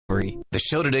The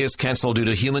show today is canceled due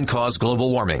to human-caused global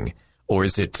warming. Or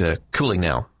is it cooling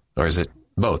now? Or is it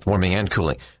both, warming and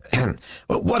cooling?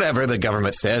 Whatever the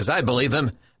government says, I believe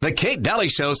them. The Kate Daly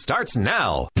Show starts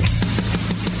now.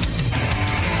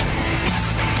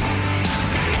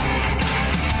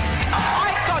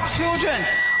 I've got children.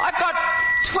 I've got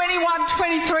 21,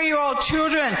 23-year-old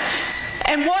children.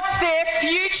 And what's their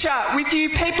future with you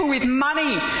people with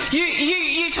money?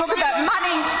 You talk about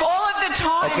money all of the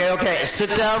time. Okay.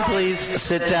 Sit down, please.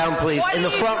 Sit down, please. In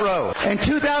the front row. In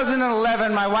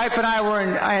 2011, my wife and I were in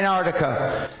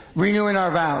Antarctica, renewing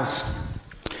our vows.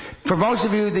 For most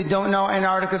of you that don't know,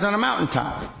 Antarctica's on a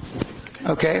mountaintop.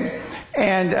 Okay?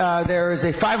 And there is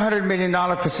a $500 million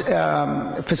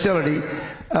facility,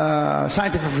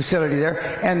 scientific facility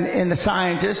there. And the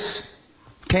scientists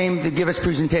came to give us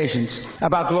presentations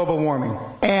about global warming.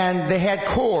 And they had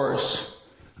cores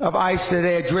of ice that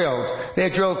they had drilled. They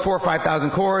had drilled 4,000 or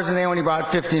 5,000 cores, and they only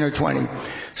brought 15 or 20.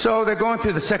 So they're going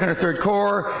through the second or third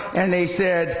core, and they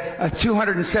said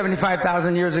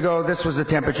 275,000 years ago, this was the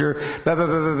temperature, blah, blah,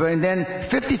 blah, blah, blah. And then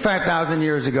 55,000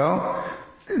 years ago,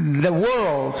 the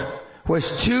world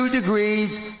was 2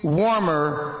 degrees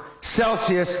warmer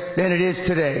Celsius than it is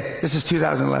today. This is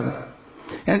 2011.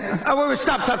 And,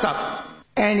 stop.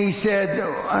 And he said,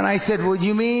 and I said, well,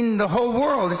 you mean the whole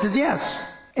world? He says, yes.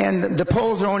 And the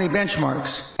polls are only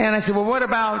benchmarks. And I said, well, what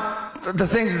about the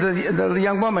things the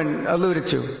young woman alluded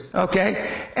to? Okay?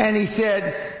 And he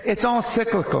said, it's all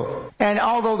cyclical. And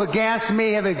although the gas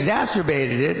may have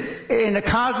exacerbated it, in the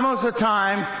cosmos of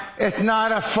time, it's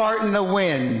not a fart in the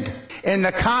wind. In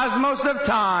the cosmos of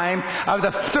time, of the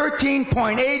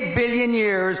 13.8 billion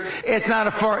years, it's not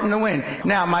a fart in the wind.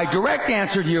 Now, my direct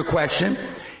answer to your question,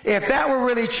 if that were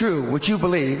really true, which you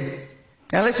believe,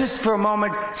 and let's just for a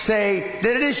moment say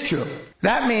that it is true.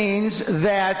 That means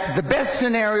that the best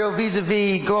scenario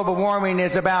vis-a-vis global warming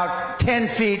is about 10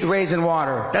 feet raise in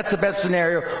water. That's the best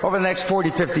scenario over the next 40,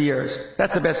 50 years.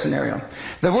 That's the best scenario.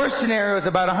 The worst scenario is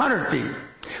about 100 feet.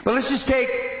 But let's just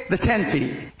take the 10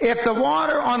 feet. If the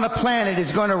water on the planet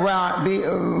is going to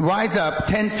rise up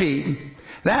 10 feet,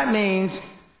 that means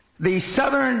the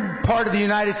southern part of the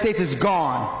United States is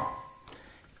gone.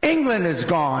 England is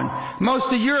gone.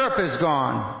 Most of Europe is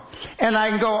gone. And I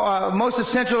can go, most of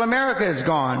Central America is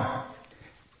gone.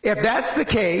 If that's the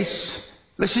case,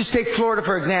 let's just take Florida,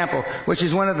 for example, which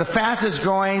is one of the fastest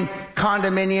growing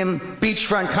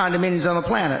beachfront condominiums on the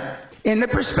planet. In the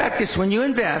prospectus, when you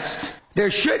invest, there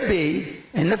should be,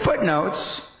 in the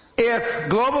footnotes, if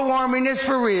global warming is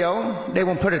for real, they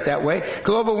won't put it that way,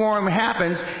 global warming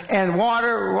happens and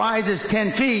water rises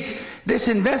 10 feet, this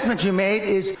investment you made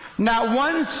is not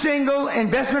one single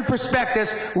investment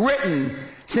prospectus written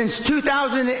since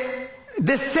 2000,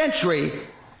 this century,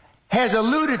 has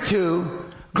alluded to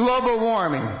global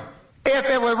warming. If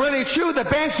it were really true, the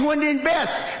banks wouldn't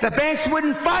invest. The banks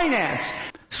wouldn't finance.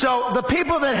 So the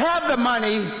people that have the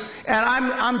money, and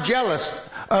I'm jealous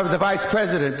of the Vice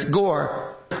President,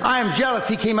 Gore. I am jealous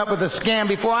he came up with a scam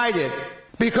before I did.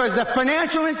 Because the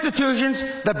financial institutions,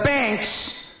 the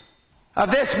banks of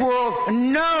this world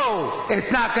know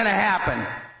it's not going to happen.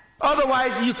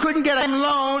 Otherwise, you couldn't get a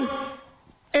loan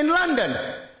in London.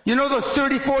 You know those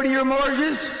 30, 40-year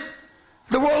mortgages?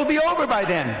 The world will be over by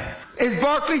then. Is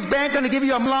Barclays Bank going to give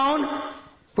you a loan?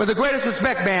 With the greatest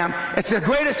respect, ma'am, it's the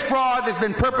greatest fraud that's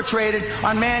been perpetrated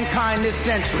on mankind this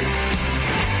century.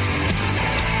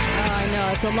 I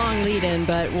know, it's a long lead-in,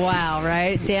 but wow,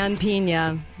 right? Dan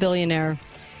Pena, billionaire.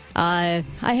 I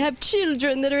have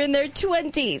children that are in their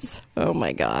 20s. Oh,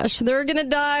 my gosh. They're going to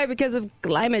die because of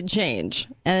climate change.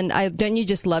 And don't you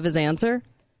just love his answer?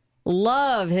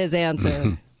 Love his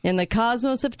answer. In the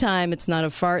cosmos of time, it's not a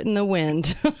fart in the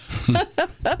wind.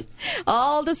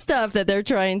 All the stuff that they're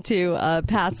trying to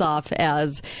pass off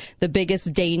as the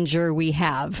biggest danger we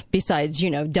have, besides,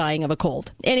 dying of a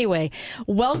cold. Anyway,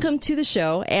 welcome to the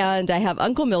show. And I have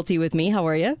Uncle Milty with me. How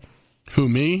are you? Who,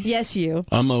 me? Yes, you.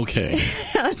 I'm okay.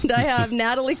 And I have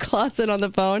Natalie Clausen on the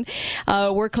phone.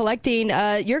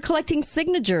 You're collecting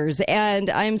signatures, and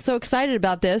I'm so excited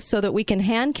about this so that we can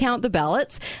hand count the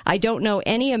ballots. I don't know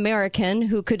any American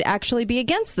who could actually be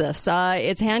against this.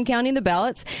 It's hand counting the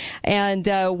ballots. And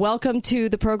welcome to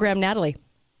the program, Natalie.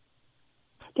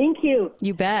 Thank you.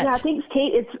 You bet. Yeah, thanks,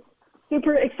 Kate. It's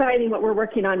super exciting what we're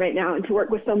working on right now and to work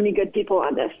with so many good people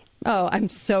on this. Oh, I'm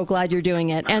so glad you're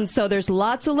doing it. And so there's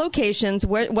lots of locations.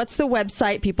 What's the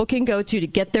website people can go to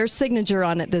get their signature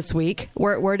on it this week?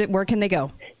 Where can they go?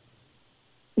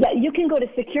 Yeah, you can go to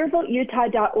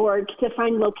securevoteutah.org to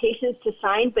find locations to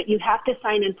sign, but you have to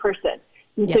sign in person.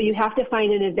 And so you have to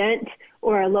find an event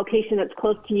or a location that's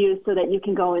close to you so that you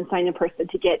can go and sign in person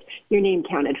to get your name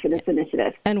counted for this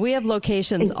initiative. And we have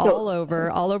locations all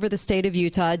over the state of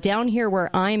Utah. Down here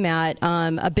where I'm at,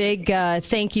 a big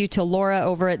thank you to Laura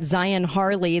over at Zion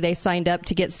Harley. They signed up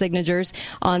to get signatures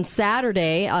on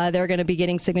Saturday. They're going to be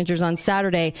getting signatures on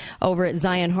Saturday over at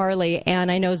Zion Harley.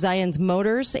 And I know Zion's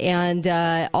Motors and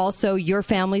also Your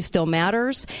Family Still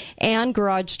Matters and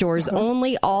Garage Doors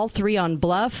Only, all three on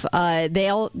Bluff.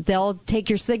 They'll take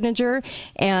your signature,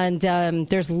 and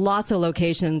there's lots of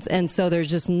locations, and so there's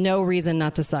just no reason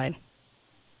not to sign.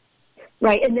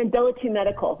 Right, and then Bella 2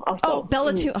 Medical also. Oh,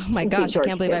 Bella 2. Oh, my gosh, I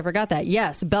can't believe I forgot that.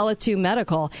 Yes, Bella 2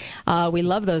 Medical. We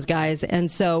love those guys,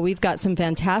 and so we've got some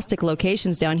fantastic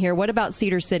locations down here. What about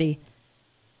Cedar City?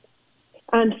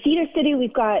 Cedar City,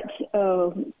 we've got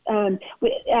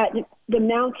at the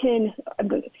Mountain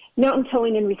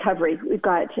Towing and Recovery. We've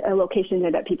got a location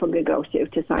there that people could go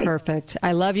to sign. Perfect.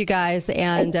 I love you guys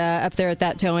and up there at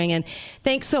that towing. And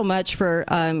thanks so much for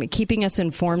keeping us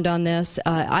informed on this.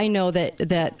 I know that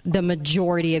the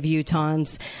majority of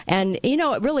Utahns, and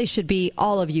it really should be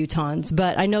all of Utahns,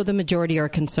 but I know the majority are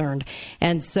concerned.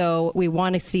 And so we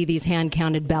want to see these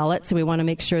hand-counted ballots, and we want to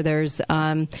make sure there's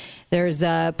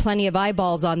plenty of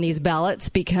eyeballs on these ballots,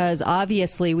 because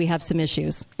obviously we have some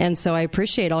issues. And so I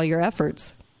appreciate all your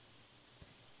efforts.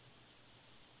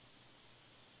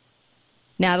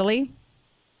 Natalie,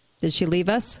 did she leave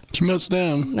us? She messed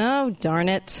down. Oh, darn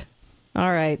it. All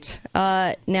right.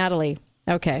 Natalie.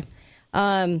 Okay.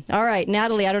 All right.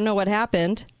 Natalie, I don't know what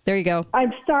happened. There you go.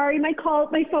 I'm sorry. My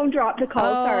phone dropped the call.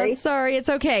 Oh, sorry. It's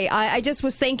okay. I just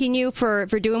was thanking you for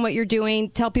doing what you're doing.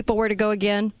 Tell people where to go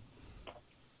again.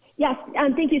 Yes.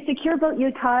 Thank you.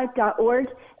 SecureVoteUtah.org.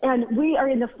 And we are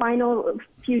in the final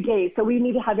few days, so we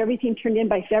need to have everything turned in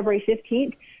by February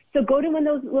 15th. So go to one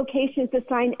of those locations to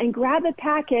sign and grab a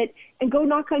packet and go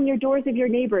knock on your doors of your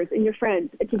neighbors and your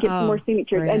friends to get some more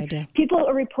signatures. And idea. People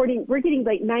are reporting, we're getting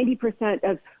like 90%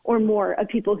 of or more of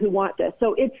people who want this.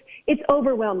 So it's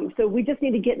overwhelming. So we just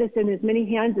need to get this in as many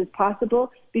hands as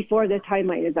possible before the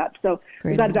timeline is up. So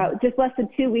we've got about just less than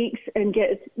 2 weeks and get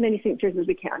as many signatures as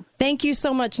we can. Thank you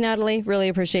so much, Natalie. Really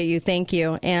appreciate you. Thank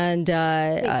you. And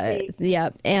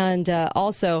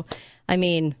also, I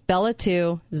mean, Bella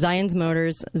 2, Zion's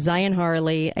Motors, Zion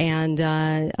Harley, and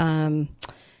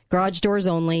Garage Doors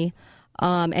Only,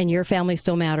 and Your Family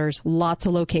Still Matters. Lots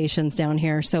of locations down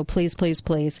here. So please, please,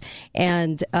 please.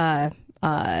 And at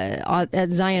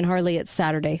Zion Harley, it's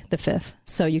Saturday the 5th.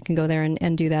 So you can go there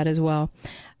and do that as well.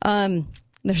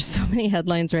 There's so many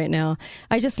headlines right now.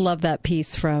 I just love that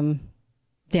piece from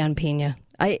Dan Pena.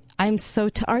 I'm so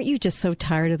aren't you just so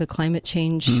tired of the climate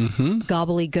change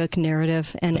gobbledygook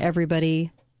narrative and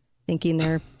everybody thinking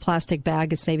their plastic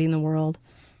bag is saving the world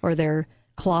or their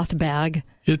cloth bag?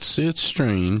 It's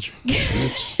strange.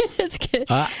 It's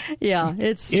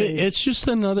it's just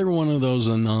another one of those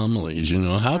anomalies.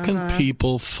 How can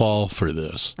people fall for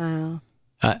this?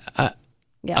 I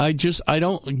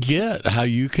don't get how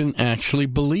you can actually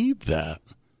believe that.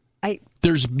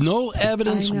 There's no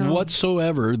evidence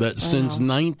whatsoever that since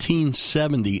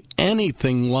 1970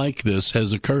 anything like this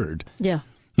has occurred. Yeah.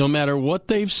 No matter what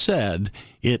they've said,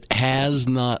 it has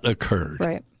not occurred.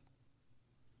 Right.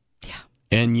 Yeah.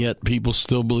 And yet people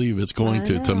still believe it's going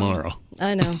to tomorrow.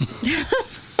 I know.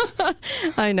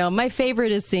 I know. My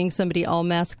favorite is seeing somebody all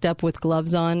masked up with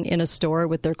gloves on in a store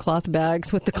with their cloth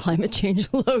bags with the climate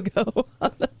change logo.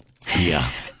 Yeah.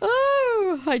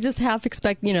 Oh, I just half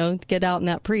expect, to get out in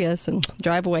that Prius and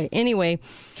drive away. Anyway,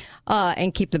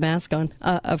 and keep the mask on,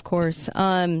 of course.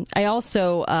 I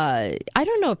also, I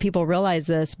don't know if people realize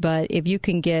this, but if you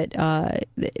can get,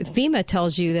 FEMA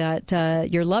tells you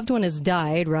that your loved one has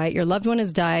died, right? Your loved one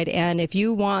has died. And if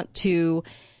you want to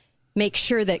make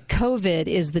sure that COVID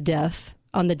is the death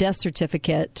on the death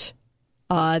certificate,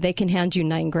 they can hand you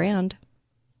 $9,000.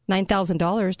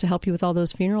 $9,000 to help you with all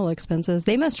those funeral expenses.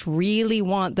 They must really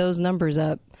want those numbers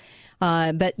up.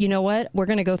 But you know what? We're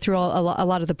going to go through a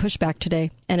lot of the pushback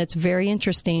today, and it's very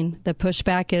interesting. The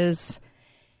pushback is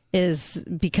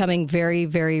becoming very,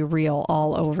 very real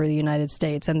all over the United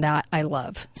States, and that I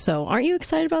love. So aren't you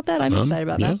excited about that? I'm excited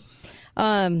about that.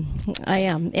 I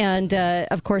am. And,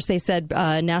 of course, they said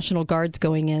National Guard's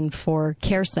going in for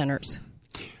care centers.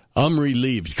 I'm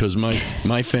relieved because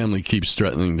my family keeps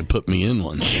threatening to put me in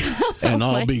one. And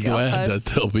I'll be glad that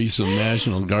there'll be some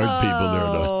National Guard people there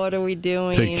to what are we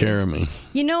doing? Take care of me.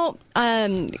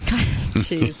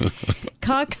 Jeez.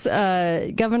 Cox,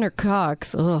 Governor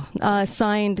Cox,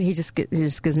 signed, he just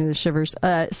gives me the shivers,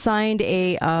 signed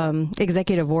a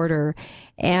executive order,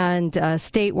 and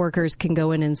state workers can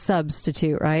go in and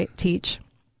substitute, right, teach.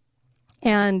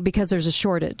 And because there's a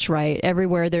shortage, right?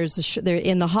 Everywhere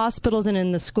in the hospitals and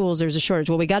in the schools, there's a shortage.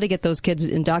 Well, we got to get those kids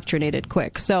indoctrinated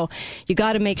quick. So you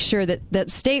got to make sure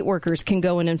that state workers can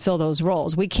go in and fill those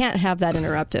roles. We can't have that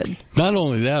interrupted. Not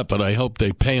only that, but I hope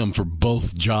they pay them for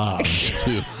both jobs,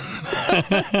 too.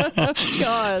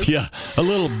 Gosh. Yeah, a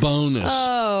little bonus.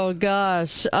 Oh,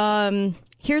 gosh.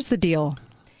 Here's the deal.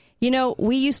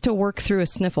 We used to work through a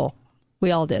sniffle. We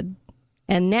all did.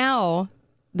 And now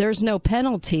there's no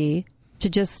penalty to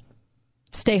just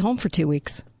stay home for 2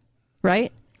 weeks,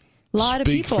 right? A lot of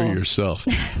people. Speak for yourself.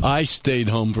 I stayed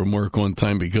home from work one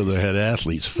time because I had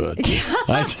athlete's foot.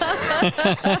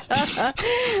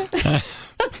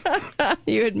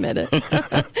 You admit it.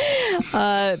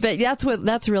 But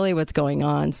that's really what's going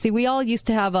on. See, we all used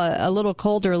to have a little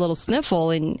cold or a little sniffle,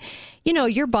 and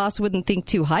your boss wouldn't think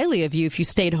too highly of you if you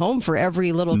stayed home for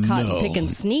every little cotton pick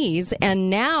and sneeze. And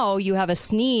now you have a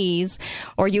sneeze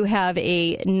or you have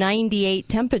a 98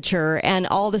 temperature, and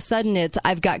all of a sudden it's,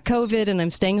 I've got COVID and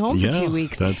I'm staying home for 2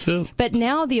 weeks. That's it. But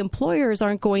now the employers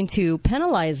aren't going to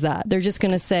penalize that. They're just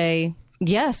going to say,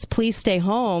 yes, please stay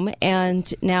home.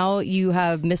 And now you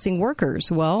have missing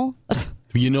workers. Well,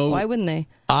 why wouldn't they?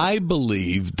 I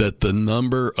believe that the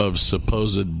number of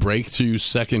supposed breakthrough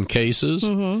second cases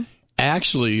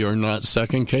actually are not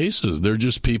second cases. They're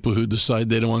just people who decide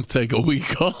they don't want to take a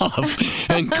week off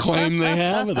and claim they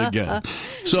have it again.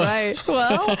 So, right.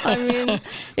 Well, I mean,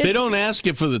 they don't ask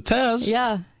you for the test.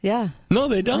 Yeah. No,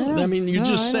 they don't. I mean, you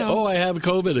just say, I have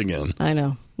COVID again. I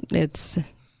know. It's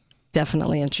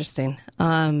definitely interesting.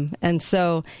 And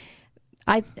so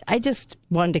I just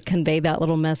wanted to convey that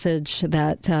little message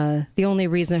that the only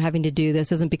reason they're having to do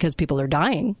this isn't because people are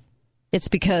dying. It's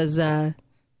because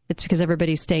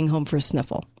everybody's staying home for a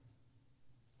sniffle.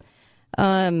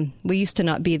 We used to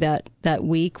not be that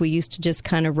weak. We used to just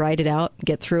kind of ride it out,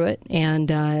 get through it,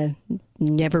 and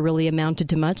never really amounted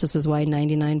to much. This is why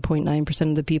 99.9%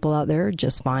 of the people out there are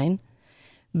just fine.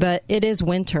 But it is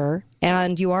winter,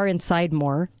 and you are inside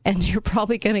more, and you're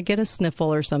probably going to get a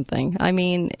sniffle or something. I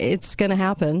mean, it's going to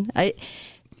happen.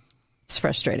 It's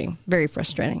frustrating, very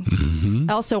frustrating. Mm-hmm.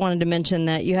 I also wanted to mention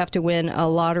that you have to win a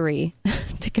lottery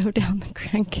to go down the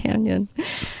Grand Canyon.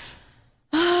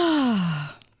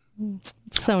 It's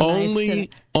so nice.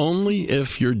 Only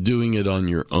if you're doing it on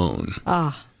your own.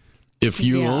 If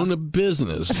you own a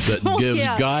business that gives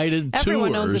guided tours.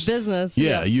 Everyone owns a business.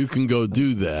 Yeah, you can go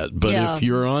do that. But if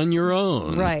you're on your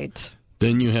own, right,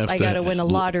 then you have I got to win a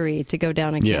lottery to go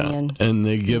down a canyon. And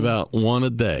they give out one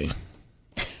a day.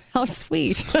 How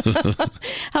sweet.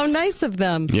 How nice of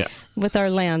them with our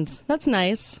lands. That's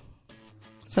nice.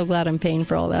 So glad I'm paying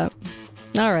for all that.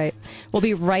 All right. We'll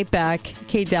be right back.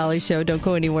 Kate Daly Show. Don't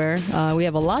go anywhere. We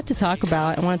have a lot to talk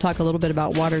about. I want to talk a little bit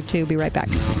about water, too. Be right back.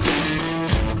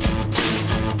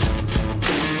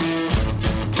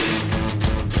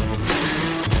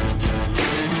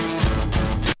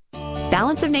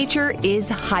 Balance of Nature is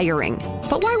hiring.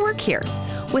 But why work here?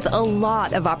 With a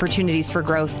lot of opportunities for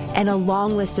growth and a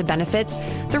long list of benefits,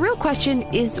 the real question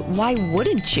is, why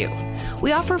wouldn't you?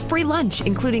 We offer free lunch,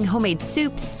 including homemade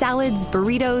soups, salads,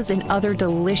 burritos, and other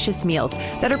delicious meals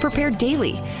that are prepared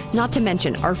daily. Not to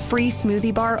mention our free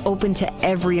smoothie bar open to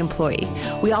every employee.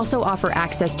 We also offer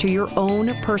access to your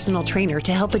own personal trainer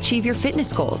to help achieve your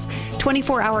fitness goals,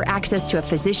 24-hour access to a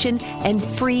physician, and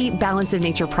free Balance of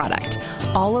Nature product.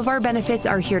 All of our benefits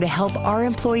are here to help our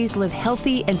employees live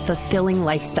healthy and fulfilling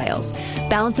lifestyles.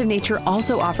 Balance of Nature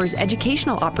also offers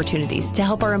educational opportunities to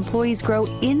help our employees grow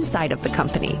inside of the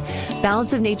company.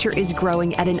 Balance of Nature is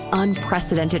growing at an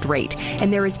unprecedented rate,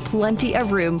 and there is plenty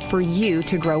of room for you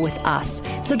to grow with us.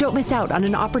 So don't miss out on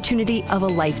an opportunity of a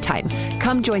lifetime.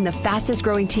 Come join the fastest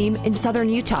growing team in Southern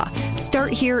Utah.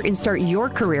 Start here and start your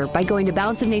career by going to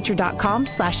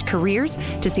balanceofnature.com/careers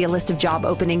to see a list of job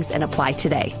openings and apply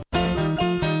today.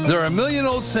 There are a million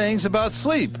old sayings about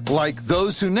sleep, like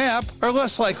those who nap are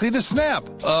less likely to snap.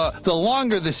 The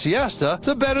longer the siesta,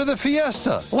 the better the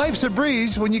fiesta. Life's a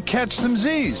breeze when you catch some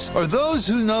Z's. Or those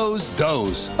who knows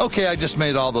doze. Okay, I just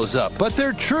made all those up, but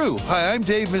they're true. Hi, I'm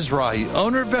Dave Mizrahi,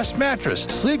 owner of Best Mattress.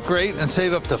 Sleep great and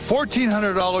save up to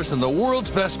 $1,400 on the world's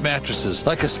best mattresses,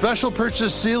 like a special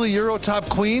purchase Sealy Eurotop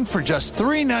Queen for just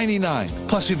 $399.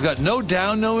 Plus, we've got no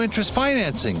down, no interest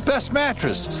financing. Best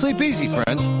Mattress. Sleep easy,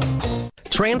 friends.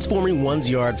 Transforming one's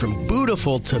yard from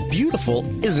bootiful to beautiful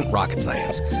isn't rocket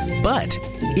science, but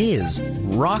is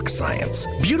rock science.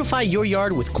 Beautify your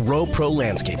yard with Grow Pro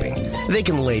Landscaping. They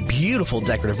can lay beautiful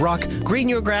decorative rock, green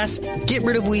your grass, get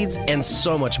rid of weeds, and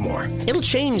so much more. It'll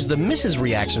change the Mrs.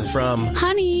 reaction from,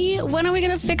 "Honey, when are we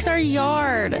going to fix our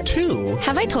yard? 2.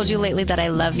 Have I told you lately that I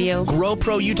love you?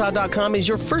 GrowProUtah.com is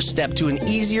your first step to an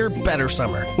easier, better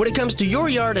summer. When it comes to your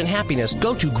yard and happiness,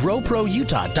 go to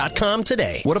GrowProUtah.com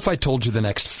today. What if I told you the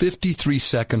next 53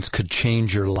 seconds could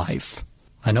change your life?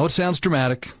 I know it sounds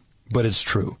dramatic, but it's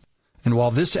true. And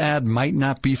while this ad might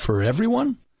not be for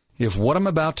everyone, if what I'm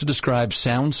about to describe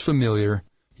sounds familiar,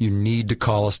 you need to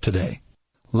call us today.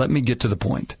 Let me get to the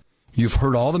point. You've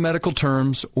heard all the medical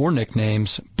terms or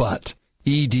nicknames, but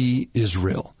ED is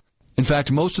real. In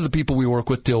fact, most of the people we work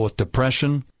with deal with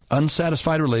depression,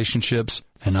 unsatisfied relationships,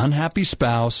 an unhappy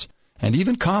spouse, and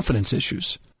even confidence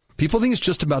issues. People think it's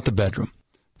just about the bedroom.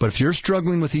 But if you're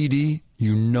struggling with ED,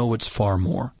 you know it's far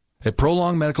more. At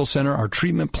Prolong Medical Center, our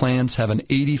treatment plans have an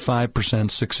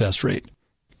 85% success rate.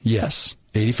 Yes,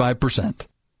 85%.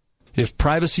 If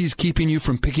privacy is keeping you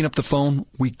from picking up the phone,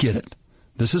 we get it.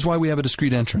 This is why we have a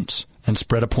discreet entrance and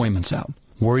spread appointments out.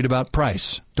 Worried about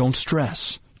price? Don't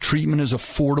stress. Treatment is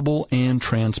affordable and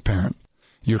transparent.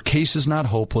 Your case is not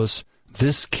hopeless.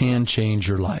 This can change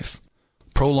your life.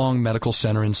 Prolong Medical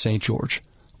Center in St. George.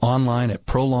 Online at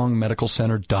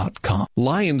prolongmedicalcenter.com.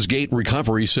 Lionsgate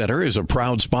Recovery Center is a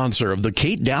proud sponsor of the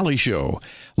Kate Daly Show.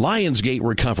 Lionsgate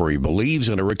Recovery believes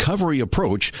in a recovery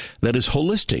approach that is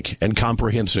holistic and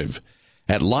comprehensive.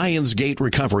 At Lionsgate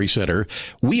Recovery Center,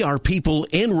 we are people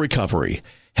in recovery,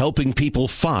 helping people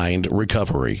find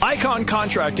recovery. Icon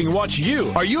Contracting wants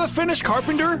you. Are you a finished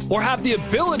carpenter or have the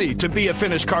ability to be a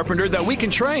finished carpenter that we can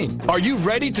train? Are you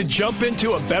ready to jump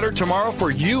into a better tomorrow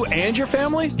for you and your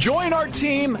family? Join our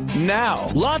team now.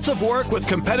 Lots of work with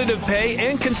competitive pay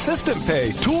and consistent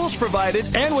pay. Tools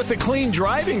provided, and with a clean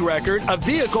driving record, a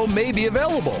vehicle may be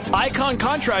available. Icon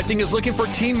Contracting is looking for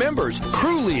team members,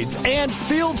 crew leads, and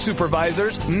field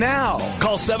supervisors now.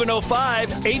 Call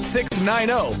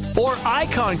 705-8690 or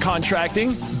iconcontracting.us.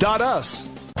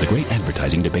 The great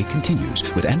advertising debate continues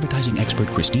with advertising expert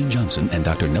Christine Johnson and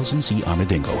Dr. Nelson C.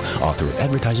 Armadingo, author of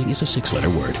Advertising is a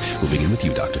 6-Letter Word. We'll begin with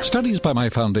you, Doctor. Studies by my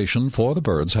foundation for the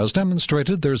birds has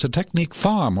demonstrated there's a technique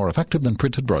far more effective than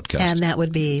printed broadcast. And that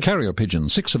would be? Carrier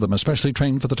pigeons, 6 of them especially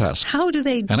trained for the task. How do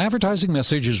they? An advertising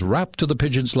message is wrapped to the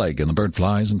pigeon's leg, and the bird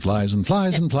flies and flies and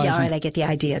flies and flies. Yeah, all right, I get the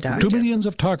idea, Doctor. 2 millions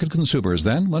of target consumers.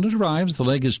 Then, when it arrives, the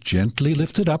leg is gently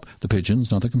lifted up, the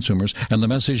pigeons, not the consumers, and the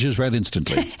message is read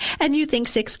instantly. And you think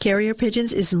 6 carrier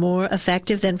pigeons is more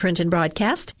effective than print and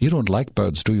broadcast? You don't like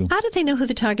birds, do you? How do they know who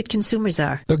the target consumers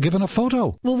are? They're given a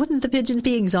photo. Well, wouldn't the pigeons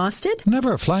be exhausted?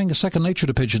 Never. Flying is second nature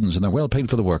to pigeons, and they're well paid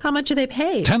for the work. How much are they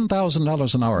paid?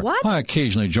 $10,000 an hour. What? I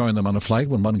occasionally join them on a flight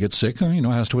when one gets sick, or,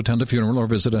 has to attend a funeral or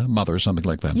visit a mother, something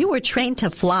like that. You were trained to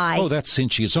fly. Oh, that's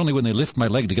cinchy. It's only when they lift my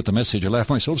leg to get the message I laugh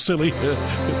myself silly.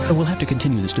 We'll have to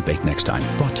continue this debate next time.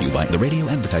 Brought to you by the Radio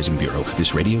Advertising Bureau,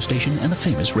 this radio station, and the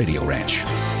famous Radio Ranch.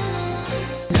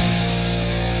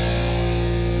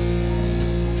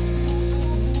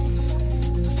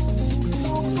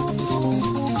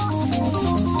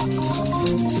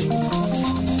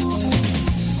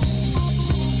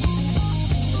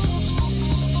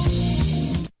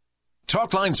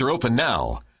 Talk lines are open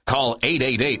now. Call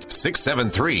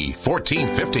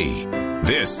 888-673-1450.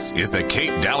 This is the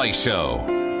Kate Daly Show.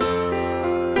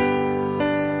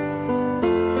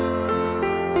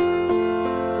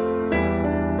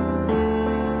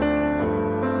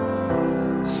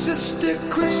 Sister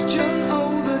Christian,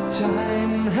 oh, the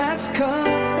time has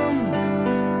come,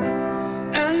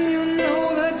 and you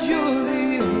know that you're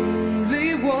the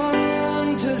only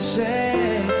one to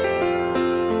say,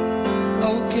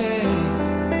 okay.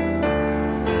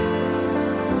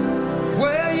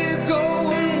 Where you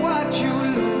going, what you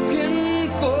looking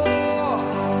for?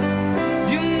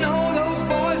 You know those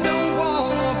boys don't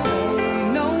wanna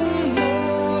play no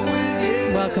more with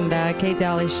you. Welcome back, Kate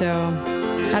Daly Show.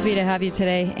 Happy to have you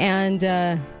today. And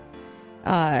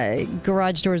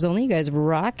Garage Doors Only, you guys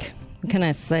rock. What can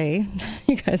I say?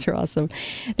 You guys are awesome.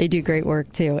 They do great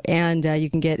work, too. And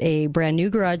you can get a brand new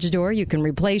garage door. You can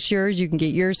replace yours. You can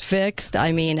get yours fixed.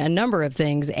 I mean, a number of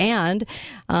things. And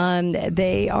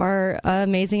they are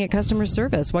amazing at customer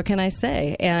service. What can I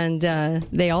say? And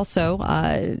they also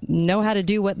know how to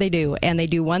do what they do. And they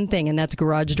do one thing, and that's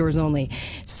Garage Doors Only.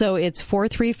 So it's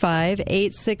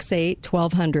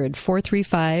 435-868-1200.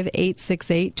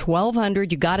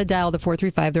 435-868-1200. You got to dial the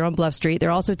 435. They're on Bluff Street.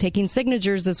 They're also taking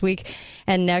signatures this week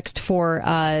and next for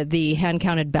the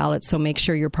hand-counted ballots, so make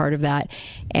sure you're part of that.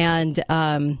 And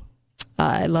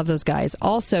I love those guys.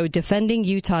 Also,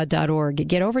 defendingutah.org.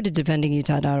 Get over to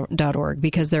defendingutah.org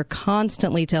because they're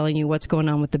constantly telling you what's going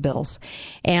on with the bills.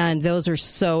 And those are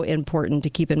so important to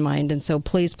keep in mind. And so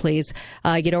please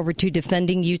get over to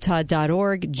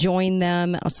defendingutah.org, join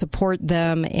them, support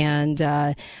them, and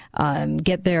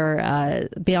get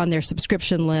be on their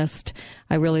subscription list.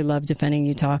 I really love Defending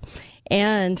Utah.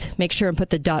 And make sure and put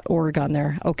the .org on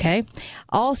there, okay?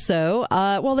 Also,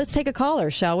 let's take a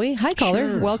caller, shall we? Hi,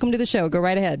 caller. Sure. Welcome to the show. Go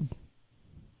right ahead.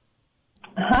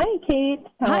 Hi, Kate.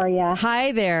 How are you?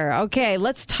 Hi there. Okay,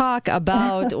 let's talk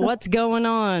about what's going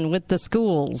on with the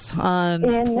schools,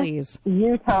 please.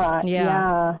 Utah.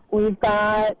 Yeah. We've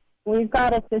got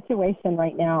a situation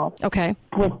right now. Okay.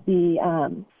 With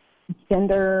the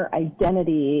gender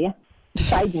identity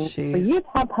guidance for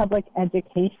Utah public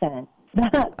education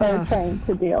that they're trying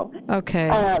to do. Okay.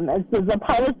 This is a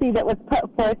policy that was put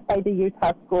forth by the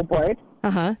Utah School Board.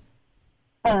 Uh-huh.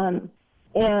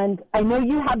 And I know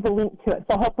you have the link to it,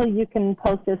 so hopefully you can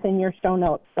post this in your show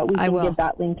notes so we can give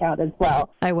that link out as well.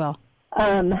 I will.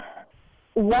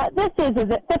 What this is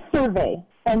it's a survey.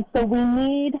 And so we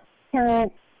need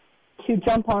parents to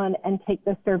jump on and take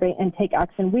the survey and take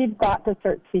action. We've got to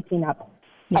start speaking up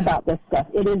about this stuff.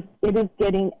 It is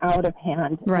getting out of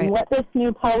hand. Right. And what this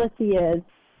new policy is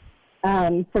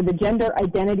for the gender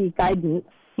identity guidance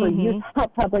for Utah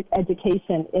public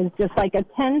education is just like a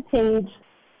 10-page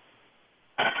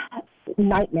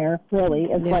nightmare, really,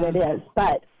 is what it is.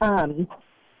 But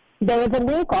there is a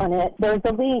link on it. There's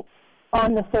a link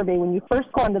on the survey. When you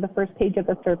first go onto the first page of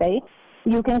the survey,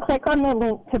 you can click on the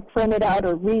link to print it out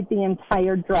or read the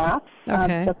entire draft of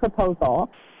the proposal.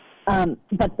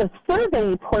 But the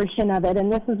survey portion of it,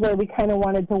 and this is where we kind of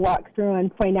wanted to walk through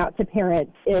and point out to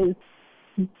parents, is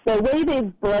the way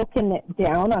they've broken it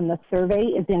down on the survey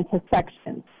is into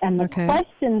sections. And the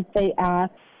questions they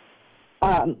ask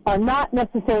are not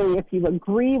necessarily if you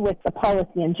agree with the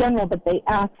policy in general, but they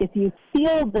ask if you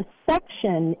feel the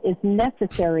section is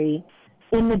necessary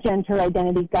in the gender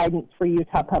identity guidance for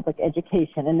Utah public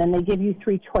education. And then they give you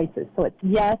 3 choices. So it's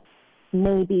yes,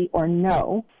 maybe, or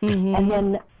no. And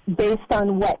then based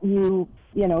on what you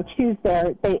choose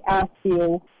there, they ask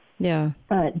you, do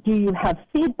you have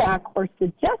feedback or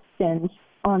suggestions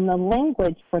on the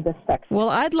language for the section? Well,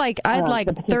 I'd like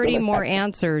 30 more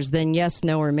answers than yes,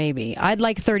 no, or maybe. I'd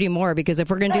like 30 more because if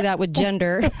we're going to do that with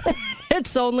gender,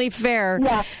 it's only fair.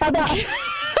 Yeah,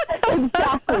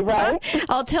 exactly, right?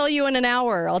 I'll tell you in an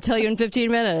hour. I'll tell you in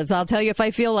 15 minutes. I'll tell you if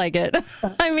I feel like it.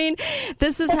 I mean,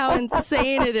 this is how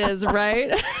insane it is,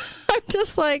 right? I'm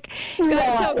just like,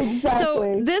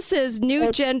 so this is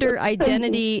new gender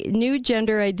identity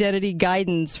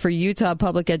guidance for Utah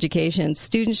public education.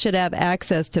 Students should have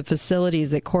access to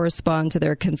facilities that correspond to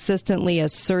their consistently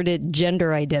asserted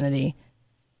gender identity.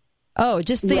 Oh,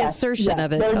 just the assertion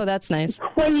of it. There's that's nice.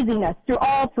 Craziness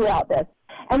throughout this.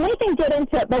 And we can get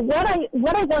into it, but what I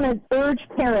want to urge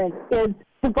parents is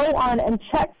to go on and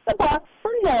check the box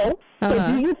for no.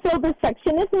 So do you feel this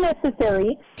section is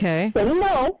necessary? Okay. Say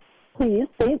no, please.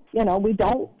 Say, we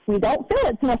don't feel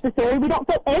it's necessary. We don't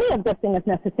feel any of this thing is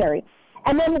necessary.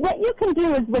 And then what you can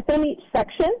do is within each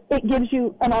section, it gives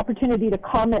you an opportunity to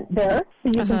comment there.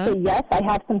 So you can say, yes, I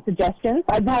have some suggestions.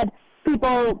 I've had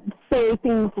people say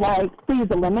things like, please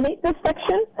eliminate this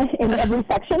section in every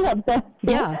section of the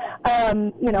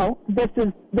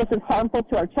this is harmful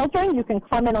to our children. You can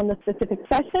comment on the specific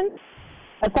section,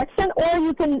 or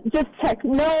you can just check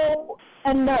no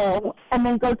and no, and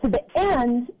then go to the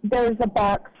end. There's a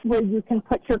box where you can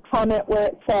put your comment where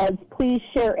it says, please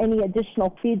share any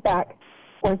additional feedback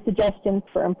or suggestions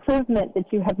for improvement that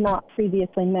you have not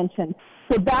previously mentioned.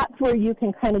 So that's where you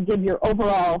can kind of give your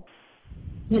overall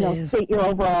state your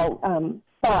overall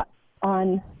thoughts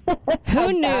on.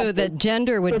 Who knew that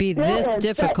gender would be this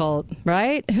difficult,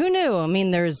 right? Who knew? I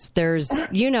mean, there's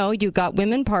you got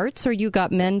women parts or you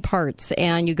got men parts,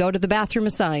 and you go to the bathroom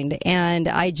assigned, and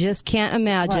I just can't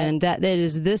imagine that it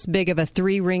is this big of a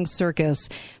 3-ring circus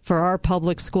for our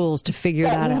public schools to figure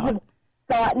that out. Have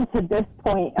gotten to this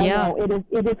point. I know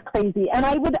it is crazy, and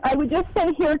I would just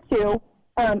say here too,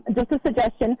 just a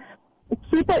suggestion.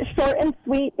 Keep it short and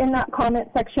sweet in that comment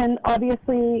section.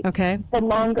 Obviously, the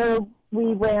longer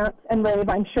we rant and rave,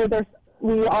 I'm sure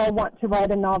we all want to write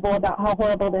a novel about how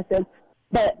horrible this is.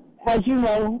 But as you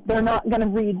know, they're not going to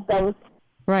read those.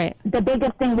 Right. The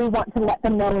biggest thing we want to let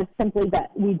them know is simply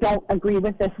that we don't agree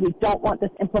with this. We don't want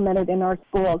this implemented in our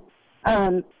schools.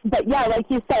 But yeah, like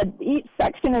you said, each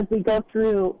section as we go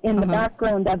through in the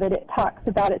background of it, it talks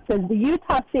about, it says the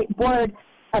Utah State Board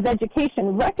of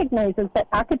Education recognizes that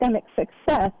academic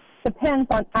success depends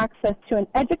on access to an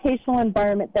educational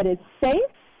environment that is safe,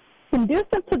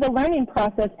 conducive to the learning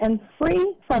process and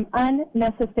free from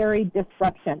unnecessary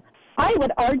disruption. I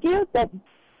would argue that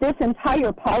this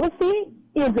entire policy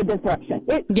is a disruption.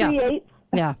 It creates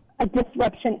a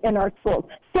disruption in our schools.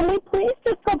 Can we please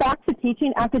just go back to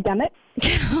teaching academics?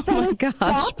 Oh my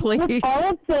gosh, please. With all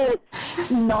of the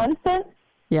nonsense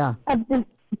of this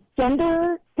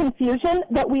gender confusion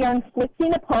that we are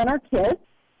inflicting upon our kids?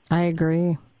 I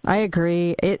agree.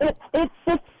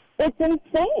 It's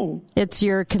insane. It's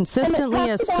your consistently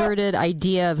asserted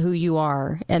idea of who you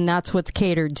are, and that's what's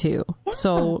catered to.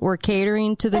 So we're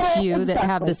catering to the few that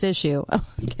have this issue.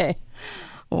 Okay.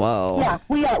 Whoa. Yeah,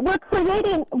 we are.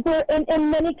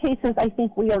 In many cases, I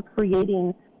think we are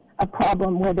creating a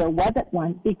problem where there wasn't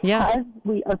one because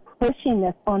we are pushing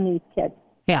this on these kids.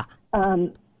 Yeah.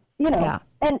 And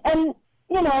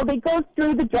they go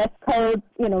through the dress codes,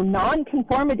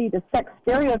 non-conformity to sex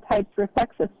stereotypes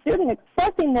reflects a student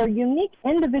expressing their unique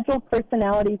individual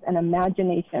personalities and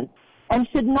imagination and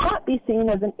should not be seen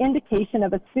as an indication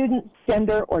of a student's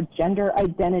gender or gender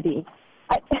identity.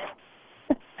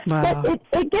 Wow. But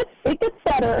it gets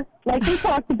better, like we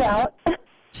talked about.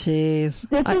 Jeez.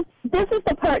 This is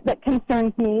the part that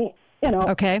concerns me, a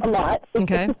lot. It's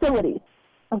the facilities.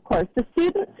 Of course, the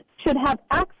students should have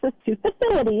access to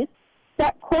facilities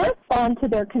that correspond to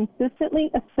their consistently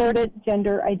asserted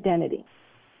gender identity.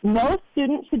 No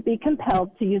student should be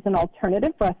compelled to use an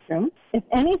alternative restroom. If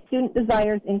any student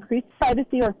desires increased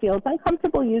privacy or feels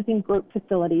uncomfortable using group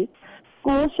facilities,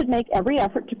 schools should make every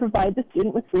effort to provide the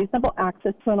student with reasonable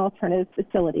access to an alternative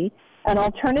facility. An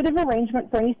alternative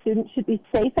arrangement for any student should be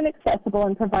safe and accessible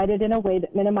and provided in a way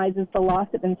that minimizes the loss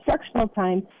of instructional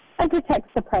time and protects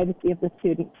the privacy of the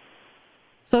student.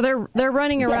 So they're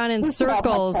running around in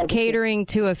circles, catering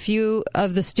to a few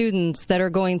of the students that are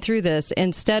going through this,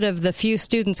 instead of the few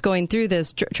students going through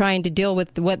this trying to deal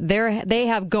with what they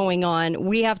have going on.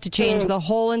 We have to change the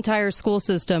whole entire school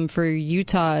system for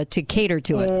Utah to cater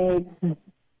to it.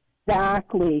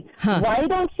 Exactly. Why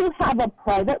don't you have a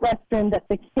private restroom that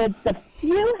the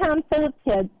few handful of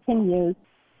kids can use,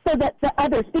 so that the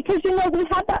others, because we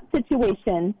had that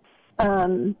situation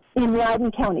in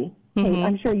Loudoun County. Okay,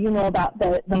 I'm sure you know about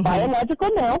the biological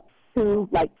male who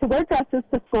liked to wear dresses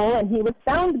to school, and he was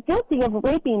found guilty of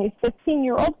raping a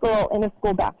 15-year-old girl in a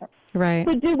school bathroom. Right.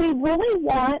 So do we really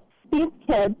want these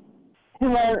kids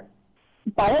who are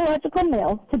biological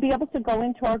males to be able to go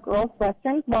into our girls'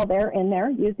 restrooms while they're in there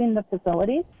using the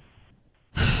facilities?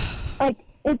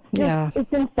 It's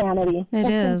insanity.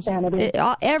 It's insanity.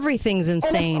 Everything's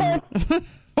insane.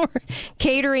 We're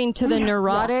catering to the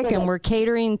neurotic, and we're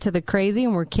catering to the crazy,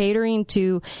 and we're catering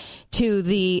to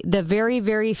the very,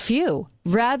 very few,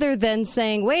 rather than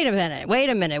saying, wait a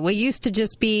minute. We used to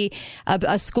just be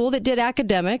a school that did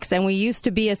academics, and we used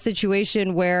to be a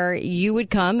situation where you would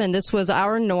come and this was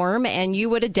our norm, and you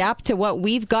would adapt to what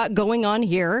we've got going on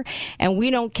here, and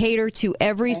we don't cater to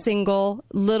every single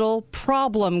little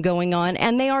problem going on.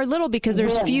 And they are little because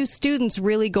there's few students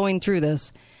really going through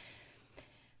this.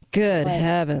 Good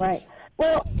heavens. Right.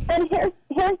 Well, and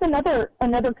here's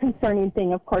another concerning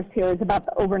thing, of course, here is about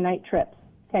the overnight trips.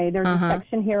 Okay, there's a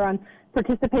section here on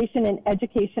participation in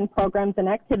education programs and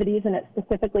activities, and it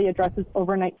specifically addresses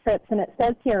overnight trips. And it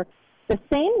says here, the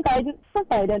same guidance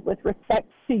provided with respect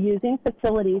to using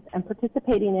facilities and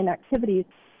participating in activities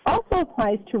also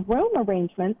applies to room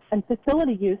arrangements and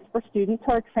facility use for students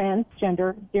who are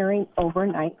transgender during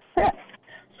overnight trips.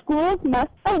 Schools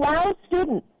must allow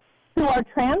students who are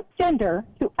transgender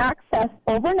to access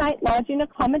overnight lodging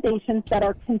accommodations that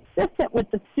are consistent with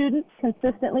the student's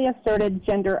consistently asserted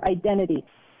gender identity.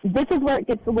 This is where it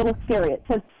gets a little scary. It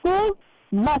says schools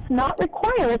must not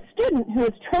require a student who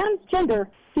is transgender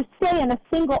to stay in a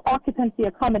single occupancy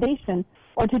accommodation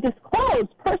or to disclose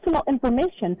personal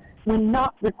information when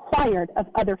not required of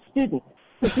other students.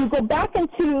 If you go back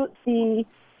into the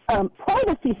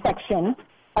privacy section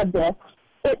of this,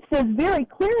 it says very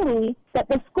clearly that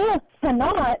the schools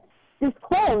cannot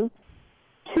disclose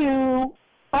to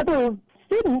other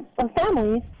students or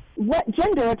families what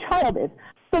gender a child is.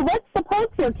 So let's suppose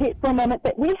here, Kate, for a moment,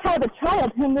 that we have a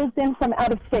child who moves in from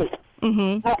out of state,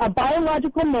 a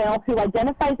biological male who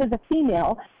identifies as a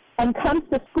female and comes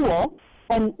to school.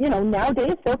 And,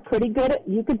 nowadays they're pretty good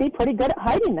you could be pretty good at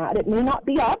hiding that. It may not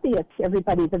be obvious to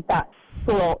everybody that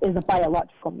school is a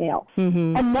biological male.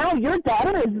 And now your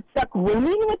daughter is stuck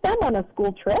rooming with them on a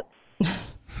school trip.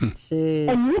 Jeez.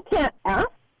 And you can't ask?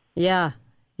 Yeah.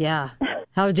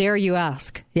 How dare you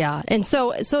ask? Yeah. And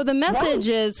so the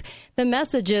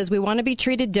message is we want to be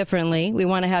treated differently. We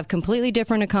want to have completely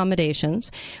different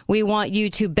accommodations. We want you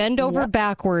to bend over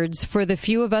backwards for the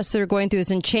few of us that are going through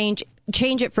this and change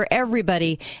change it for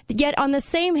everybody. Yet on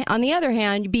the other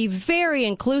hand, be very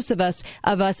inclusive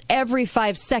of us every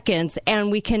 5 seconds,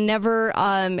 and we can never,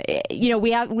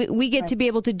 we get to be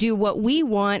able to do what we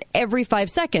want every 5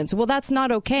 seconds. Well, that's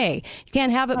not okay. You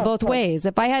can't have it both ways.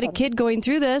 If I had a kid going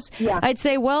through this, I'd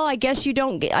say, well, I guess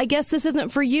this isn't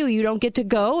for you. You don't get to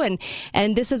go,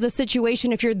 and this is a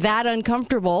situation. If you're that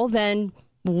uncomfortable, then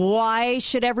why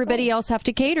should everybody else have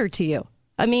to cater to you?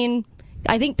 I mean,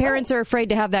 I think parents are afraid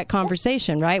to have that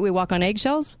conversation, right? We walk on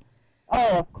eggshells.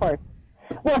 Oh, of course.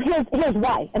 Well, here's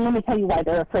why, and let me tell you why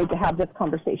they're afraid to have this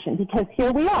conversation. Because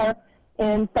here we are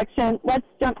in section. Let's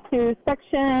jump to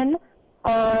section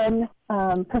on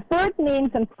preferred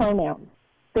names and pronouns.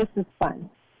 This is fun.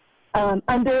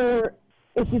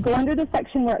 If you go under the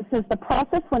section where it says the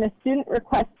process when a student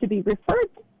requests to be referred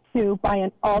to by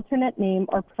an alternate name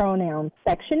or pronoun,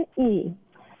 section E.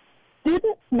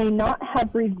 Students may not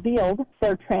have revealed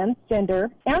their transgender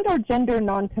and or gender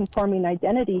nonconforming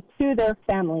identity to their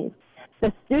families.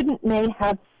 The student may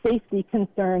have safety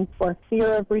concerns or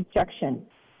fear of rejection.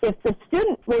 If the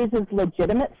student raises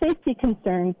legitimate safety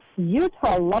concerns,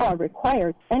 Utah law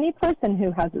requires any person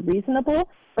who has a reason to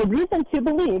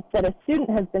believe that a student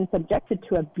has been subjected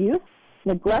to abuse,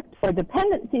 neglect, or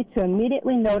dependency to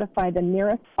immediately notify the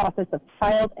nearest Office of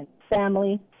Child and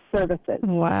Family Services.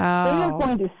 Wow. They are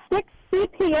going to stick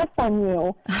CPS on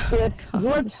you if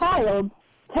your child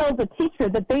tells a teacher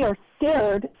that they are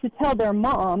scared to tell their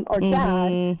mom or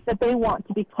dad that they want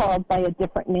to be called by a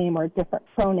different name or a different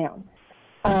pronoun.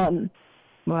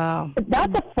 Wow.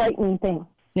 That's a frightening thing.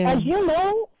 Yeah. As you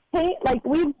know, Kate, like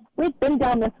we've been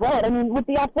down this road. I mean, with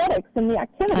the athletics and the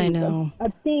activities. I know.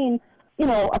 I've seen,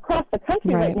 across the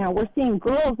country right now, we're seeing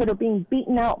girls that are being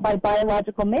beaten out by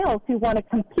biological males who want to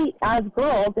compete as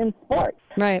girls in sports.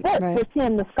 Right. We're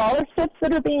seeing the scholarships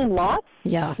that are being lost.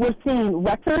 Yeah. We're seeing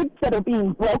records that are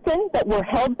being broken that were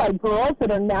held by girls that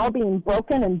are now being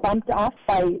broken and bumped off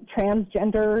by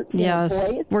transgender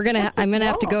boys. I'm gonna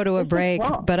have to go to a break,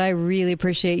 but I really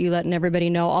appreciate you letting everybody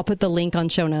know. I'll put the link on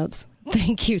show notes.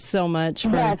 Thank you so much.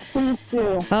 Yes, please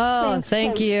do. Oh,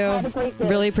 thank you. Have a great day.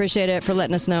 Really appreciate it for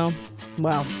letting us know.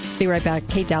 Wow. Be right back.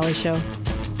 Kate Daly Show.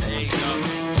 There you go.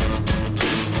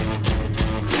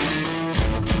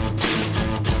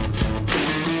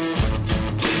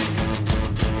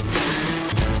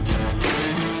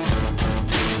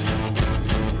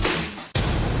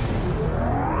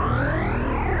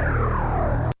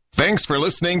 Thanks for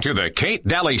listening to The Kate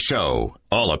Daly Show.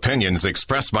 All opinions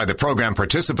expressed by the program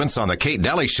participants on The Kate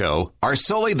Daly Show are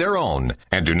solely their own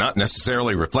and do not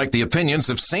necessarily reflect the opinions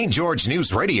of St. George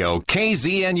News Radio,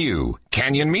 KZNU,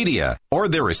 Canyon Media, or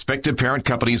their respective parent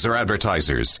companies or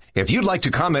advertisers. If you'd like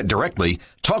to comment directly,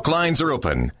 talk lines are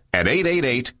open at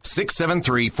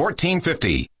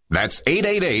 888-673-1450. That's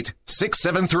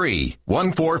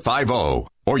 888-673-1450.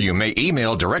 Or you may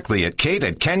email directly at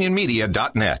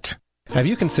kate@canyonmedia.net. Have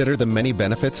you considered the many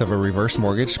benefits of a reverse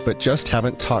mortgage but just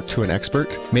haven't talked to an expert?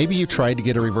 Maybe you tried to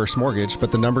get a reverse mortgage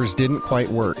but the numbers didn't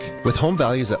quite work. With home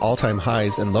values at all-time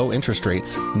highs and low interest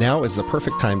rates, now is the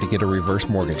perfect time to get a reverse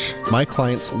mortgage. My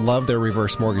clients love their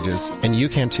reverse mortgages, and you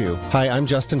can too. Hi, I'm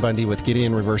Justin Bundy with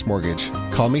Gideon Reverse Mortgage.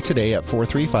 Call me today at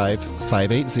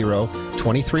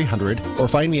 435-580-2300 or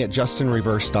find me at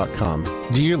justinreverse.com.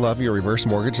 Do you love your reverse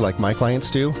mortgage like my clients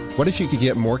do? What if you could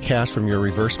get more cash from your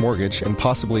reverse mortgage and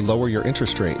possibly lower your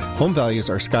interest rate? Home values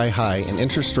are sky high and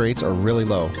interest rates are really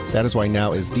low. That is why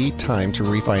now is the time to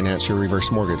refinance your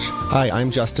reverse mortgage. Hi, I'm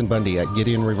Justin Bundy at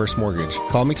Gideon Reverse Mortgage.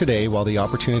 Call me today while the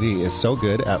opportunity is so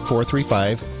good at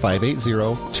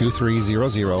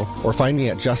 435-580-2300 or find me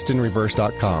at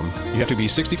justinreverse.com. You have to be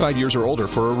 65 years or older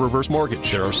for a reverse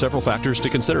mortgage. There are several factors to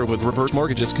consider with reverse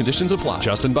mortgages. Conditions apply.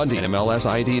 Justin Bundy, NMLS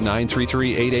ID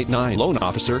 933889. Loan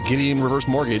officer, Gideon Reverse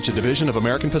Mortgage, a division of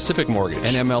American Pacific Mortgage.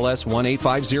 NMLS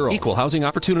 1850. Equal housing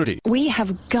opportunity. We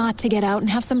have got to get out and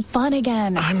have some fun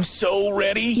again. I'm so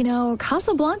ready. You know,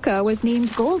 Casablanca was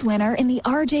named gold winner in the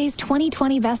RJ's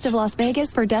 2020 Best of Las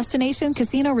Vegas for Destination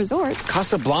Casino Resorts.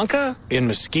 Casablanca? In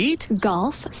Mesquite?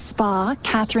 Golf, spa,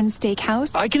 Catherine's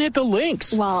Steakhouse. I can hit the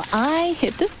links. While I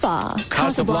hit the spa.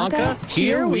 Casablanca,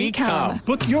 here we come.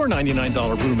 Book your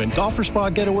 $99 room and golf or spa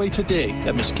getaway today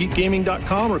at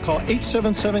mesquitegaming.com or call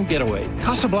 877-GETAWAY.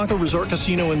 Casablanca Resort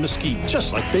Casino in Mesquite,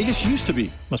 just like Vegas used to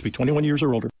be. Must be 21 years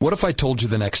or older. What if I told you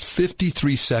the next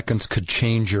 53 seconds could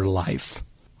change your life?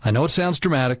 I know it sounds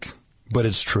dramatic, but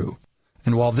it's true.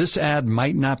 And while this ad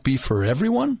might not be for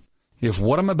everyone, if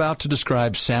what I'm about to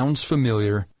describe sounds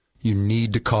familiar, you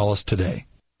need to call us today.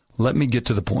 Let me get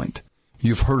to the point.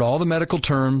 You've heard all the medical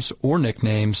terms or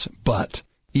nicknames, but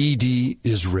ED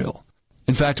is real.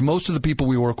 In fact, most of the people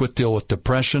we work with deal with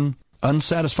depression,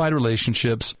 unsatisfied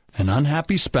relationships, an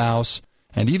unhappy spouse,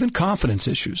 and even confidence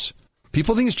issues.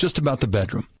 People think it's just about the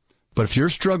bedroom. But if you're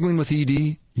struggling with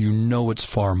ED, you know it's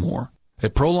far more.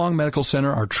 At Prolong Medical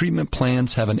Center, our treatment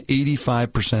plans have an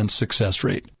 85% success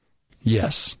rate.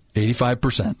 Yes,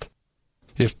 85%.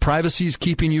 If privacy is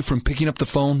keeping you from picking up the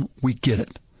phone, we get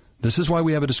it. This is why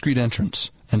we have a discreet entrance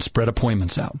and spread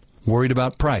appointments out. Worried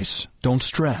about price? Don't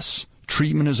stress.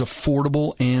 Treatment is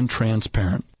affordable and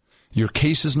transparent. Your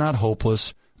case is not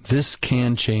hopeless. This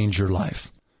can change your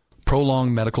life.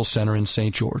 Prolong Medical Center in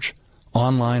St. George.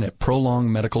 Online at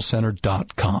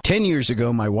prolongmedicalcenter.com. 10 years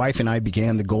ago, my wife and I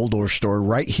began the Gold Ore Store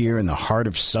right here in the heart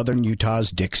of southern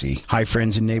Utah's Dixie. Hi,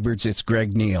 friends and neighbors, it's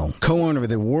Greg Neal, co-owner of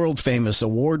the world-famous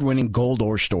award-winning Gold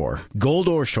Ore Store. Gold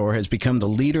Ore Store has become the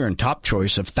leader and top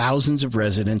choice of thousands of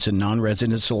residents and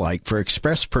non-residents alike for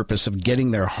express purpose of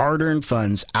getting their hard-earned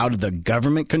funds out of the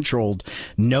government-controlled,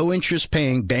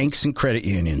 no-interest-paying banks and credit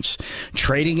unions,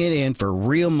 trading it in for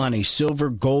real money, silver,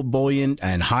 gold bullion,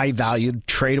 and high-valued,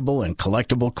 tradable, and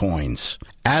collectible coins.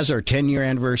 As our 10-year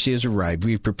anniversary has arrived,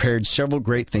 we've prepared several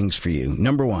great things for you.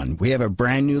 Number one, we have a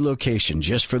brand new location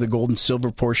just for the gold and silver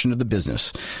portion of the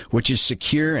business, which is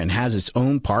secure and has its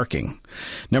own parking.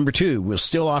 Number two, we'll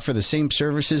still offer the same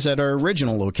services at our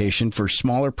original location for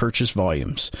smaller purchase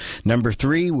volumes. Number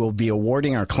three, we'll be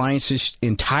awarding our clients this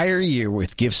entire year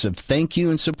with gifts of thank you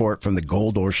and support from the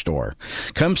Gold Ore Store.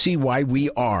 Come see why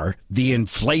we are the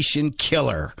inflation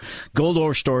killer.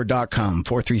 GoldOreStore.com,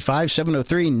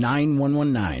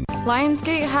 435-703-9119.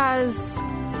 Lionsgate has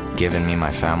given me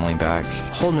my family back.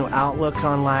 Whole new outlook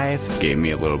on life. Gave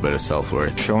me a little bit of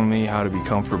self-worth. Shown me how to be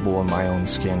comfortable in my own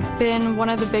skin. Been one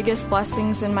of the biggest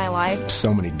blessings in my life.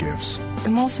 So many gifts. The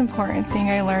most important thing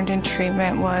I learned in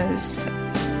treatment was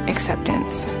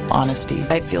acceptance. Honesty.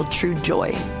 I feel true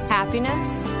joy. Happiness.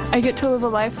 I get to live a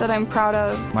life that I'm proud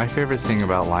of. My favorite thing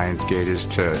about Lionsgate is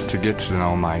to get to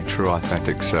know my true,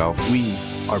 authentic self. We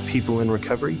are people in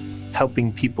recovery,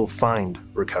 helping people find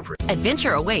recovery.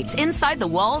 Adventure awaits inside the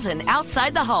walls and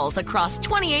outside the halls across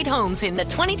 28 homes in the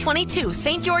 2022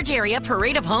 St. George Area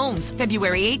Parade of Homes.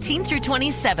 February 18th through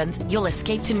 27th, you'll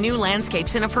escape to new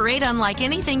landscapes in a parade unlike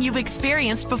anything you've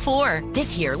experienced before.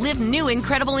 This year, live new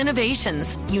incredible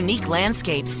innovations, unique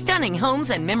landscapes, stunning homes,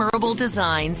 and memorable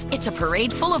designs. It's a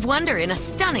parade full of wonder in a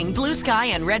stunning blue sky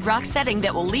and red rock setting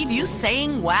that will leave you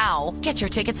saying wow. Get your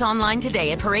tickets online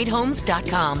today at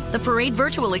paradehomes.com. The parade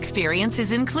virtual experience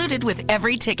is included with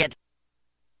every ticket.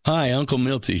 Hi, Uncle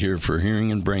Milty here for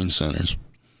Hearing and Brain Centers.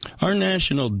 Our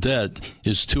national debt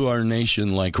is to our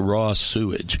nation like raw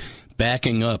sewage,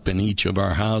 backing up in each of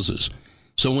our houses.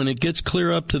 So when it gets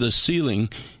clear up to the ceiling,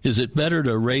 is it better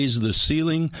to raise the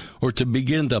ceiling or to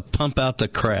begin to pump out the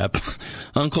crap?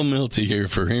 Uncle Milty here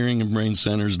for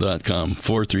hearingandbraincenters.com,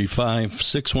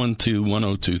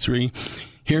 435-612-1023.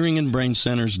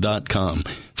 hearingandbraincenters.com,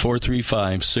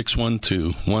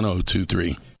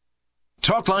 435-612-1023.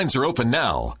 Talk lines are open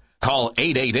now. Call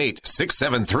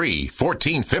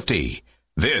 888-673-1450.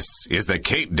 This is the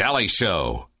Kate Daly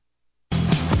Show.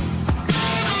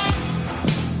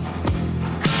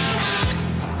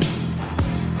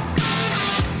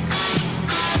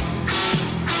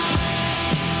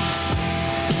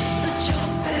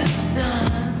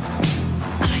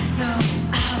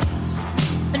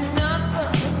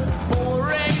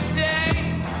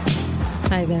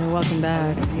 Hi there, welcome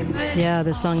back. Yeah,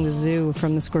 the song The Zoo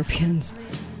from the Scorpions.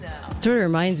 That's what it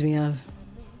reminds me of.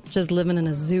 Just living in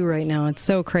a zoo right now. It's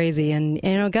so crazy. And,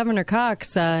 you know, Governor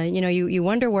Cox, you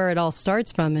wonder where it all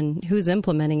starts from and who's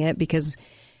implementing it, because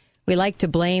we like to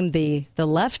blame the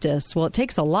leftists. Well, it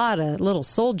takes a lot of little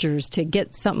soldiers to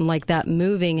get something like that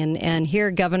moving. And here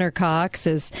Governor Cox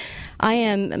is,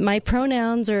 my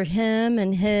pronouns are him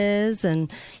and his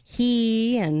and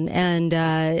he and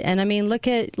I mean, look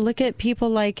at people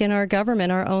like in our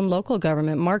government, our own local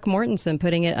government, Mark Mortensen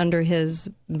putting it under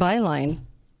his byline.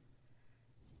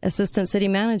 Assistant city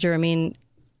manager. I mean,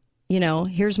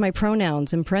 here's my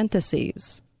pronouns in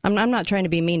parentheses. I'm not trying to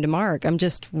be mean to Mark. I'm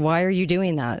just, why are you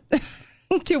doing that?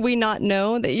 Do we not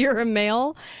know that you're a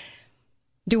male?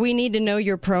 Do we need to know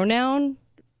your pronoun?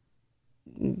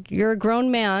 You're a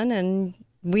grown man, and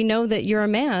we know that you're a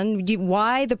man.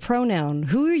 Why the pronoun?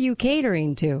 Who are you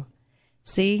catering to?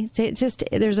 See,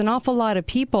 there's an awful lot of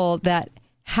people that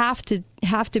have to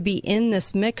be in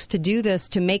this mix to do this,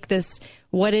 to make this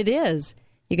what it is.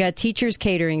 You got teachers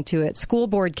catering to it, school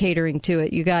board catering to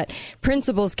it. You got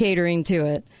principals catering to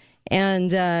it, and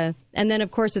then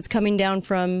of course it's coming down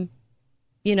from,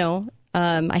 I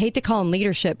hate to call them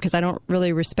leadership because I don't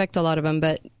really respect a lot of them,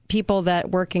 but people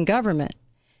that work in government.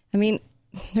 I mean,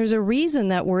 there's a reason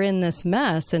that we're in this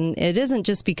mess, and it isn't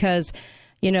just because,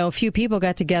 a few people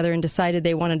got together and decided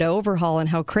they wanted to overhaul and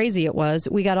how crazy it was.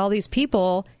 We got all these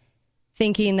people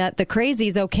thinking that the crazy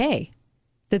is okay,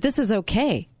 that this is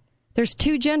okay. There's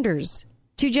two genders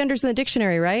in the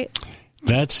dictionary, right?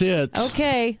 That's it.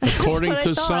 Okay. According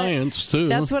to science, too.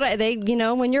 That's what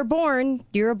when you're born,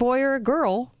 you're a boy or a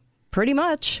girl, pretty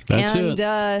much. That's it.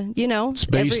 It's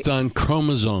based on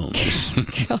chromosomes.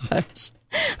 Gosh.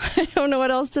 I don't know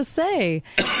what else to say.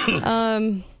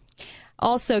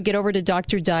 Also, get over to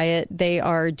Dr. Diet. They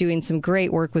are doing some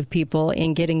great work with people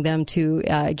in getting them to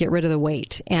get rid of the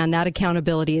weight. And that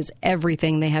accountability is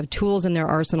everything. They have tools in their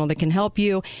arsenal that can help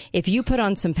you. If you put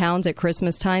on some pounds at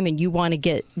Christmas time and you want to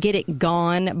get it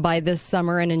gone by this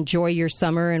summer and enjoy your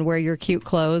summer and wear your cute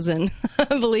clothes, and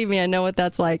believe me, I know what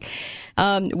that's like,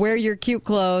 wear your cute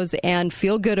clothes and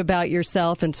feel good about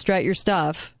yourself and strut your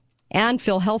stuff and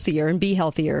feel healthier and be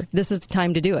healthier, this is the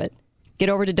time to do it. Get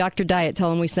over to Dr. Diet.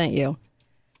 Tell them we sent you.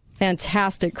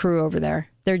 Fantastic crew over there.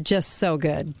 They're just so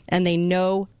good, and they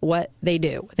know what they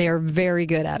do. They are very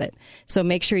good at it. So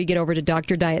make sure you get over to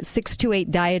Dr. Diet.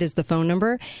 628-DIET is the phone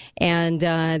number, and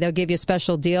they'll give you a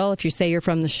special deal if you say you're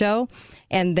from the show.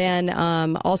 And then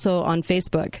also on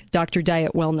Facebook, Dr.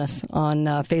 Diet Wellness on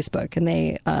Facebook, and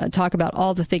they talk about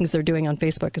all the things they're doing on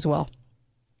Facebook as well.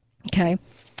 Okay.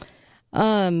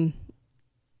 I'm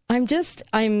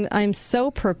so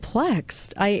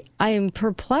perplexed. I am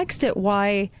perplexed at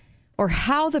why or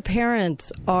how the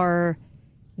parents are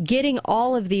getting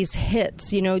all of these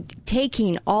hits,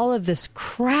 taking all of this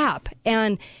crap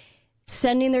and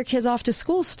sending their kids off to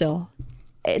school still.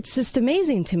 It's just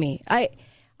amazing to me. I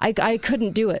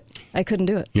couldn't do it. I couldn't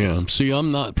do it. Yeah. See,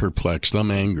 I'm not perplexed.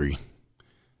 I'm angry.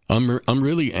 I'm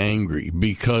really angry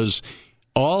because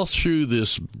all through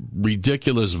this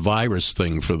ridiculous virus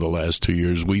thing for the last 2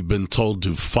 years, we've been told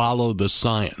to follow the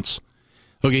science.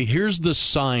 Okay, here's the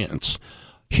science.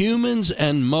 Humans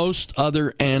and most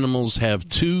other animals have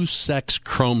two sex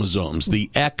chromosomes,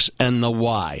 the X and the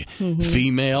Y. Mm-hmm.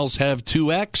 Females have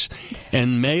two X,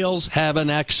 and males have an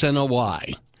X and a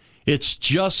Y. It's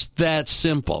just that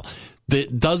simple.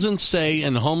 It doesn't say,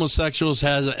 and homosexuals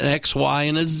has an X, Y,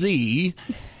 and a Z.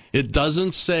 It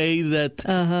doesn't say that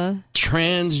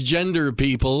transgender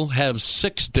people have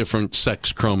 6 different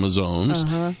sex chromosomes.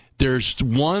 There's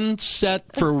one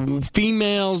set for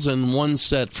females and one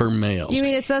set for males. You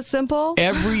mean it's that simple?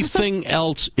 Everything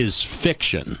else is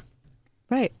fiction.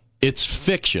 Right. It's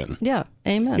fiction. Yeah,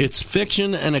 amen. It's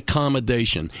fiction and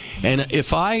accommodation. And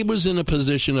if I was in a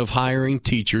position of hiring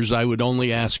teachers, I would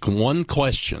only ask one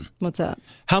question. What's that?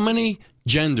 How many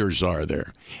genders are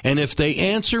there? And if they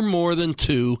answer more than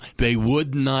 2, they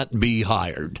would not be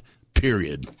hired,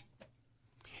 period.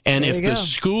 And if the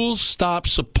schools stop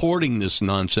supporting this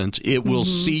nonsense, it will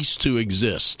cease to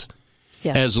exist.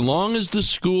 Yeah. As long as the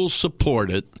schools support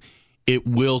it, it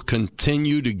will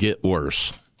continue to get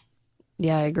worse.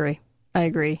 Yeah, I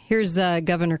agree. Here's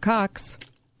Governor Cox.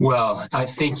 Well,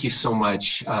 thank you so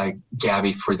much,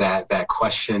 Gabby, for that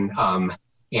question.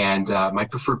 And my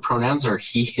preferred pronouns are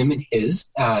he, him, and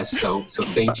his. So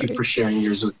thank you for sharing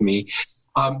yours with me.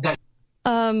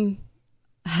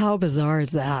 How bizarre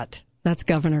is that? That's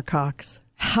Governor Cox.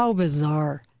 How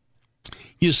bizarre.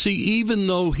 You see, even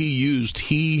though he used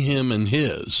he, him, and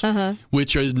his,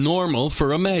 which are normal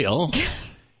for a male,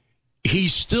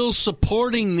 he's still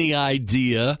supporting the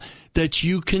idea that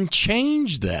you can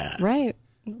change that. Right.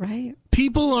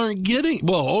 People aren't getting,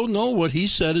 what he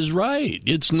said is right.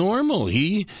 It's normal.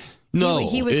 He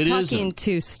was talking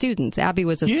to students. Abby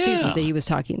was a student that he was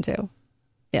talking to.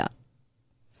 Yeah.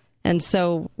 And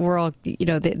so we're all,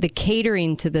 the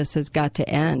catering to this has got to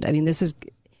end. I mean, this is,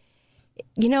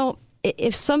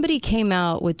 if somebody came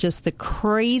out with just the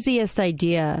craziest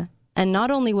idea, and not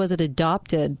only was it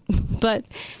adopted, but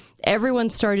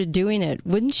everyone started doing it,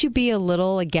 wouldn't you be a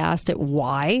little aghast at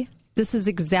why? This is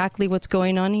exactly what's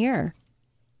going on here.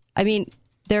 I mean,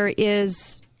 there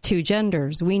is 2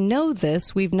 genders. We know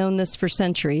this. We've known this for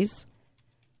centuries.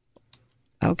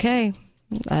 Okay.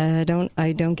 I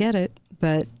don't get it.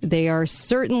 But they are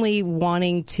certainly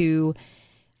wanting to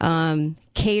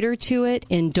cater to it,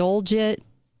 indulge it,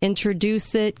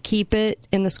 introduce it, keep it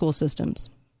in the school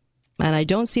systems. And I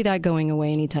don't see that going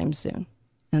away anytime soon.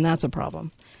 And that's a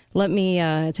problem. Let me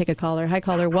take a caller. Hi,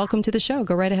 caller. Welcome to the show.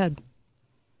 Go right ahead.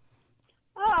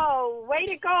 Oh, way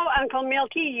to go, Uncle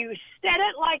Milky. You said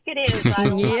it like it is.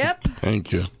 Yep.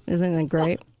 Thank you. Isn't that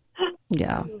great?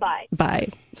 Yeah. Bye.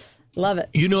 Love it.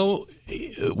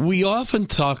 We often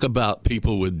talk about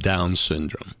people with Down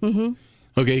syndrome. Mm-hmm.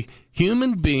 Okay,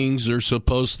 human beings are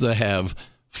supposed to have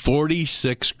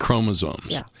 46 chromosomes.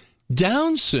 Yeah.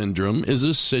 Down syndrome is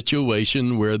a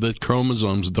situation where the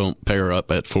chromosomes don't pair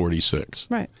up at 46.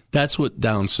 Right. That's what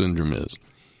Down syndrome is.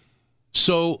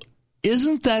 So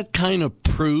isn't that kind of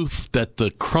proof that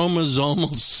the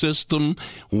chromosomal system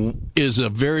is a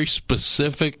very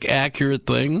specific, accurate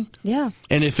thing? Yeah.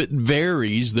 And if it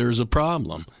varies, there's a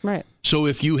problem. Right. So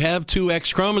if you have 2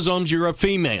 X chromosomes, you're a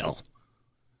female.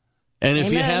 And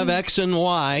if you have X and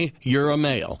Y, you're a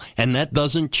male. And that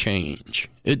doesn't change.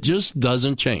 It just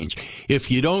doesn't change.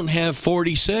 If you don't have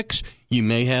 46, you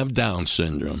may have Down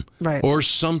syndrome. Right. Or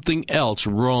something else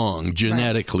wrong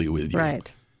genetically with you.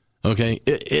 Right. Okay?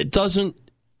 It doesn't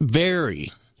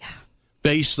vary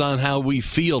based on how we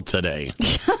feel today.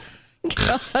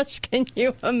 Gosh, can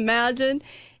you imagine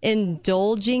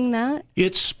indulging that?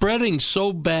 It's spreading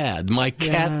so bad. My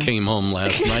cat came home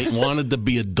last night and wanted to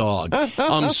be a dog.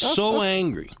 I'm so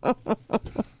angry.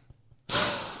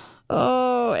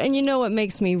 Oh, and you know what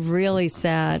makes me really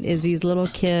sad is these little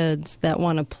kids that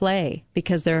want to play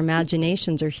because their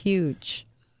imaginations are huge.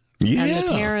 Yeah. And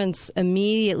the parents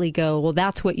immediately go, well,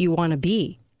 that's what you want to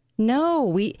be.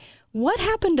 No, what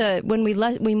happened to when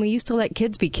we used to let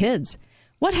kids be kids?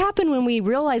 What happened when we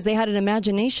realized they had an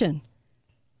imagination?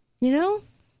 You know,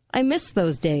 I miss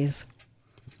those days.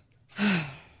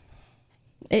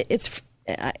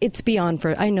 It's beyond.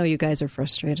 I know you guys are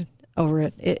frustrated over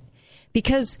it.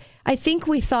 Because I think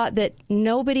we thought that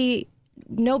nobody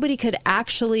could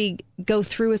actually go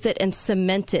through with it and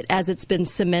cement it as it's been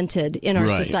cemented in our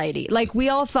society. Like, we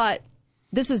all thought,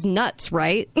 this is nuts,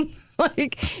 right?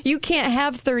 Like, you can't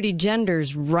have 30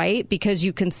 genders, right? Because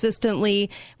you consistently,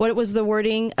 what was the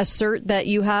wording, assert that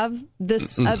you have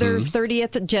this other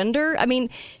 30th gender? I mean,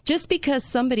 just because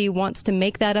somebody wants to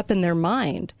make that up in their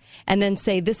mind and then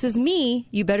say, this is me,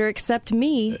 you better accept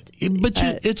me. But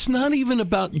it's not even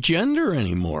about gender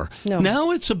anymore. No.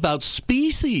 Now it's about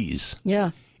species.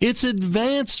 Yeah. It's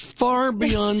advanced far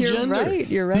beyond gender.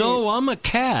 You're right. No, I'm a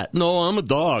cat. No, I'm a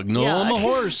dog. No, I'm a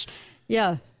horse.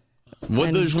 Yeah.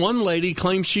 Well, there's one lady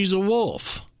claims she's a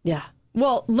wolf. Yeah.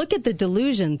 Well, look at the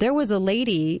delusion. There was a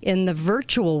lady in the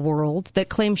virtual world that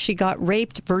claimed she got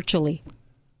raped virtually.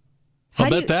 I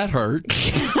bet that hurt.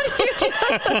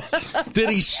 Did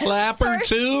he slap her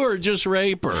too or just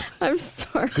rape her? I'm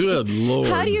sorry. Good Lord.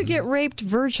 How do you get raped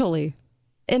virtually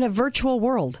in a virtual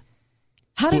world?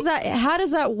 How does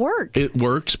that work? It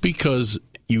works because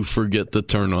you forget to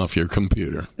turn off your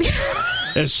computer.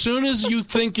 As soon as you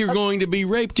think you're going to be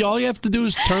raped, all you have to do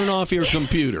is turn off your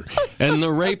computer, and the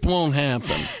rape won't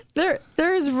happen.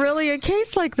 There is really a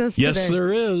case like this today. Yes,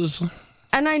 there is.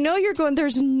 And I know you're going,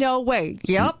 there's no way.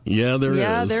 Yep. Yeah, there is.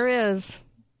 Yeah, there is.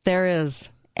 There is.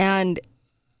 And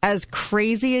as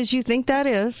crazy as you think that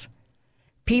is,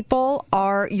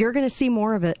 you're going to see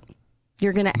more of it.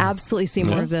 You're going to absolutely see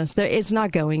more of this. It's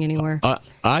not going anywhere.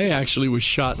 I actually was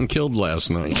shot and killed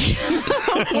last night.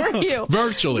 Were you?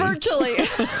 Virtually.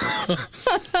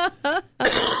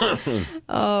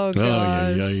 Oh,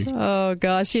 gosh. Oh,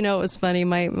 gosh. You know, it was funny.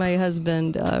 My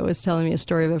husband was telling me a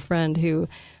story of a friend who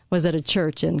was at a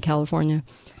church in California.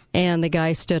 And the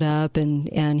guy stood up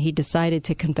and he decided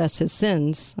to confess his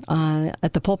sins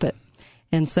at the pulpit.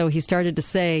 And so he started to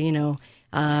say, you know,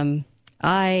 I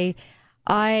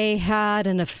had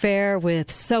an affair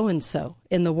with so-and-so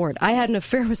in the ward. I had an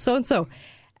affair with so-and-so.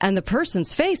 And the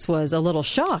person's face was a little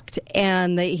shocked.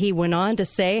 And he went on to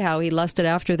say how he lusted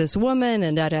after this woman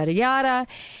and yada.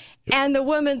 And the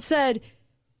woman said,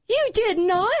 "You did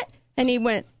not?" And he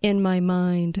went, "In my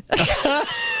mind."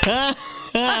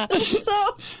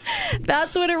 So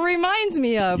that's what it reminds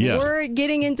me of. Yeah. We're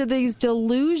getting into these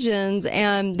delusions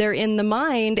and they're in the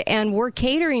mind and we're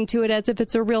catering to it as if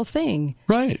it's a real thing.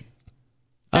 Right.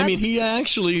 I mean, he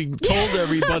actually told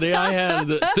everybody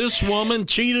this woman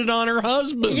cheated on her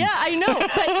husband. Yeah, I know,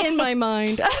 but in my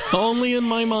mind. Only in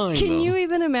my mind. Can you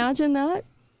even imagine that?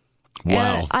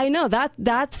 Wow. I know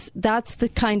that's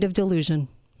the kind of delusion.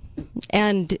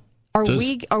 And are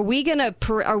we gonna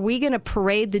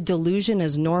parade the delusion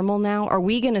as normal now? Are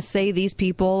we gonna say these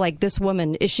people, like this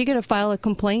woman, is she gonna file a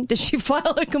complaint? Does she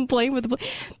file a complaint with the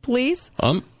police?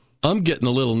 I'm getting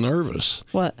a little nervous.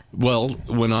 What? Well,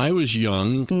 when I was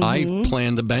young, I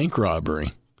planned a bank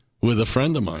robbery with a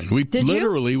friend of mine. We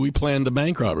planned a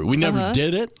bank robbery. We never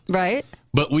did it. Right.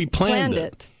 But we planned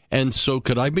it. And so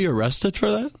could I be arrested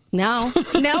for that? Now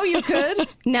you could.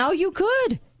 Now you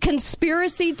could.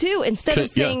 Conspiracy too. Instead of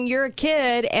saying you're a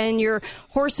kid and you're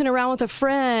horsing around with a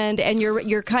friend and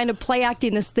you're kind of play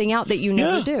acting this thing out that you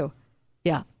never do.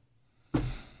 Yeah.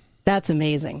 That's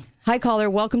amazing. Hi, caller.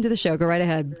 Welcome to the show. Go right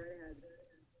ahead.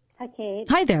 Hi, Kate.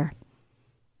 Hi there.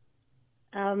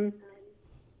 I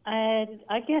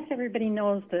guess everybody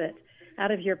knows that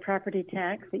out of your property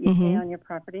tax that you pay on your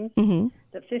property,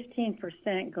 that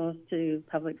 15% goes to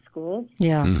public schools.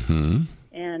 Yeah.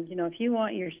 And, you know, if you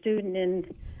want your student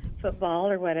in football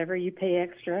or whatever, you pay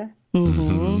extra.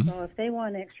 So if they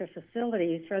want extra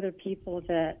facilities for other people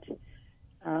that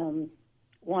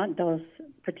want those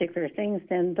particular things,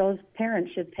 then those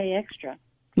parents should pay extra.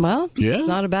 Well, it's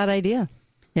not a bad idea.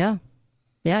 Yeah.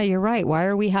 Yeah, you're right. Why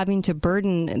are we having to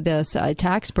burden this,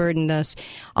 tax burden this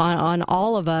on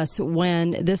all of us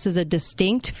when this is a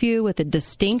distinct few with a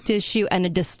distinct issue and a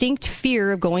distinct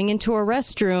fear of going into a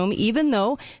restroom, even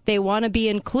though they want to be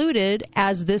included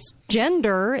as this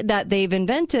gender that they've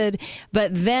invented, but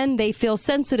then they feel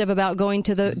sensitive about going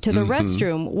to the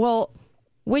restroom. Well,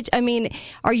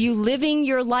 are you living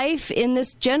your life in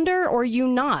this gender or are you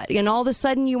not? And all of a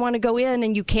sudden you want to go in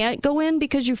and you can't go in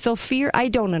because you feel fear? I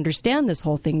don't understand this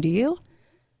whole thing. Do you?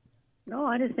 No,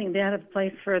 I just think they had a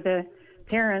place for the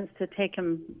parents to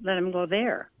let them go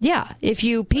there. Yeah. If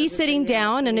you pee sitting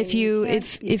down and you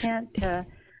can't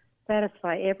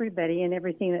satisfy everybody and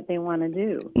everything that they want to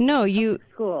do. No,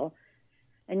 school.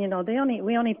 And, you know,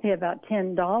 we only pay about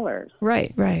 $10.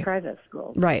 Right. In private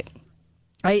schools. Right.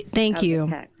 Thank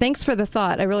you. Thanks for the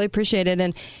thought. I really appreciate it.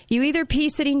 And you either pee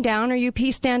sitting down or you pee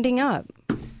standing up.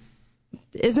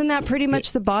 Isn't that pretty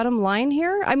much the bottom line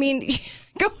here? I mean,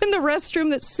 go in the restroom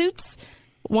that suits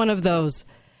one of those.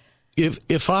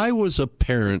 If I was a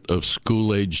parent of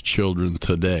school-age children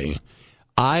today,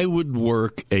 I would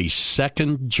work a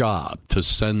second job to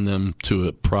send them to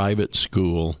a private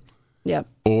school. Yep.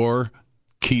 Or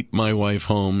keep my wife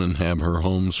home and have her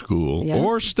homeschool,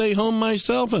 or stay home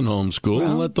myself and homeschool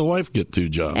and let the wife get 2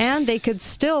 jobs. And they could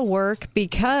still work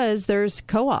because there's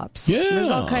co-ops. Yeah.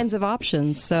 There's all kinds of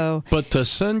options. So, but to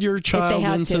send your child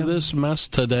into this mess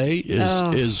today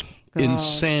is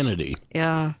insanity.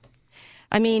 Yeah.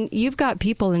 I mean, you've got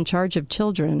people in charge of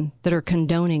children that are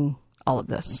condoning all of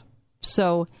this.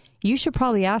 So you should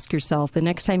probably ask yourself the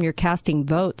next time you're casting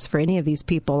votes for any of these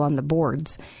people on the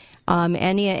boards,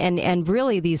 and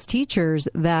really these teachers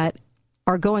that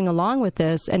are going along with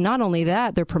this, and not only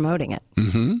that, they're promoting it.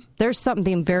 There's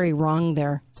something very wrong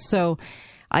there. So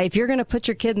if you're going to put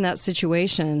your kid in that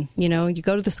situation, you know, you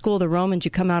go to the school of the Romans,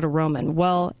 you come out a Roman.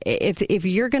 Well, if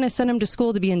you're going to send them to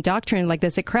school to be indoctrinated like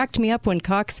this, it cracked me up when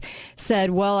Cox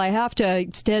said, well, I have to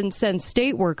send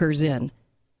state workers in.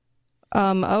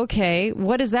 Okay,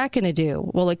 what is that going to do?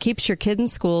 Well, it keeps your kid in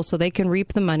school so they can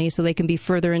reap the money so they can be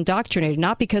further indoctrinated.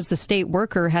 Not because the state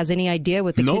worker has any idea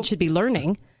what the kid should be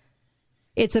learning.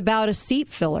 It's about a seat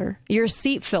filler. You're a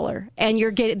seat filler, and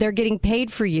they're getting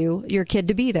paid for your kid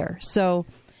to be there. So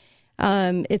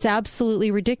it's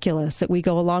absolutely ridiculous that we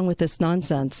go along with this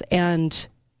nonsense. And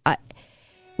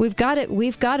we've got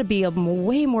to be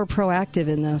way more proactive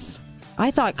in this. I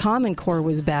thought Common Core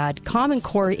was bad. Common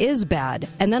Core is bad.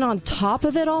 And then on top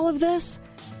of it, all of this,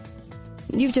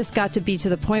 you've just got to be to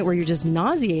the point where you're just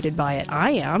nauseated by it.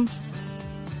 I am.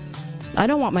 I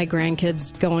don't want my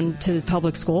grandkids going to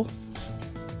public school.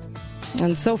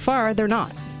 And so far, they're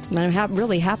not. And I'm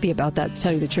really happy about that, to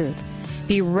tell you the truth.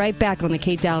 Be right back on the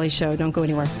Kate Daly Show. Don't go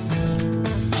anywhere.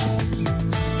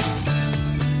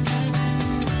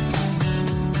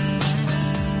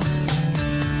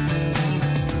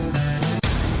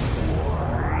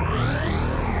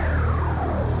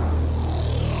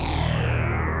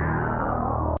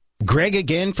 Greg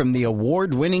again from the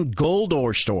award-winning Gold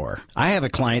Ore Store. I have a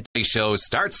client. The show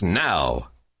starts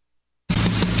now.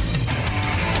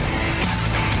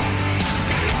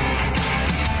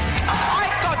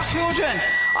 I've got children.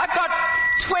 I've got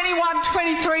 21,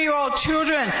 23-year-old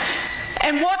children.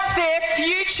 And what's their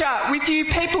future with you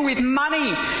people with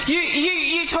money?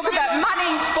 You talk about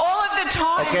money all of the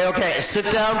time. Okay. Sit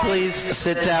down, please.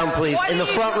 Sit down, please. In the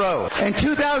front row. In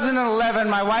 2011,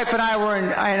 my wife and I were in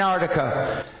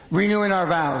Antarctica, renewing our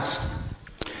vows.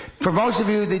 For most of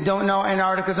you that don't know,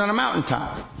 Antarctica's on a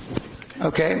mountaintop.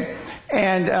 Okay?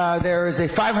 And there is a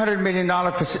 $500 million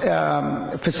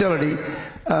facility,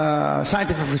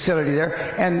 scientific facility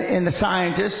there, and the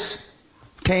scientists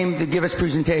came to give us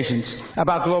presentations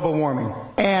about global warming.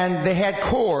 And they had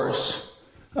cores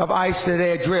of ice that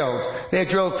they had drilled. They had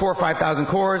drilled 4,000 or 5,000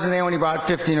 cores, and they only brought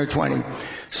 15 or 20.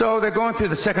 So they're going through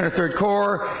the second or third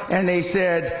core, and they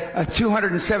said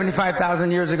 275,000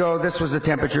 years ago, this was the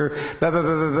temperature, blah, blah,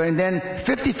 blah, blah, blah. And then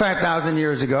 55,000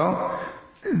 years ago,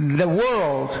 the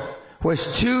world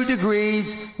was 2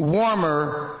 degrees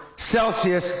warmer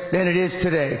Celsius than it is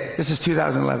today. This is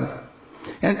 2011.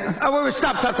 And,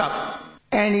 stop.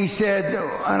 And he said,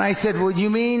 and I said, well, you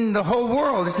mean the whole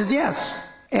world? He says, yes.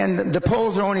 And the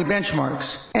poles are only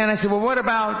benchmarks. And I said, well, what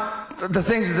about the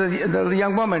things the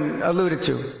young woman alluded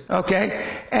to, okay?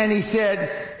 And he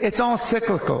said, it's all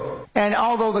cyclical. And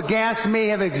although the gas may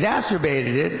have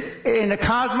exacerbated it, in the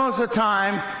cosmos of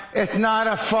time, it's not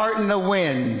a fart in the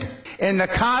wind. In the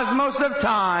cosmos of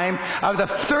time, of the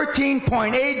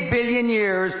 13.8 billion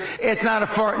years, it's not a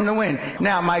fart in the wind.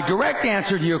 Now, my direct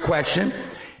answer to your question,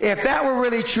 if that were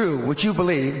really true, which you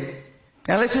believe,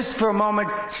 and let's just for a moment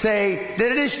say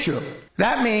that it is true.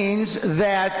 That means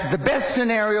that the best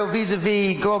scenario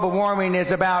vis-a-vis global warming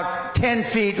is about 10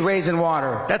 feet raising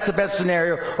water. That's the best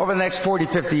scenario over the next 40,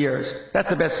 50 years. That's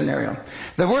the best scenario.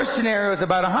 The worst scenario is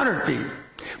about 100 feet.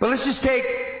 But let's just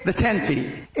take the 10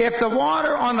 feet. If the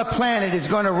water on the planet is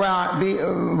going to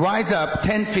rise up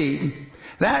 10 feet,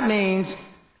 that means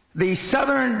the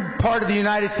southern part of the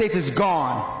United States is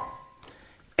gone.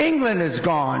 England is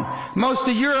gone. Most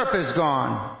of Europe is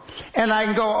gone. And I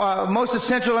can go, most of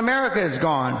Central America is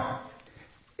gone.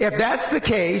 If that's the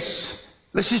case,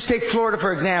 let's just take Florida,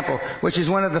 for example, which is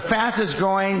one of the fastest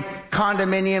growing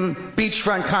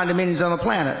beachfront condominiums on the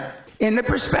planet. In the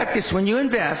prospectus, when you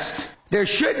invest, there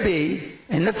should be,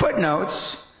 in the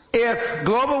footnotes, if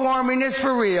global warming is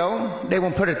for real, they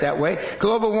won't put it that way,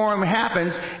 global warming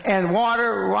happens and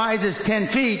water rises 10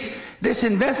 feet, this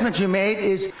investment you made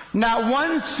is not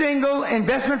one single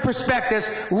investment prospectus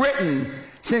written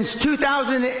since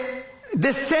 2000,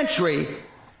 this century,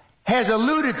 has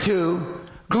alluded to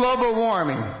global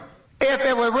warming. If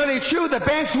it were really true, the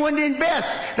banks wouldn't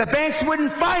invest. The banks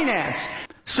wouldn't finance.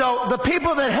 So the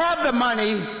people that have the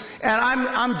money, and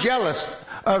I'm jealous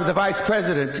of the Vice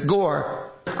President, Gore.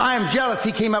 I am jealous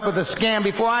he came up with a scam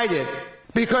before I did.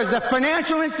 Because the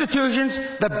financial institutions,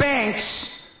 the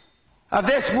banks of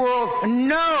this world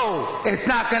know it's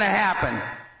not going to happen.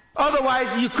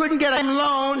 Otherwise, you couldn't get a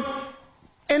loan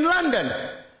in London.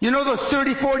 You know those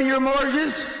 30, 40-year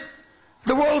mortgages?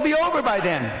 The world will be over by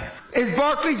then. Is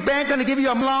Barclays Bank going to give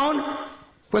you a loan?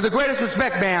 With the greatest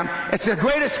respect, ma'am, it's the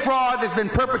greatest fraud that's been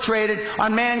perpetrated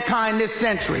on mankind this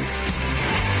century.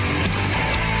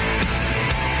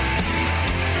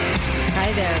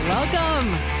 Hi there.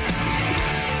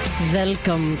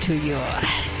 Welcome to you.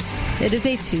 It is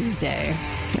a Tuesday,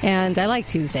 and I like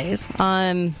Tuesdays.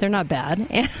 They're not bad.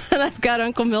 And I've got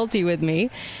Uncle Milty with me.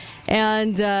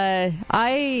 And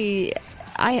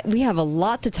we have a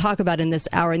lot to talk about in this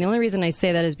hour, and the only reason I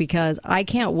say that is because I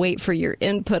can't wait for your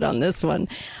input on this one.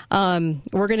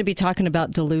 We're going to be talking about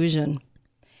delusion,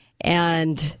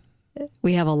 and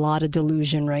we have a lot of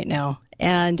delusion right now.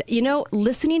 And, you know,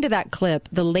 listening to that clip,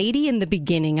 the lady in the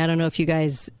beginning, I don't know if you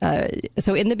guys,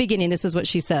 so in the beginning, this is what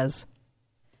she says.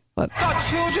 What? I've got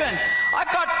children.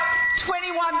 I've got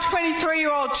 21,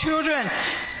 23-year-old children.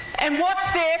 And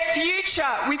what's their future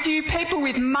with you people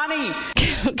with money?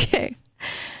 Okay.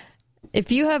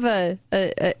 If you have a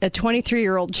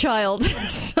 23-year-old child,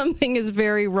 something is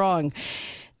very wrong.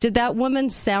 Did that woman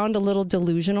sound a little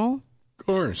delusional? Of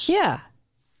course. Yeah.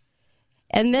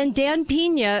 And then Dan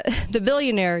Pena, the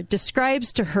billionaire,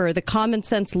 describes to her the common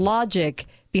sense logic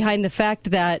behind the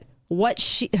fact that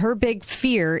her big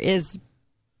fear is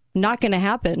not going to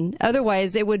happen.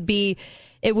 Otherwise, you would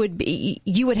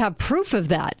have proof of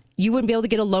that. You wouldn't be able to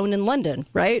get a loan in London,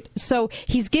 right? So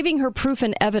he's giving her proof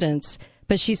and evidence,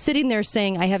 but she's sitting there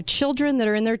saying, I have children that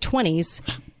are in their 20s,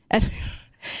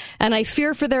 and I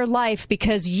fear for their life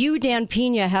because you, Dan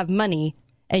Pena, have money,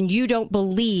 and you don't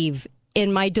believe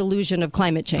in my delusion of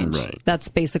climate change. Right. That's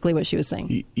basically what she was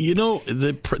saying. You know,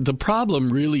 the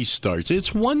problem really starts.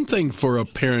 It's one thing for a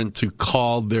parent to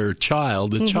call their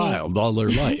child a child all their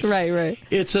life. Right.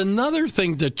 It's another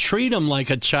thing to treat them like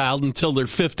a child until they're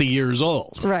 50 years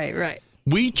old. Right.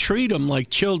 We treat them like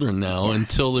children now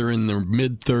until they're in their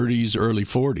mid-30s, early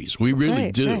 40s. We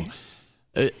really do.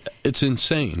 Right. It's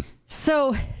insane.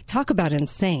 So, talk about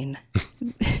insane.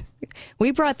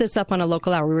 We brought this up on a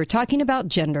local hour. We were talking about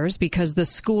genders because the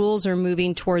schools are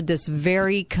moving toward this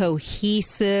very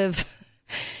cohesive,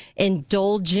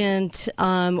 indulgent,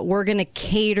 we're going to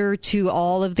cater to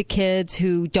all of the kids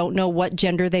who don't know what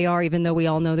gender they are, even though we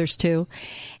all know there's two.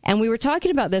 And we were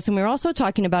talking about this, and we were also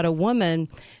talking about a woman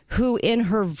who, in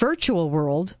her virtual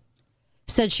world,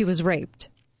 said she was raped.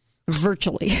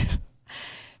 Virtually.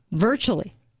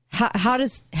 Virtually. How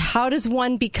does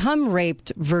one become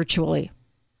raped virtually?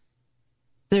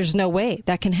 There's no way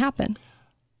that can happen,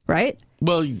 right?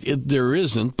 Well, there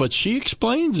isn't, but she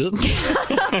explains it.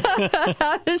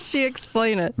 How does she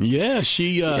explain it? Yeah,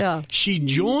 she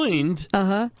joined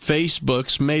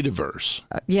Facebook's Metaverse.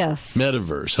 Yes.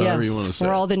 Metaverse, however you want to say.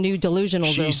 Where all the new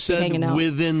delusionals are hanging out. She said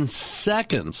within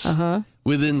seconds.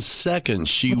 Within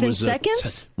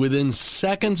seconds, within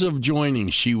seconds of joining,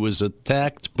 she was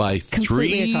attacked by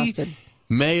completely accosted.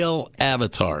 male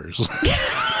avatars.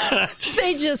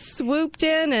 They just swooped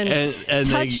in and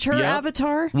touched her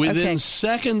avatar? Within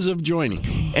seconds of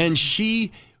joining. And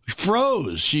she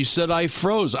froze. She said, I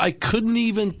froze. I couldn't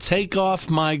even take off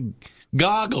my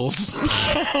goggles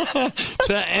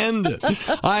to end it.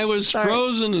 I was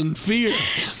frozen in fear.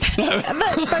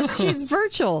 but she's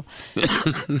virtual.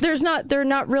 They're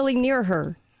not really near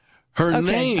her. Her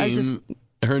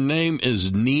name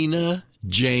is Nina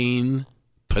Jane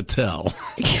Patel.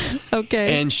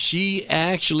 Okay. And she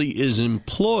actually is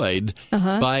employed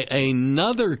by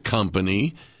another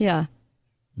company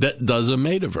that does a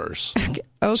metaverse.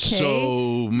 Okay.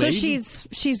 So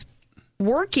she's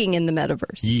working in the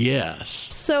metaverse. Yes.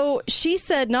 So she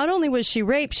said not only was she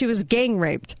raped, she was gang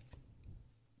raped.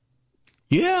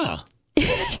 Yeah.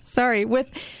 Sorry,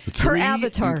 with her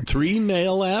avatar. 3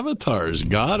 male avatars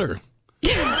got her.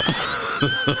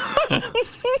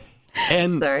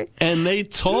 And they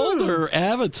told her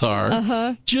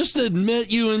avatar, just admit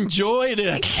you enjoyed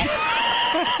it.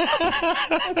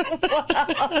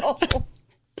 Wow.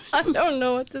 I don't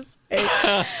know what to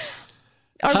say.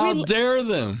 How dare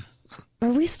them? Are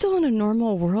we still in a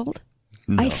normal world?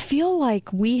 No. I feel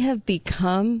like we have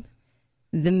become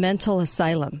the mental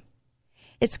asylum.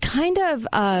 It's kind of,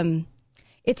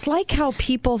 it's like how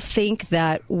people think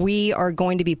that we are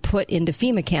going to be put into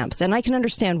FEMA camps. And I can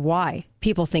understand why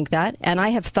people think that. And I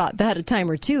have thought that a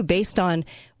time or two based on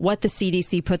what the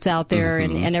CDC puts out there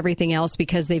and everything else,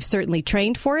 because they've certainly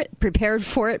trained for it, prepared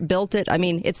for it, built it. I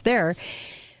mean, it's there.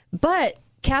 But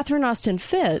Catherine Austin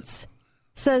Fitts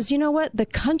says, you know what? The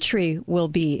country will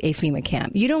be a FEMA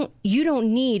camp. You don't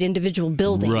need individual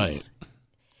buildings. Right.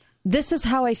 This is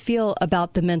how I feel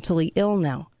about the mentally ill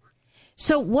now.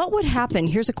 So what would happen?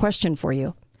 Here's a question for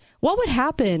you. What would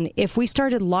happen if we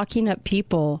started locking up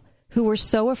people who were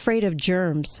so afraid of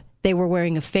germs? They were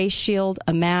wearing a face shield,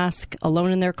 a mask,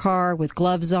 alone in their car with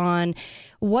gloves on.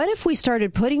 What if we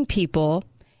started putting people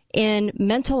in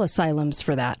mental asylums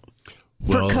for that?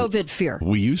 For COVID fear.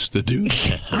 We used to do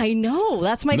that. I know.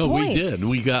 That's my point. No, we did.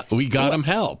 We got them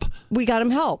help. We got them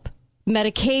help.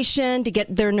 Medication to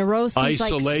get their neuroses.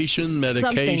 Isolation,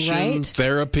 medication, right?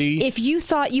 Therapy. If you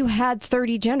thought you had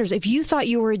 30 genders, if you thought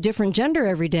you were a different gender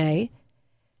every day,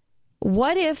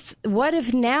 what if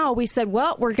now we said,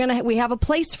 well, we have a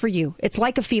place for you. It's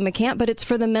like a FEMA camp, but it's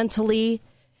for the mentally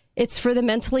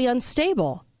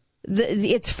unstable.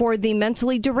 It's for the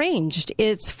mentally deranged.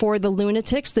 It's for the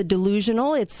lunatics, the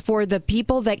delusional. It's for the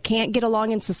people that can't get along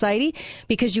in society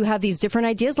because you have these different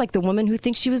ideas, like the woman who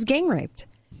thinks she was gang raped.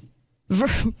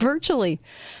 Virtually.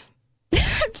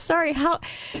 I'm sorry.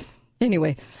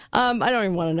 Anyway, I don't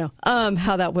even want to know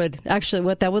how that would actually,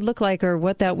 what that would look like or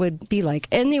what that would be like.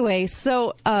 Anyway,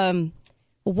 so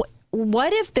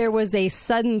what if there was a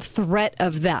sudden threat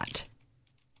of that?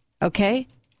 Okay?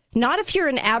 Not if you're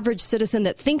an average citizen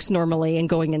that thinks normally and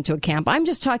going into a camp. I'm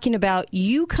just talking about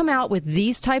you come out with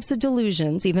these types of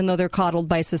delusions, even though they're coddled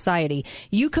by society.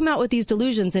 You come out with these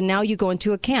delusions and now you go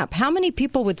into a camp. How many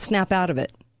people would snap out of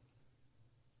it?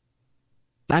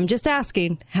 I'm just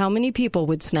asking, how many people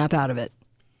would snap out of it?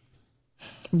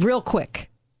 Real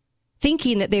quick.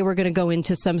 Thinking that they were going to go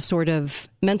into some sort of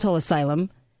mental asylum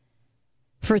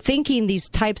for thinking these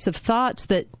types of thoughts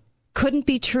that couldn't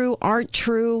be true, aren't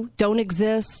true, don't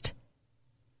exist.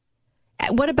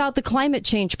 What about the climate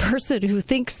change person who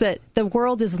thinks that the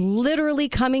world is literally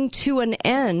coming to an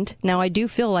end? Now, I do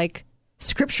feel like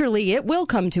scripturally it will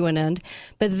come to an end,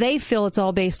 but they feel it's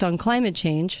all based on climate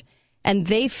change, and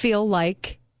they feel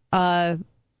like, it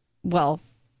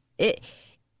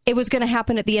was going to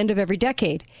happen at the end of every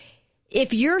decade.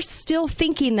 If you're still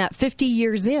thinking that 50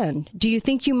 years in, do you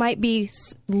think you might be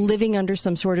living under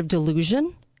some sort of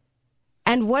delusion?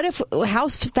 And how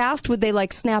fast would they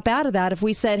snap out of that if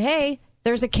we said, hey,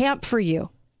 there's a camp for you.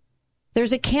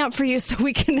 There's a camp for you so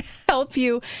we can help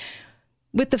you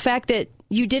with the fact that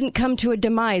you didn't come to a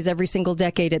demise every single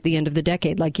decade at the end of the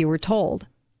decade like you were told,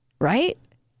 right?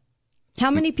 How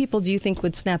many people do you think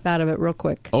would snap out of it real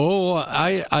quick? Oh,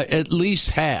 I at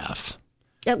least half.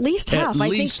 At least half. I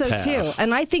think so, too.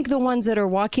 And I think the ones that are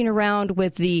walking around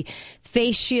with the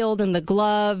face shield and the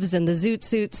gloves and the zoot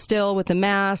suit still with the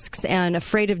masks and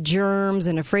afraid of germs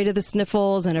and afraid of the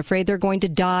sniffles and afraid they're going to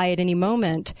die at any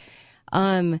moment,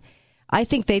 I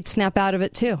think they'd snap out of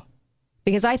it, too.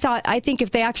 Because I think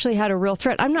if they actually had a real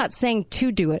threat, I'm not saying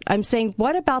to do it. I'm saying,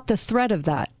 what about the threat of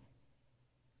that?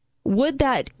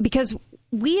 Because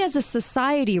we as a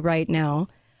society right now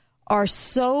are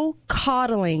so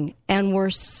coddling and we're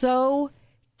so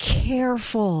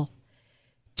careful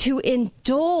to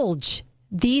indulge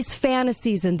these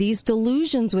fantasies and these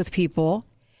delusions with people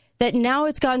that now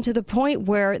it's gotten to the point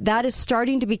where that is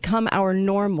starting to become our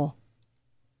normal.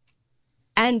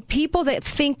 And people that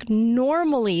think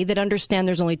normally, that understand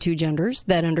there's only two genders,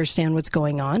 that understand what's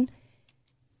going on,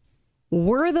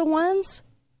 we're the ones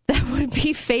that would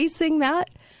be facing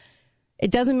that. It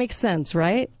doesn't make sense,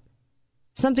 right?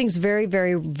 Something's very,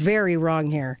 very, very wrong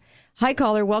here. Hi,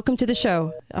 caller. Welcome to the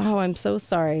show. Oh, I'm so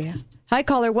sorry. Hi,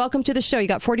 caller. Welcome to the show. You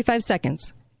got 45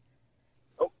 seconds.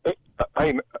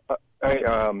 Hi,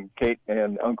 Kate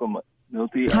and Uncle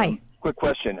Milty. Hi. Quick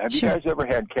question. Have Sure. you guys ever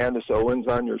had Candace Owens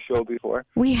on your show before?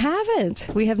 We haven't.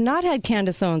 We have not had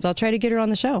Candace Owens. I'll try to get her on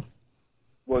the show.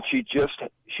 Well, she just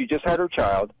had her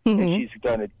child, and she's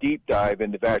done a deep dive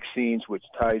into vaccines, which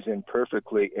ties in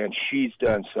perfectly, and she's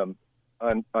done some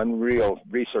unreal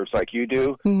research like you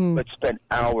do, but spent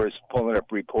hours pulling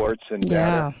up reports and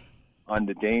data on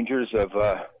the dangers of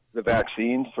the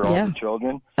vaccines for all the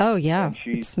children. Oh, yeah.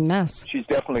 It's a mess. She's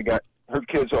definitely got, her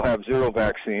kids will have 0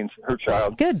 vaccines, her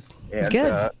child. Good. And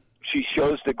Good. She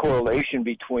shows the correlation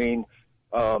between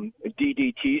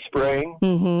DDT spraying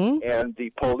and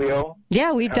the polio.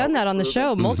 Yeah, we've done that on the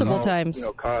show multiple times.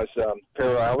 Cause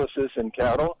paralysis in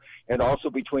cattle, and also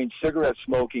between cigarette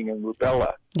smoking and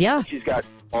rubella. Yeah. She's got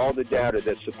all the data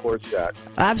that supports that.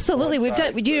 Absolutely. We've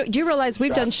done. Do you realize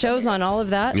we've done shows on all of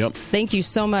that? Yep. Thank you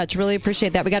so much. Really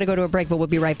appreciate that. We got to go to a break, but we'll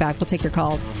be right back. We'll take your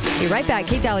calls. Be right back.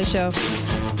 Kate Daly Show.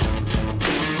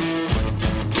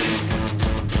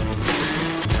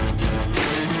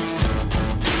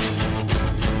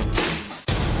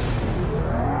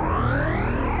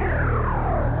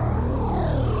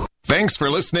 Thanks for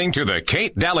listening to The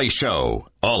Kate Daly Show.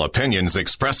 All opinions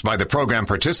expressed by the program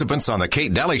participants on The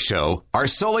Kate Daly Show are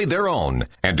solely their own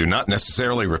and do not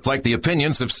necessarily reflect the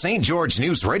opinions of St. George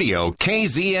News Radio,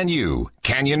 KZNU,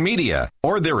 Canyon Media,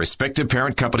 or their respective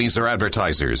parent companies or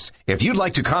advertisers. If you'd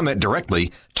like to comment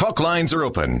directly, talk lines are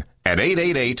open at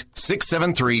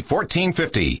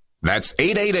 888-673-1450. That's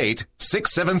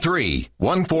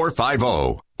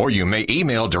 888-673-1450. Or you may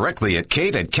email directly at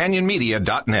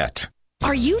kate@canyonmedia.net.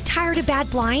 Are you tired of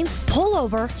bad blinds? Pull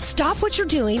over, stop what you're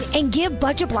doing, and give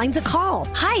Budget Blinds a call.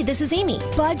 Hi, this is Amy.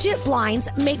 Budget Blinds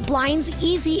make blinds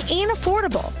easy and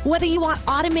affordable. Whether you want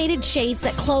automated shades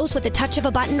that close with the touch of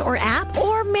a button or app,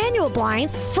 or manual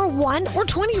blinds for 1 or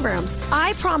 20 rooms,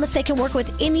 I promise they can work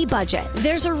with any budget.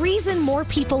 There's a reason more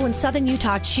people in Southern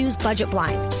Utah choose Budget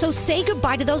Blinds. So say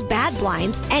goodbye to those bad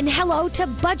blinds and hello to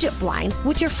Budget Blinds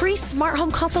with your free smart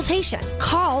home consultation.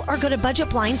 Call or go to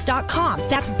budgetblinds.com.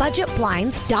 That's budgetblinds.com.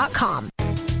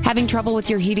 Having trouble with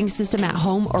your heating system at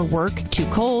home or work? Too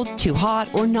cold, too hot,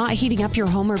 or not heating up your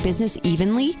home or business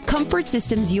evenly? Comfort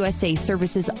Systems USA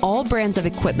services all brands of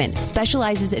equipment,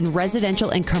 specializes in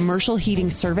residential and commercial heating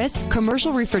service,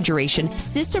 commercial refrigeration,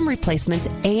 system replacements,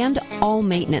 and all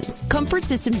maintenance. Comfort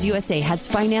Systems USA has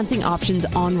financing options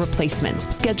on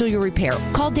replacements. Schedule your repair.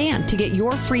 Call Dan to get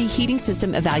your free heating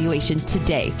system evaluation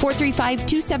today.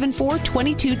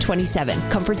 435-274-2227.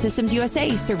 Comfort Systems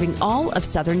USA, serving all of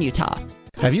Southern Utah.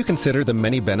 Have you considered the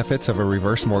many benefits of a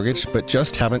reverse mortgage but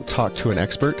just haven't talked to an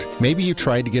expert? Maybe you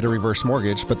tried to get a reverse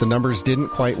mortgage but the numbers didn't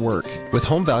quite work. With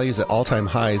home values at all-time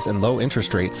highs and low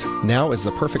interest rates, now is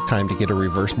the perfect time to get a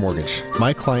reverse mortgage.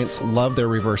 My clients love their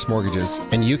reverse mortgages,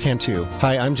 and you can too.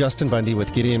 Hi, I'm Justin Bundy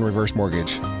with Gideon Reverse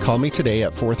Mortgage. Call me today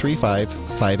at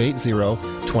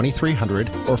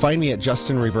 435-580-2300 or find me at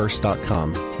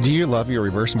justinreverse.com. Do you love your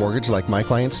reverse mortgage like my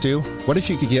clients do? What if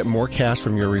you could get more cash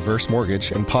from your reverse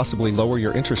mortgage and possibly lower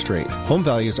your interest rate? Home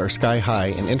values are sky high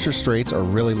and interest rates are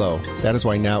really low. That is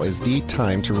why now is the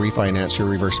time to refinance your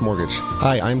reverse mortgage.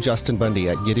 Hi, I'm Justin Bundy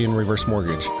at Gideon Reverse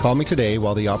Mortgage. Call me today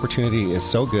while the opportunity is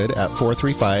so good at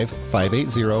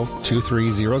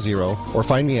 435-580-2300 or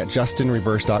find me at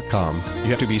justinreverse.com.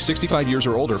 You have to be 65 years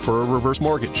or older for a reverse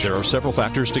mortgage. There are several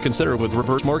factors to consider with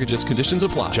reverse mortgages. Conditions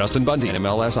apply. Justin Bundy,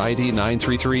 NMLS ID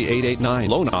 933889.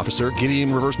 Loan Officer,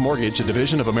 Gideon Reverse Mortgage, a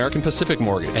division of American Pacific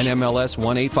Mortgage. NMLS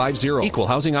 1850. Equal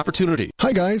housing opportunity.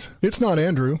 Hi guys, it's not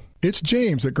Andrew. It's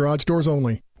James at Garage Doors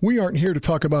Only. We aren't here to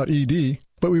talk about ED,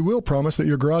 but we will promise that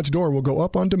your garage door will go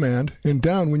up on demand and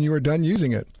down when you are done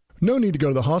using it. No need to go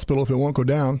to the hospital if it won't go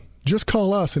down. Just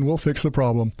call us and we'll fix the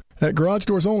problem. At Garage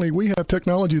Doors Only, we have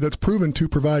technology that's proven to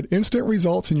provide instant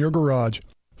results in your garage.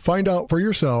 Find out for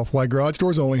yourself why Garage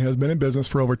Doors Only has been in business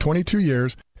for over 22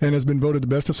 years and has been voted the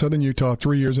best of Southern Utah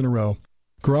 3 years in a row.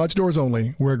 Garage Doors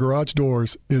Only, where garage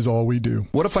doors is all we do.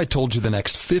 What if I told you the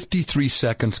next 53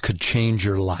 seconds could change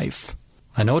your life?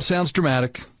 I know it sounds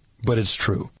dramatic, but it's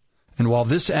true. And while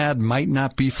this ad might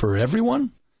not be for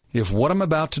everyone, if what I'm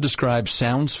about to describe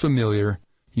sounds familiar,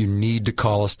 you need to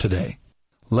call us today.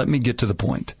 Let me get to the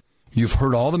point. You've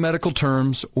heard all the medical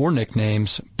terms or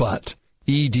nicknames, but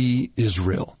ED is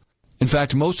real. In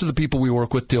fact, most of the people we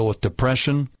work with deal with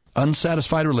depression,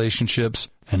 unsatisfied relationships,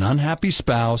 an unhappy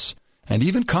spouse, and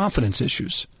even confidence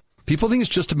issues. People think it's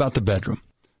just about the bedroom.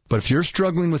 But if you're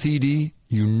struggling with ED,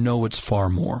 you know it's far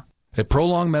more. At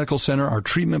Prolong Medical Center, our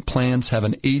treatment plans have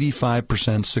an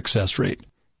 85% success rate.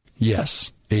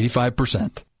 Yes,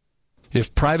 85%.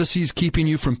 If privacy is keeping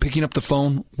you from picking up the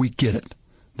phone, we get it.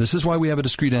 This is why we have a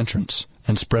discreet entrance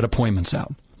and spread appointments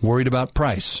out. Worried about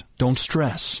price? Don't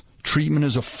stress. Treatment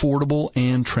is affordable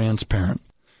and transparent.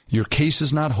 Your case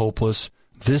is not hopeless.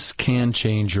 This can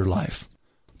change your life.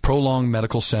 Prolong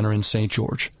Medical Center in St.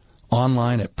 George.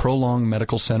 Online at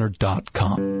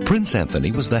prolongmedicalcenter.com. Prince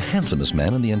Anthony was the handsomest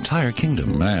man in the entire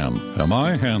kingdom. Man, am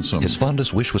I handsome. His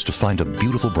fondest wish was to find a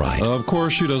beautiful bride. Of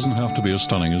course, she doesn't have to be as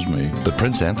stunning as me. But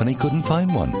Prince Anthony couldn't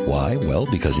find one. Why? Well,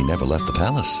 because he never left the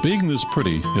palace. Being this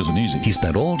pretty isn't easy. He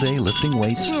spent all day lifting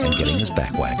weights and getting his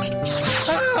back waxed.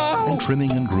 And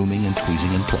trimming and grooming and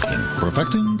tweezing and plucking.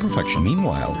 Perfecting perfection.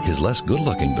 Meanwhile, his less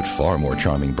good-looking but far more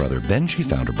charming brother Benji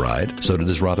found a bride. So did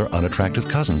his rather unattractive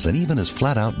cousins and even his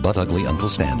flat-out butt-ugly Uncle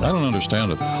Stanley. I don't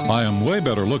understand it. I am way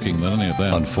better looking than any of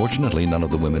them. Unfortunately, none of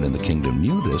the women in the kingdom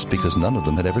knew this because none of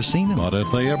them had ever seen him. But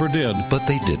if they ever did. But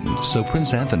they didn't. So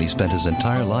Prince Anthony spent his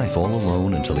entire life all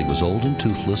alone until he was old and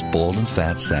toothless, bald and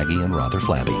fat, saggy, and rather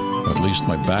flabby. At least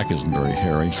my back isn't very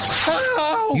hairy.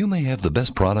 You may have the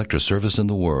best product or service in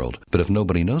the world, but if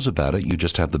nobody knows about it, you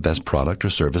just have the best product or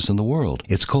service in the world.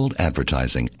 It's called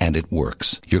advertising, and it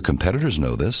works. Your competitors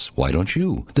know this. Why don't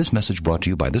you? This message brought to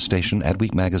you by this station,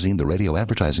 Adweek Magazine, the Radio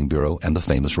Advertising Bureau, and the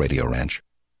famous Radio Ranch.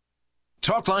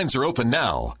 Talk lines are open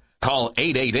now. Call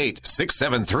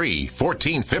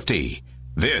 888-673-1450.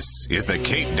 This is the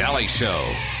Kate Daly Show.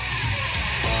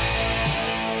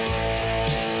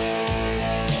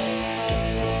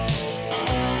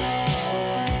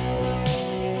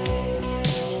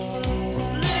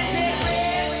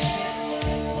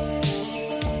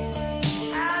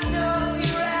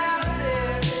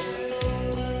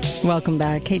 Welcome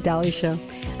back, Kate Daly Show.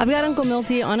 I've got Uncle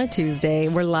Milty on a Tuesday.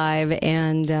 We're live,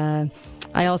 and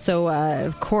I also,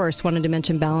 of course, wanted to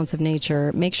mention Balance of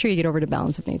Nature. Make sure you get over to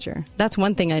Balance of Nature. That's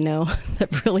one thing I know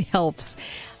that really helps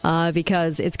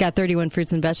because it's got 31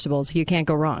 fruits and vegetables. You can't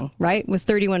go wrong, right? With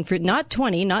 31 fruit, not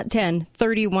 20, not 10,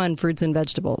 31 fruits and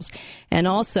vegetables. And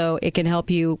also, it can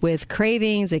help you with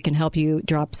cravings. It can help you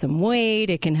drop some weight.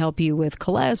 It can help you with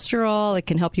cholesterol. It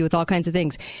can help you with all kinds of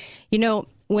things. You know,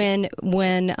 when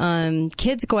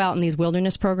kids go out in these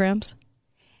wilderness programs,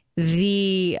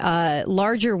 the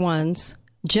larger ones,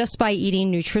 just by eating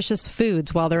nutritious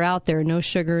foods while they're out there, no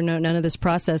sugar, none of this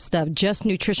processed stuff, just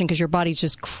nutrition because your body's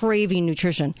just craving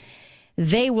nutrition,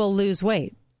 they will lose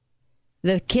weight.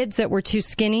 The kids that were too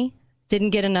skinny, didn't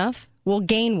get enough, will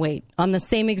gain weight on the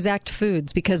same exact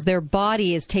foods because their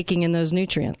body is taking in those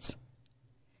nutrients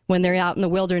when they're out in the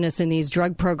wilderness in these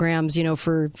drug programs, you know,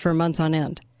 for months on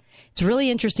end. It's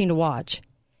really interesting to watch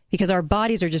because our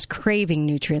bodies are just craving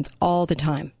nutrients all the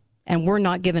time, and we're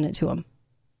not giving it to them.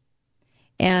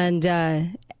 And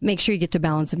make sure you get to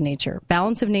Balance of Nature.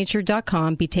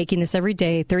 Balanceofnature.com. Be taking this every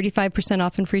day. 35%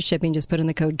 off and free shipping. Just put in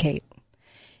the code Kate.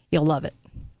 You'll love it.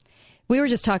 We were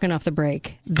just talking off the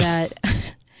break that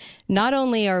not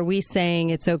only are we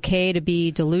saying it's okay to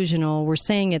be delusional, we're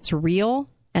saying it's real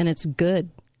and it's good.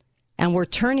 And we're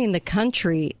turning the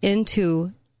country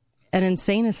into an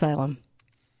insane asylum.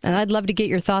 And I'd love to get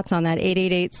your thoughts on that.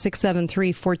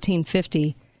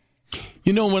 888-673-1450.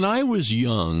 You know, when I was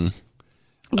young...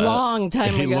 Long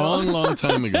time ago. Long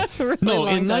time ago. Really no,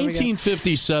 in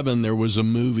 1957, there was a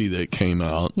movie that came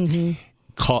out, and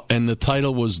the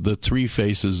title was The Three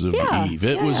Faces of Eve.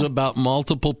 It was about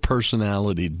multiple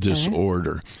personality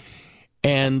disorder.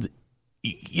 And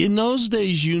in those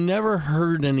days, you never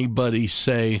heard anybody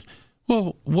say,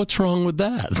 well, what's wrong with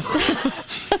that?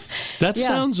 That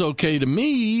sounds okay to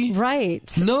me.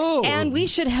 Right. No. And we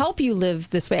should help you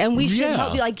live this way. And we should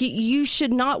help you. Like, you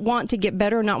should not want to get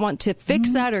better, not want to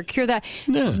fix that or cure that.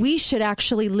 Yeah. We should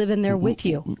actually live in there with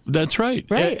you. That's right.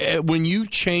 When you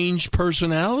change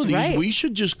personalities, we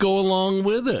should just go along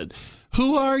with it.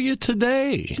 Who are you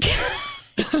today?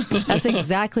 That's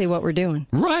exactly what we're doing.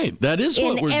 Right. That is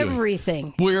what we're doing. In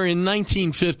everything. Where in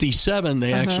 1957,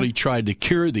 they actually tried to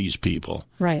cure these people.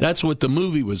 Right. That's what the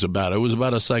movie was about. It was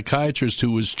about a psychiatrist who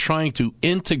was trying to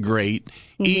integrate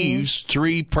Eve's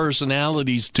three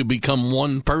personalities to become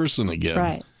one person again.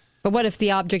 Right. But what if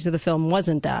the object of the film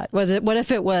wasn't that? What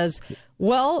if it was,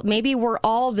 well, maybe we're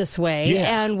all this way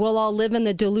and we'll all live in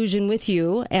the delusion with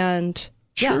you and...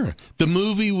 Sure. Yeah. The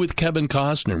movie with Kevin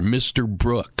Costner, Mr.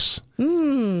 Brooks.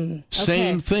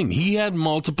 Same thing. He had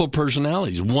multiple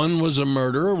personalities. One was a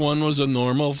murderer, one was a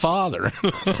normal father.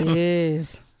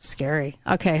 Jeez. Scary.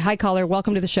 Okay. Hi, caller.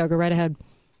 Welcome to the show. Go right ahead.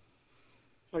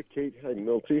 Hi, Kate. Hi,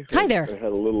 Milty. Hi there. I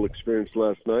had a little experience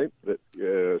last night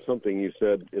that something you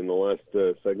said in the last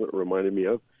segment reminded me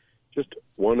of. Just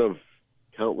one of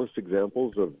countless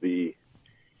examples of the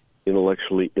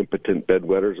intellectually impotent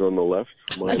bedwetters on the left.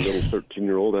 My little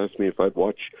 13-year-old asked me if I'd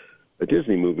watch a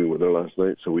Disney movie with her last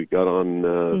night, so we got on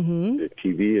the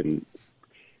TV and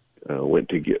went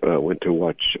to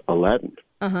watch Aladdin.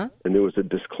 And there was a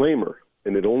disclaimer,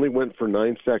 and it only went for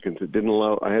 9 seconds. It didn't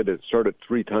allow. I had to start it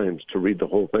 3 times to read the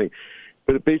whole thing,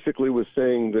 but it basically was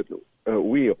saying that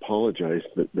we apologize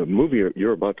that the movie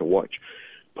you're about to watch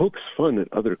pokes fun at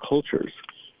other cultures.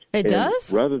 It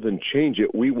does? Rather than change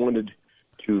it, we wanted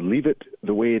to leave it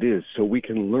the way it is so we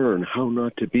can learn how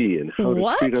not to be and how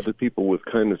to treat other people with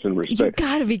kindness and respect. You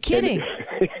got to be kidding.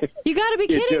 You got to be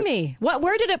kidding me.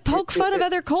 Where did it poke fun of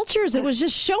other cultures? It was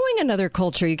just showing another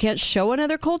culture. You can't show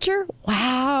another culture?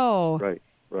 Wow.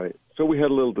 Right. So we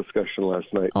had a little discussion last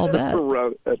night I'll bet.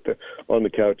 On the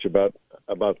couch about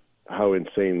how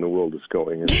insane the world is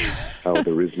going and how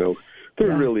there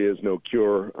really is no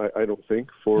cure, I don't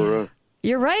think, for...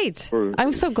 You're right.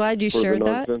 I'm so glad you shared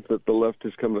that. For the nonsense that the left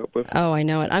is coming up with. Oh, I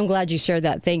know it. I'm glad you shared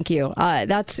that. Thank you.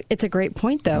 It's a great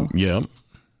point, though. Yeah.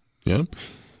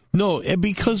 No,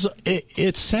 because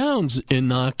it sounds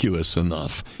innocuous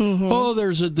enough. Oh,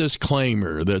 there's a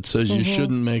disclaimer that says you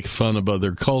shouldn't make fun of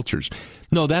other cultures.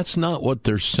 No, that's not what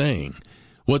they're saying.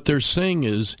 What they're saying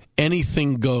is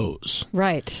anything goes.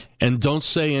 Right. And don't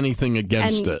say anything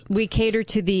against it. We cater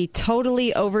to the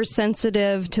totally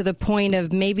oversensitive to the point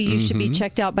of maybe you should be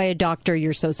checked out by a doctor.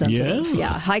 You're so sensitive.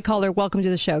 Yeah. Hi, caller. Welcome to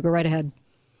the show. Go right ahead.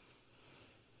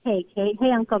 Hey, Kate.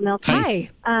 Hey, Uncle Milton. Hi.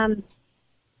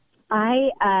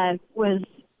 I was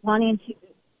wanting to...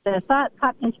 The thought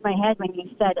popped into my head when you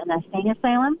said an insane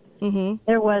asylum.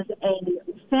 There was a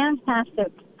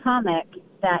fantastic comic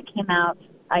that came out,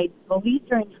 I believe,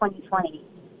 during 2020,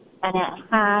 and it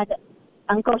had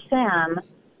Uncle Sam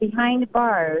behind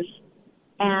bars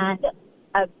and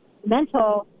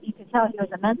you could tell he was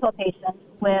a mental patient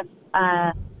with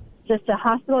just a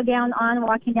hospital gown on,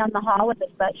 walking down the hall with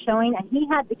his butt showing, and he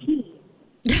had the key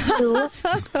to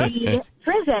the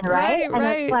prison, right? And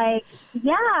it's like,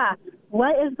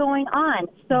 what is going on?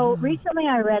 So recently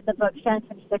I read the book San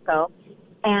Francisco,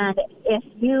 and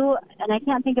I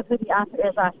can't think of who the author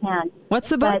is offhand. What's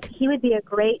the book? But he would be a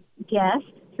great guest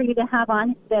for you to have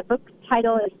on. The book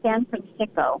title is San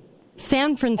Francisco.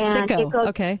 San Francisco.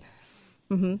 Okay.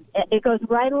 It goes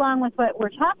right along with what we're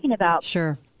talking about.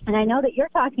 Sure. And I know that you're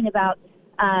talking about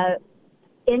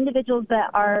individuals that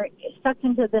are sucked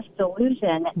into this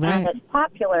delusion, and it's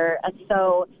popular, and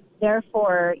so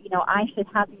therefore, I should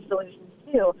have these delusions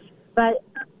too. But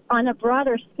on a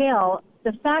broader scale,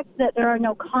 the fact that there are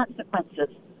no consequences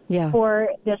for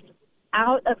this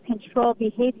out-of-control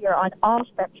behavior on all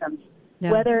spectrums,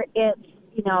 whether it's,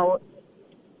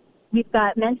 we've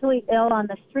got mentally ill on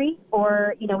the street,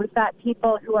 or, we've got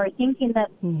people who are thinking that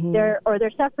they're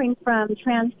suffering from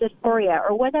trans dysphoria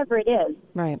or whatever it is.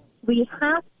 Right. We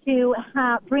have to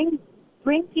bring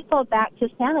people back to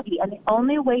sanity, and the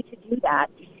only way to do that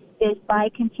is by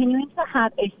continuing to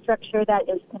have a structure that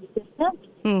is consistent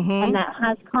and that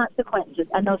has consequences.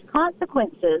 And those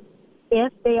consequences,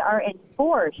 if they are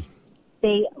enforced,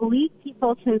 they lead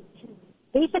people to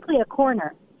basically a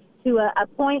corner, to a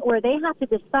point where they have to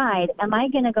decide, am I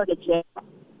going to go to jail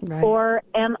or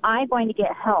am I going to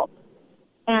get help?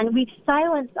 And we've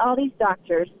silenced all these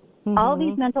doctors, all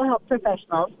these mental health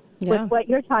professionals with what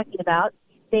you're talking about.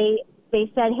 They said,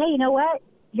 hey, you know what?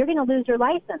 You're going to lose your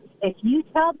license. If you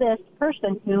tell this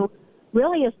person who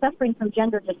really is suffering from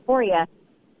gender dysphoria,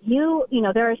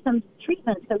 there are some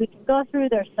treatments that we can go through.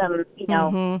 There's some,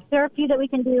 therapy that we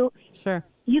can do. Sure.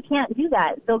 You can't do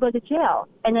that. They'll go to jail.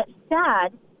 And it's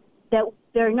sad that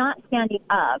they're not standing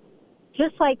up.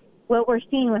 Just like what we're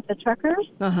seeing with the truckers.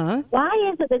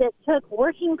 Why is it that it took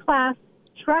working class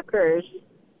truckers,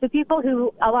 the people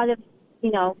who a lot of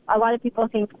people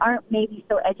think aren't maybe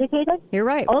so educated? You're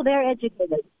right. Oh, they're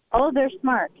educated. Oh, they're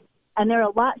smart. And they're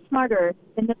a lot smarter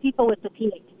than the people with the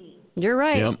PhD. You're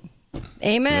right. Yep.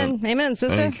 Amen. Yep. Amen,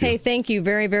 sister. Hey, thank you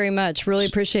very, very much. Really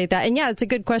appreciate that. And yeah, it's a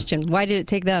good question. Why did it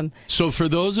take them? So for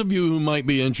those of you who might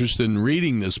be interested in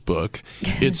reading this book,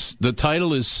 the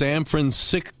title is San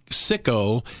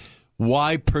Francisco,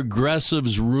 Why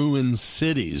Progressives Ruin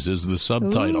Cities is the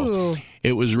subtitle. Ooh.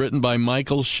 It was written by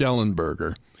Michael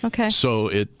Schellenberger. Okay. So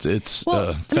it's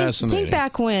fascinating. Think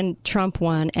back when Trump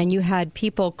won and you had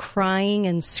people crying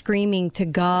and screaming to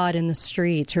God in the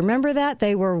streets. Remember that?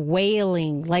 They were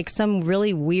wailing, like some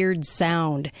really weird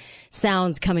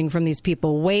sounds coming from these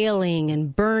people, wailing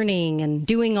and burning and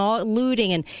doing all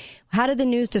looting. And how did the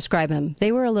news describe him?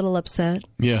 They were a little upset.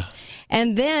 Yeah.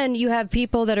 And then you have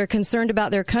people that are concerned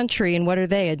about their country, and what are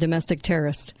they? A domestic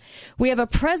terrorist. We have a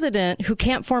president who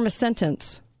can't form a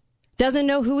sentence, doesn't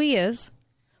know who he is,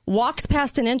 walks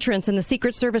past an entrance, and the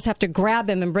Secret Service have to grab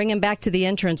him and bring him back to the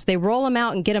entrance. They roll him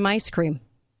out and get him ice cream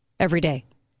every day.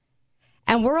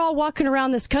 And we're all walking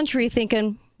around this country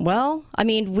thinking, well, I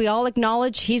mean, we all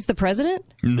acknowledge he's the president.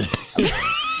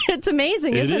 It's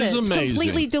amazing, isn't it? It's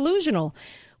completely delusional.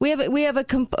 We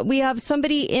have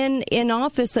somebody in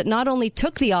office that not only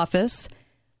took the office,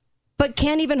 but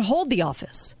can't even hold the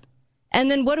office. And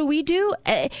then what do?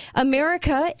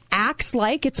 America acts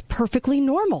like it's perfectly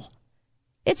normal.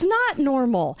 It's not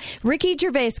normal. Ricky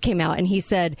Gervais came out and he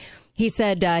said he's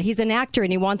an actor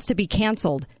and he wants to be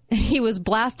canceled. And he was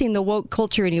blasting the woke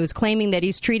culture and he was claiming that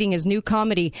he's treating his new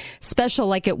comedy special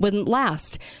like it wouldn't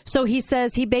last. So he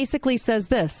basically says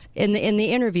this in the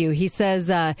interview. He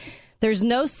says, there's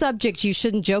no subject you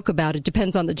shouldn't joke about. It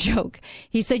depends on the joke.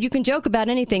 He said you can joke about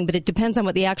anything, but it depends on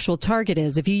what the actual target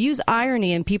is. If you use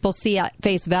irony and people see at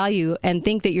face value and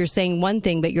think that you're saying one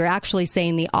thing, but you're actually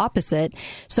saying the opposite.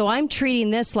 So I'm treating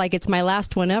this like it's my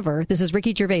last one ever. This is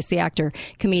Ricky Gervais, the actor,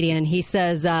 comedian. He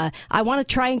says, I want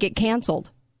to try and get canceled.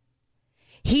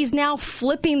 He's now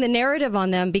flipping the narrative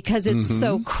on them because it's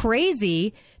so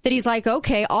crazy that he's like,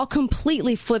 okay, I'll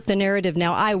completely flip the narrative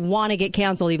now. I want to get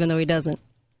canceled even though he doesn't.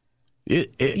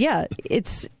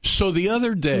 It's so the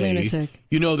other day, lunatic.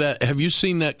 You know that, have you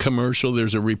seen that commercial?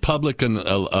 There's a Republican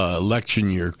election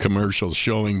year commercial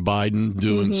showing Biden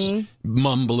doing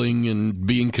mumbling and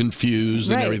being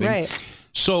confused and everything. Right.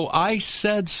 So I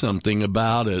said something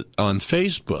about it on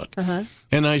Facebook,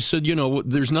 and I said,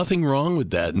 there's nothing wrong with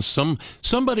that. And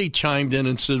somebody chimed in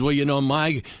and said, well,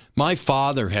 my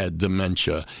father had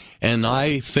dementia, and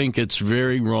I think it's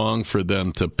very wrong for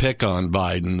them to pick on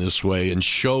Biden this way and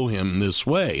show him this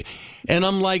way. And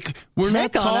I'm like, we're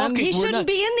not talking. He shouldn't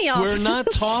be in the office. We're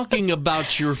not talking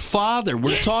about your father.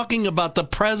 We're talking about the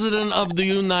president of the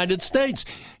United States.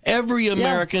 Every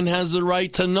American has the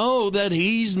right to know that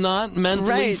he's not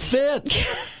mentally fit.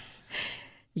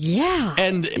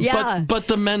 But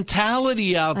the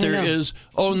mentality out there is,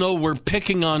 oh no, we're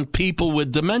picking on people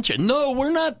with dementia. No,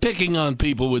 we're not picking on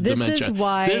people with dementia.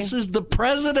 This is the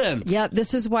president. Yep,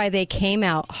 this is why they came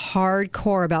out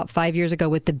hardcore about 5 years ago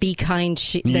with the Be Kind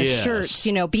shirts.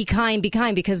 Be kind,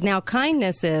 because now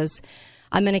kindness is,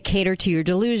 I'm going to cater to your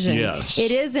delusion. Yes.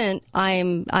 It isn't,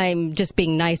 I'm just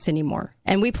being nice anymore.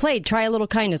 And we played Try a Little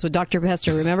Kindness with Dr.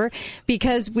 Pester, remember?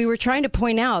 Because we were trying to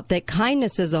point out that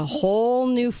kindness is a whole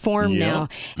new form now.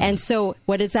 And so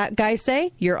what does that guy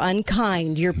say? You're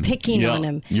unkind. You're picking on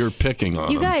him. You're picking on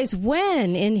him. You guys,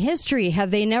 when in history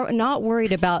have they not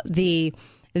worried about the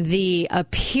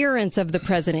appearance of the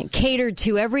president, catered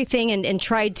to everything and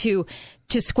tried to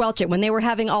squelch it? When they were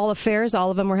having all of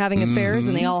them were having affairs,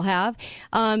 and they all have.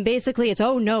 Basically, it's,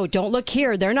 oh, no, don't look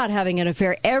here. They're not having an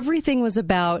affair. Everything was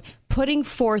about putting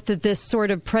forth this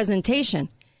sort of presentation.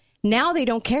 Now they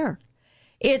don't care.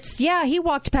 It's, he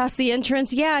walked past the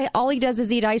entrance. Yeah, all he does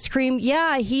is eat ice cream.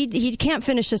 Yeah, he can't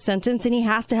finish a sentence, and he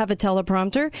has to have a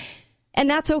teleprompter. And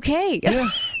that's okay. Yeah.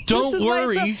 Don't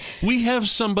worry. We have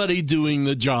somebody doing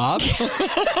the job.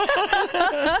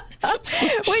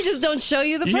 We just don't show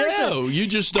you the person. Yeah, you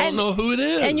just don't know who it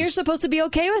is. And you're supposed to be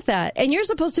okay with that. And you're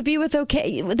supposed to be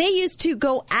okay. They used to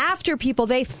go after people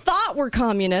they thought were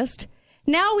communist.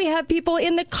 Now we have people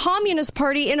in the Communist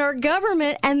Party in our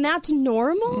government, and that's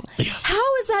normal? Yeah.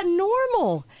 How is that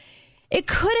normal? It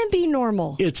couldn't be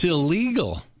normal. It's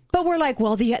illegal. But we're like,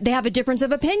 well, they have a difference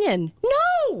of opinion.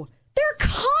 No! They're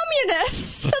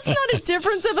communists. That's not a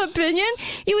difference of opinion.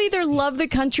 You either love the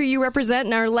country you represent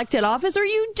in our elected office, or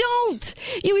you don't.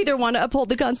 You either want to uphold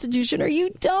the Constitution or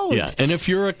you don't. Yeah, and if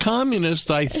you're a communist,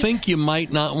 I think you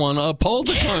might not want to uphold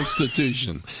the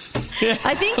Constitution.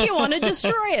 I think you want to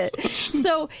destroy it.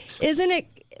 So, isn't it?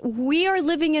 We are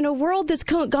living in a world that's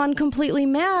gone completely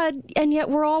mad, and yet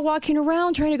we're all walking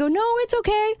around trying to go, no, it's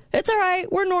okay. It's all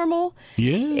right. We're normal.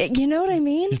 Yeah. You know what I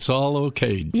mean? It's all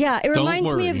okay. Yeah, it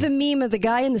reminds me of the meme of the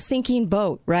guy in the sinking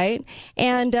boat, right?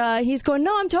 And he's going,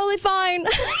 no, I'm totally fine.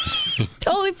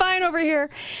 Totally fine over here.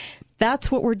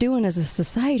 That's what we're doing as a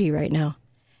society right now.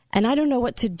 And I don't know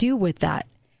what to do with that.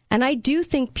 And I do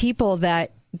think people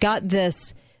that got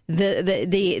this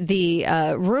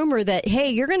the rumor that, hey,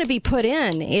 you're going to be put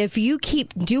in if you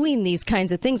keep doing these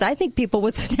kinds of things, I think people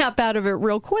would snap out of it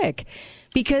real quick.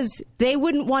 Because they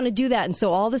wouldn't want to do that. And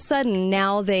so all of a sudden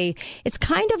now it's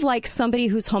kind of like somebody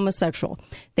who's homosexual.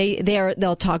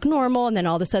 They'll talk normal and then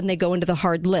all of a sudden they go into the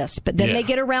hard list. But then they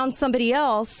get around somebody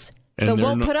else that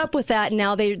won't put up with that. And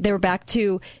now they're back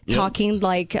to talking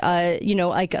like a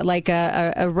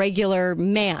regular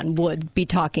man would be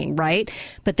talking, right?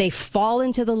 But they fall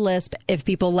into the lisp if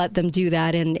people let them do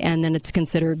that and then it's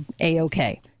considered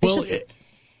A-okay.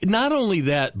 Not only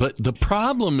that, but the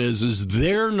problem is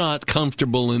they're not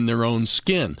comfortable in their own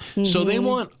skin. Mm-hmm. So they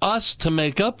want us to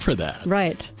make up for that.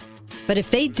 Right. But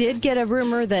if they did get a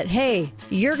rumor that, hey,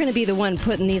 you're going to be the one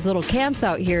putting these little camps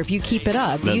out here if you keep it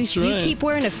up. You keep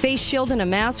wearing a face shield and a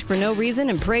mask for no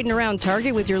reason and parading around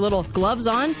Target with your little gloves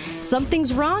on,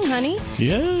 something's wrong, honey.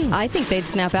 Yeah. I think they'd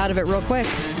snap out of it real quick.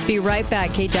 Be right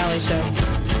back. Kate Daly Show.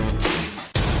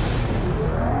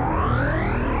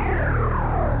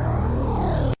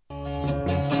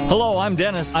 Hello, I'm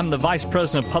Dennis. I'm the Vice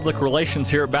President of Public Relations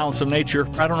here at Balance of Nature.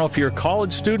 I don't know if you're a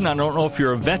college student, I don't know if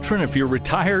you're a veteran, if you're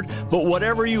retired, but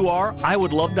whatever you are, I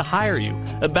would love to hire you.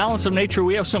 At Balance of Nature,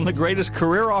 we have some of the greatest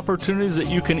career opportunities that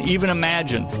you can even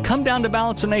imagine. Come down to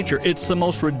Balance of Nature. It's the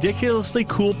most ridiculously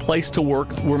cool place to work.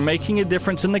 We're making a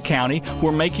difference in the county,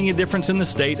 we're making a difference in the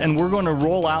state, and we're going to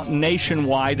roll out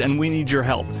nationwide, and we need your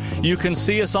help. You can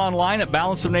see us online at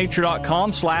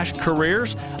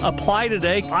balanceofnature.com/careers. Apply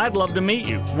today. I'd love to meet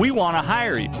you. We want to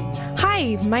hire you.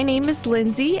 Hi, my name is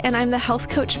Lindsay, and I'm the Health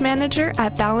Coach Manager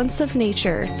at Balance of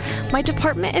Nature. My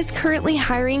department is currently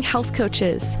hiring health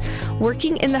coaches.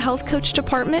 Working in the Health Coach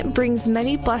department brings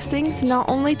many blessings not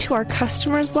only to our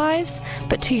customers' lives,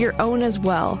 but to your own as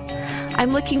well.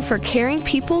 I'm looking for caring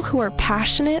people who are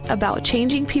passionate about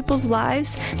changing people's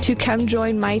lives to come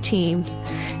join my team.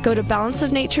 Go to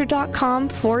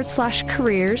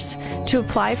balanceofnature.com/careers to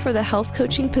apply for the health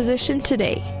coaching position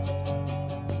today.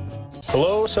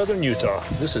 Hello, Southern Utah.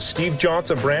 This is Steve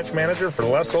Johnson, branch manager for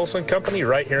Les Olson Company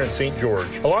right here in St.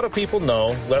 George. A lot of people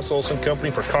know Les Olson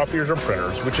Company for copiers or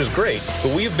printers, which is great,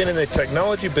 but we've been in the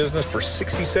technology business for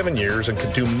 67 years and can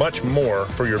do much more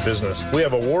for your business. We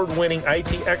have award-winning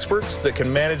IT experts that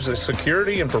can manage the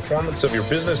security and performance of your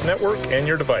business network and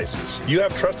your devices. You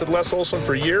have trusted Les Olson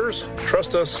for years.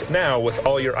 Trust us now with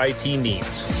all your IT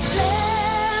needs.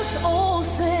 Les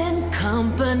Olson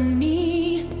Company.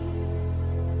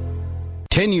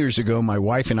 10 years ago, my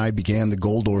wife and I began the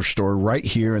Gold Ore Store right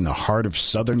here in the heart of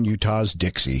southern Utah's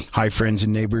Dixie. Hi, friends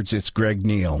and neighbors, it's Greg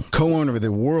Neal, co-owner of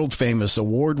the world-famous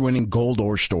award-winning Gold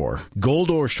Ore Store. Gold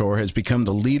Ore Store has become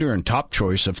the leader and top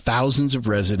choice of thousands of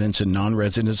residents and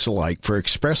non-residents alike for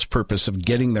express purpose of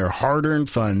getting their hard-earned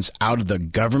funds out of the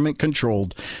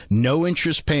government-controlled,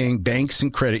 no-interest-paying banks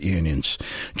and credit unions,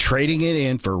 trading it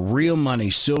in for real money,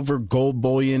 silver, gold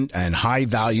bullion, and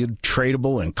high-valued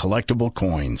tradable and collectible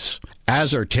coins.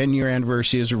 As our 10-year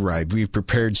anniversary has arrived, we've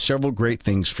prepared several great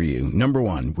things for you. Number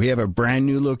one, we have a brand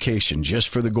new location just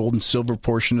for the gold and silver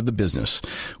portion of the business,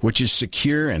 which is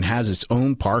secure and has its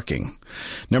own parking.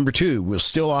 Number two, we'll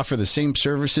still offer the same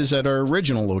services at our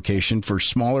original location for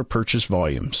smaller purchase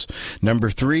volumes. Number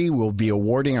three, we'll be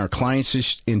awarding our clients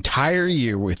this entire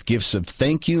year with gifts of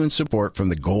thank you and support from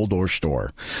the Gold Ore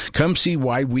Store. Come see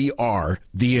why we are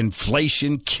the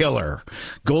inflation killer.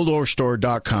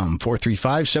 GoldOreStore.com,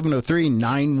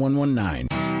 435-703-9119.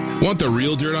 Want the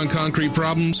real dirt on concrete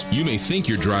problems? You may think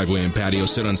your driveway and patio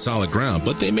sit on solid ground,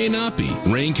 but they may not be.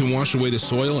 Rain can wash away the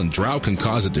soil and drought can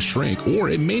cause it to shrink, or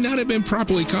it may not have been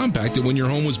properly compacted when your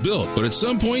home was built. But at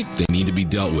some point, they need to be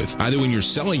dealt with, either when you're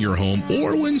selling your home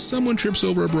or when someone trips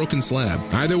over a broken slab.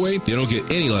 Either way, they don't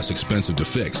get any less expensive to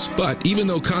fix. But even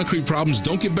though concrete problems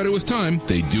don't get better with time,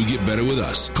 they do get better with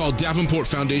us. Call Davenport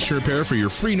Foundation Repair for your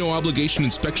free no-obligation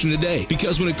inspection today,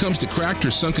 because when it comes to cracked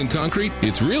or sunken concrete,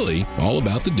 it's really all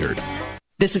about the dirt.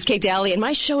 This is Kate Daly, and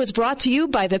my show is brought to you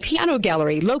by the Piano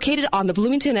Gallery, located on the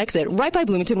Bloomington exit, right by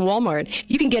Bloomington Walmart.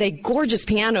 You can get a gorgeous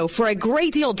piano for a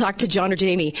great deal. Talk to John or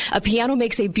Jamie. A piano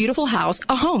makes a beautiful house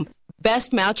a home.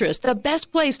 Best mattress, the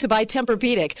best place to buy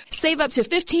Tempur-Pedic. Save up to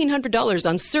 $1,500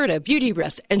 on Serta,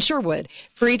 Beautyrest, and Sherwood.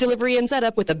 Free delivery and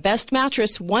setup with the best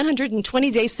mattress,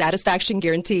 120-day satisfaction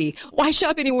guarantee. Why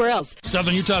shop anywhere else?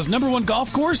 Southern Utah's #1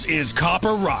 golf course is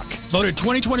Copper Rock. voted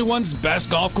 2021's best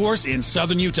golf course in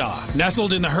southern Utah.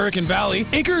 Nestled in the Hurricane Valley,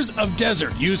 acres of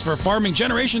desert used for farming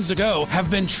generations ago have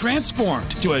been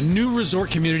transformed to a new resort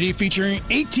community featuring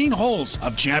 18 holes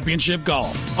of championship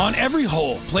golf. On every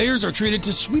hole, players are treated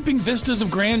to sweeping vistas of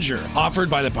grandeur offered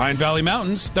by the Pine Valley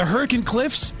Mountains, the Hurricane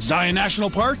Cliffs, Zion National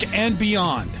Park, and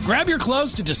beyond. Grab your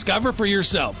clubs to discover for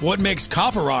yourself what makes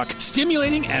Copper Rock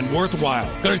stimulating and worthwhile.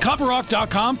 Go to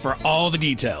copperrock.com for all the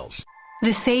details.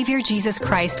 The Savior Jesus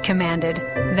Christ commanded,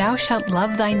 "Thou shalt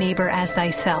love thy neighbor as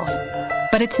thyself."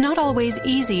 But it's not always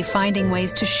easy finding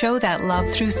ways to show that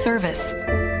love through service.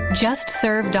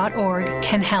 JustServe.org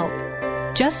can help.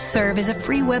 Just Serve is a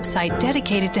free website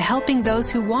dedicated to helping those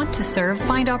who want to serve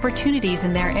find opportunities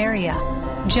in their area.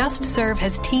 Just Serve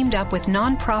has teamed up with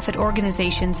nonprofit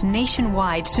organizations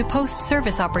nationwide to post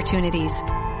service opportunities.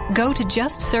 Go to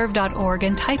JustServe.org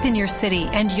and type in your city,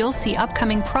 and you'll see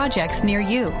upcoming projects near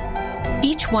you.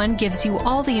 Each one gives you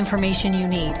all the information you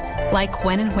need, like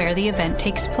when and where the event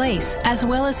takes place, as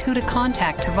well as who to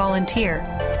contact to volunteer.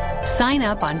 Sign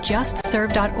up on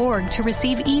JustServe.org to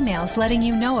receive emails letting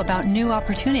you know about new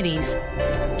opportunities.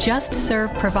 Just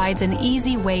Serve provides an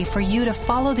easy way for you to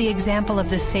follow the example of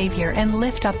the Savior and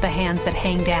lift up the hands that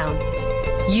hang down.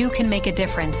 You can make a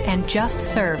difference, and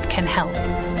Just Serve can help.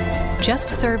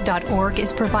 JustServe.org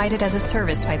is provided as a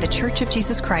service by The Church of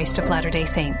Jesus Christ of Latter-day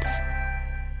Saints.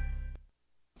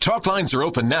 Talk lines are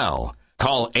open now.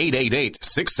 Call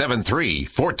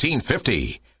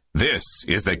 888-673-1450. This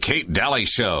is the Kate Daly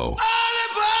Show.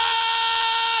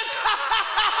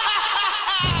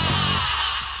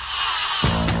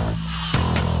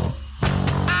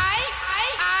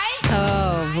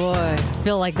 Oh, boy.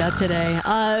 Feel like that today.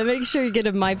 Make sure you get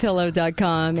to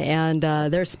mypillow.com, and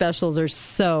their specials are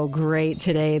so great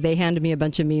today. They handed me a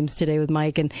bunch of memes today with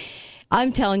Mike, and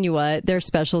I'm telling you what, their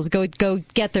specials, go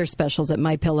get their specials at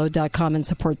mypillow.com and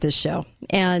support this show.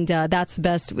 And that's the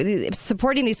best.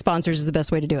 Supporting these sponsors is the best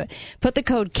way to do it. Put the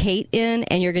code KATE in,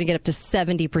 and you're going to get up to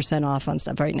 70% off on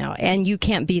stuff right now. And you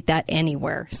can't beat that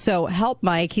anywhere. So help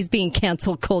Mike. He's being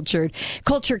culture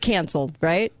canceled,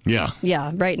 right? Yeah.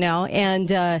 Yeah, right now. And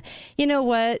you know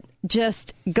what?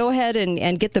 Just go ahead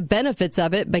and get the benefits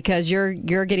of it, because you're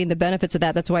getting the benefits of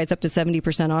that. That's why it's up to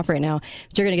 70% off right now.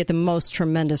 But you're going to get the most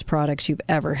tremendous products you've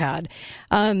ever had.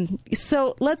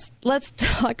 So let's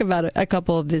talk about a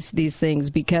couple of these things,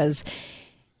 because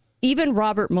even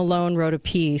Robert Malone wrote a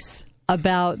piece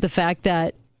about the fact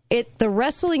that the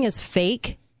wrestling is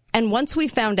fake, and once we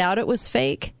found out it was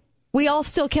fake, we all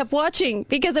still kept watching,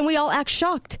 because then we all act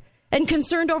shocked and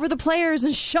concerned over the players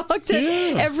and shocked at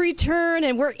every turn,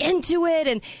 and we're into it,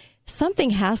 and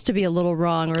something has to be a little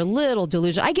wrong or a little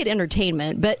delusional. I get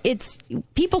entertainment, but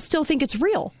people still think it's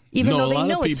real, even though they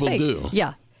know it's fake. Do.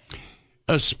 Yeah.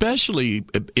 Especially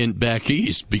back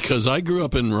east, because I grew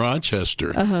up in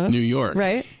Rochester, New York.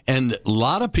 Right. And a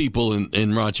lot of people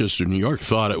in Rochester, New York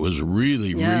thought it was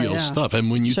really real stuff.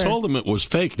 And when you told them it was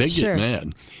fake, they get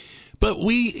mad. But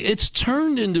it's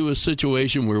turned into a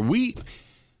situation where we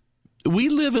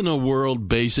live in a world,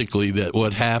 basically, that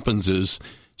what happens is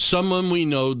someone we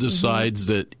know decides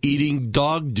that eating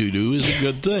dog doo-doo is a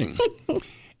good thing.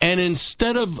 And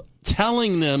instead of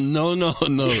telling them, no,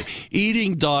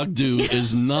 eating dog doo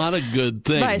is not a good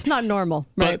thing. Right, it's not normal.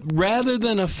 Right. But rather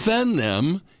than offend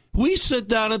them, we sit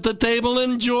down at the table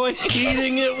and enjoy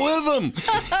eating it with them.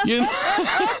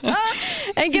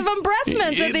 And give them breath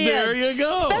mints at the end. There you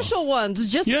go. Special ones,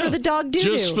 just for the dog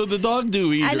doo-doo. Just for the dog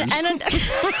doo eaters. And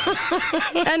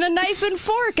a knife and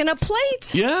fork and a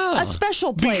plate. Yeah. A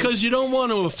special plate. Because you don't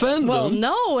want to offend them. Well,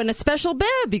 no, and a special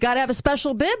bib. You got to have a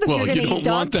special bib if you're going to eat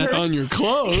dog turds. Well, you don't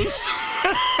want that on your clothes.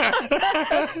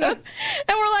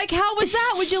 And we're like, how was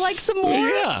that? Would you like some more?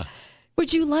 Yeah.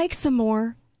 Would you like some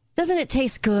more? Doesn't it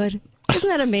taste good? Isn't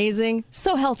that amazing?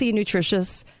 So healthy and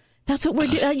nutritious. That's what we're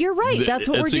doing. You're right. That's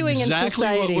what we're doing in society.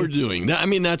 Exactly what we're doing. I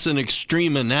mean, that's an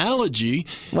extreme analogy.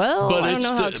 Well, but I don't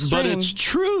know how extreme. But it's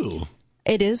true.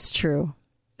 It is true.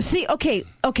 See, okay.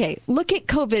 Look at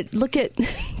COVID. Look at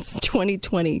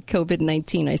 2020,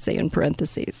 COVID-19, I say in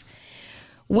parentheses.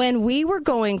 When we were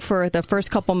going for the first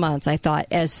couple months, I thought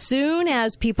as soon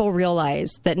as people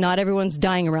realize that not everyone's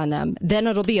dying around them, then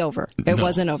it'll be over. It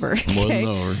wasn't over. Okay? Wasn't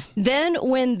over. Then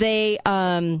when they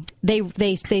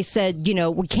said,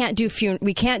 we can't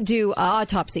do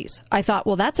autopsies. I thought,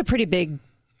 well, that's a pretty big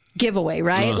giveaway,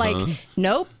 right? Uh-huh. Like,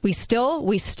 nope, we still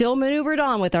maneuvered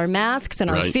on with our masks and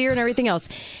our fear and everything else.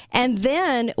 And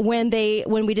then when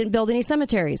we didn't build any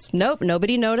cemeteries, nope,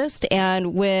 nobody noticed.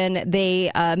 And when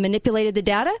they manipulated the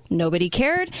data, nobody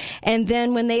cared. And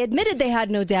then when they admitted they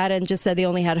had no data and just said they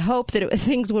only had hope that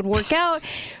things would work out,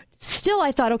 Still,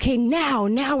 I thought, okay, now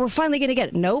we're finally going to get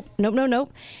it. Nope.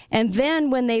 And then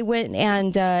when they went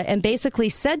and basically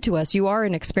said to us, you are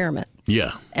an experiment.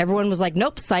 Yeah. Everyone was like,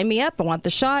 nope, sign me up. I want the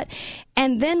shot.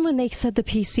 And then when they said the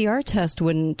PCR test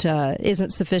isn't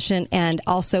sufficient and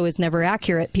also is never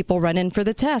accurate, people run in for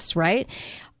the test, right?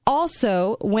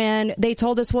 Also, when they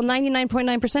told us, well,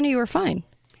 99.9% of you are fine.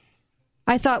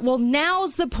 I thought, well,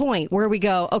 now's the point where we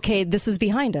go, okay, this is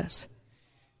behind us.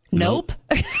 Nope.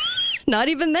 Not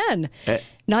even then.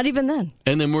 Not even then.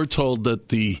 And then we're told that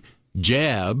the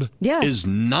jab is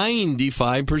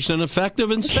 95% effective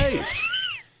and safe.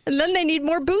 And then they need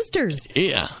more boosters.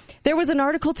 Yeah. There was an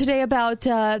article today about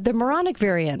the Moronic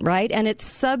variant, right? And its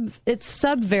subvariants.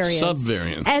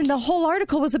 Subvariants. And the whole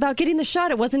article was about getting the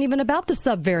shot. It wasn't even about the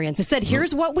subvariants. It said,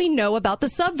 here's what we know about the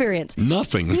subvariants.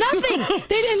 Nothing. They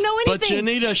didn't know anything. But you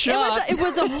need a shot. It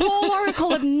was a whole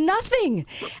article of nothing.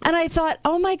 And I thought,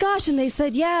 oh my gosh. And they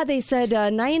said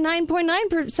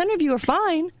 99.9% of you are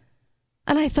fine.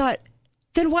 And I thought,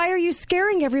 then why are you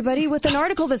scaring everybody with an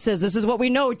article that says this is what we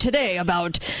know today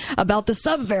about the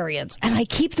subvariants? And I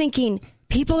keep thinking,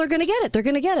 people are going to get it. They're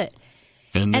going to get it.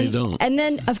 And they don't. And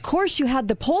then, of course, you had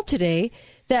the poll today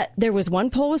that there was one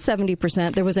poll with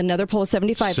 70%. There was another poll with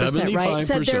 75%, right?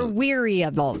 Said they're weary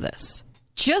of all this.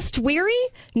 Just weary?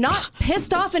 Not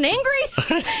pissed off and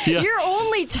angry? Yeah. You're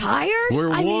only tired?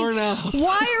 We're worn out.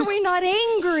 Why are we not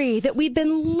angry that we've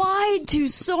been lied to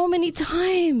so many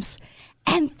times?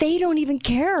 And they don't even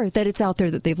care that it's out there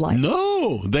that they've lied.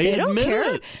 No, they don't admit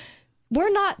care. it.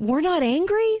 We're not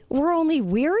angry. We're only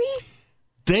weary.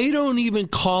 They don't even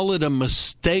call it a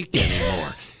mistake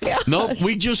anymore. Nope,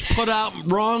 we just put out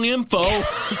wrong info.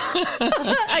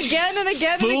 Again and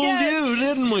again Fooled and again. you,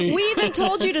 didn't we? We even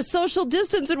told you to social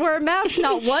distance and wear a mask.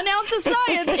 Not 1 ounce of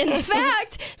science. In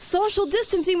fact, social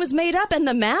distancing was made up, and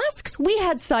the masks, we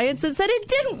had science that said it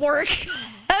didn't work.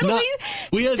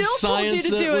 We had still science told you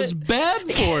to that do was it. bad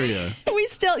for you.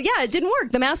 It didn't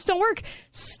work. The masks don't work.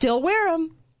 Still wear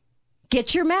them.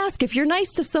 Get your mask. If you're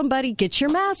nice to somebody, get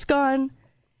your mask on.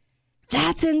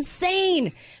 That's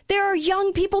insane. There are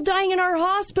young people dying in our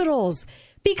hospitals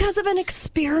because of an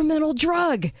experimental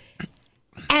drug.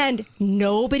 And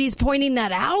nobody's pointing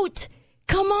that out.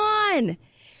 Come on.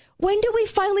 When do we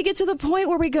finally get to the point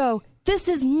where we go, this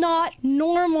is not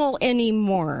normal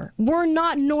anymore? We're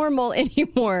not normal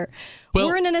anymore. Well,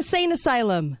 we're in an insane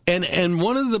asylum. And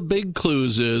one of the big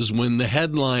clues is when the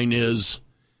headline is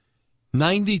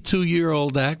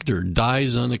 92-year-old actor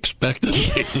dies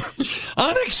unexpectedly.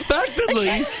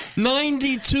 Unexpectedly,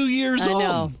 92 years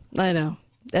old. I know.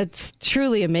 That's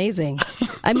truly amazing.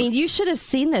 I mean, you should have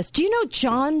seen this. Do you know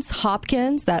Johns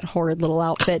Hopkins, that horrid little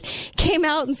outfit, came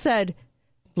out and said,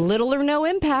 little or no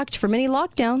impact from any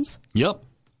lockdowns. Yep.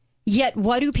 Yet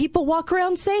what do people walk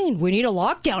around saying? We need a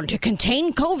lockdown to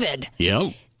contain COVID.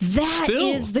 Yep. That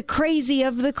is the crazy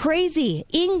of the crazy.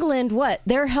 England, what?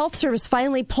 Their health service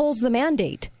finally pulls the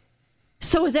mandate.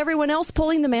 So is everyone else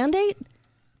pulling the mandate?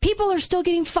 People are still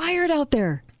getting fired out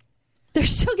there. They're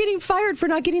still getting fired for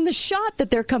not getting the shot that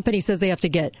their company says they have to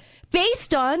get,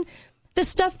 based on the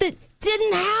stuff that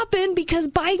didn't happen because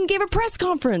Biden gave a press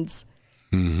conference.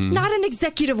 Mm-hmm. Not an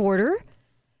executive order.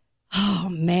 Oh,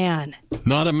 man.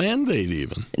 Not a mandate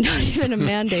even. Not even a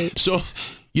mandate. So,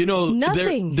 you know,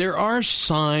 nothing. There are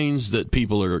signs that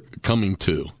people are coming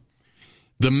to.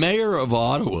 The mayor of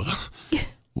Ottawa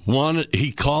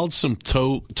he called some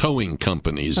towing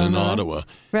companies in Ottawa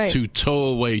to tow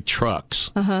away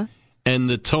trucks. And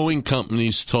the towing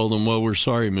companies told him, well, we're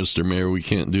sorry, Mr. Mayor, we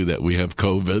can't do that. We have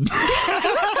COVID.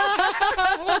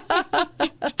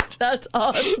 That's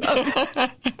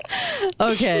awesome.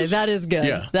 Okay, that is good.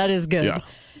 Yeah. That is good. Yeah.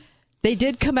 They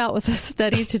did come out with a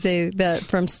study today that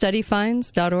from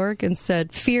studyfinds.org and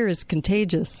said fear is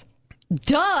contagious.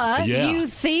 Duh, Yeah. you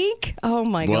think? Oh,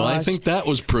 my gosh. Well, I think that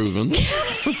was proven.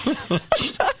 I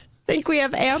think we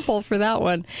have ample for that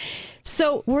one.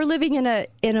 So we're living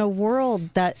in a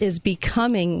world that is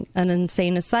becoming an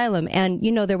insane asylum. And,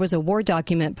 you know, there was a war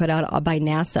document put out by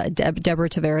NASA. Deborah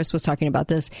Tavares was talking about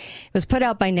this. It was put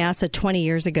out by NASA 20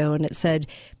 years ago, and it said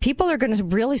people are going to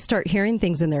really start hearing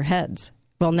things in their heads.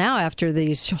 Well, now after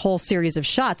these whole series of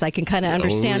shots, I can kind of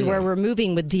understand where we're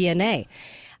moving with DNA.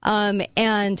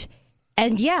 And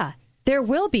yeah, there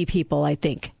will be people, I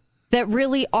think, that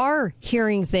really are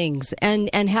hearing things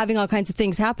and having all kinds of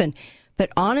things happen. But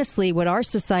honestly, what our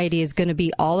society is going to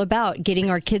be all about,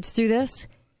 getting our kids through this,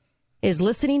 is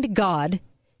listening to God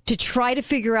to try to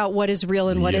figure out what is real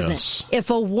and what isn't.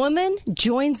 If a woman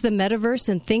joins the metaverse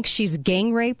and thinks she's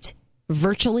gang raped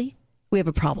virtually, we have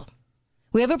a problem.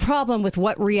 We have a problem with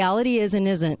what reality is and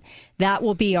isn't. That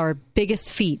will be our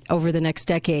biggest feat over the next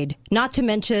decade. Not to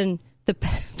mention the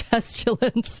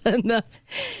pestilence and the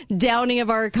downing of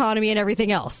our economy and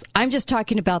everything else. I'm just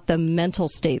talking about the mental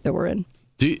state that we're in.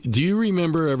 Do you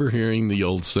remember ever hearing the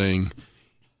old saying,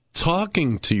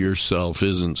 talking to yourself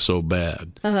isn't so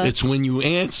bad. It's when you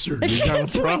answer.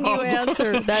 It's when you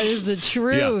answer. That is the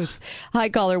truth. Yeah. Hi,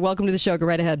 caller. Welcome to the show. Go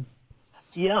right ahead.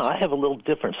 Yeah, I have a little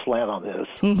different slant on this.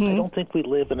 I don't think we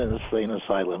live in an insane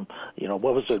asylum. You know,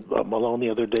 what was it? Malone the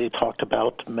other day talked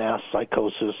about mass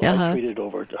psychosis. I treated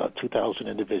over 2,000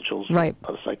 individuals with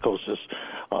psychosis.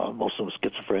 Most of them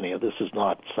schizophrenia. This is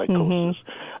not psychosis.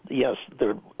 Yes,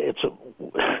 it's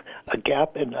a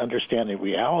gap in understanding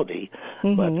reality,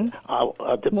 but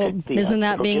I'll depict the... Isn't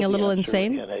that being a little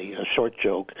insane? In a short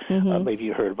joke. Maybe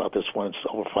you heard about this one. It's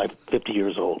over 50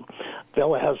 years old.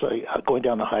 Fella has going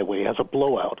down the highway, has a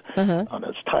blowout on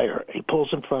his tire. He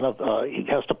pulls in front of, he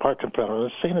has to park in front of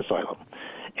an insane asylum.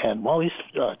 And while he's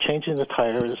changing the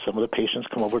tire, some of the patients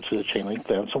come over to the chain link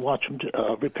fence and watch him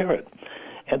repair it.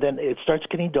 And then it starts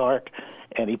getting dark,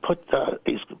 and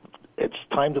it's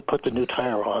time to put the new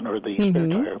tire on, or the spare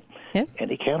tire, and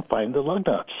he can't find the lug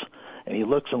nuts. And he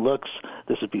looks and looks.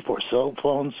 This is before cell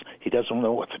phones. He doesn't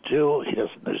know what to do.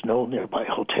 There's no nearby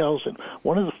hotels. And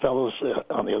one of the fellows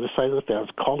on the other side of the fence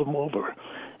called him over,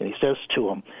 and he says to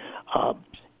him,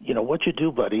 you know, what you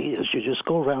do, buddy, is you just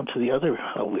go around to the other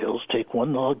wheels, take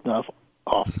one lug nut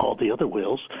off all the other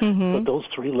wheels, put those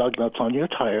 3 lug nuts on your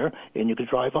tire, and you can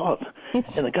drive off.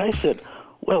 And the guy said,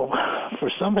 well, for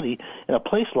somebody in a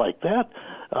place like that,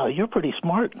 you're pretty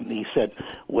smart. And he said,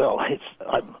 well,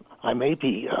 I may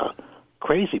be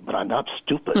crazy, but I'm not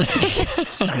stupid.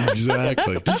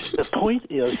 Exactly. The point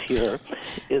is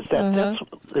that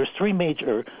there's 3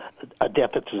 major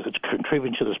deficits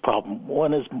contributing to this problem.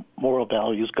 One is moral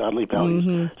values, godly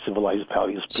values, civilized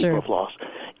values people have lost.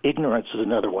 Ignorance is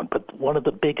another one, but one of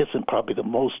the biggest and probably the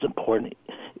most important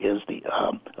is the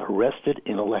arrested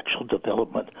intellectual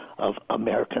development of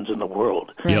Americans in the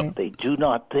world. Yep. They do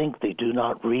not think, they do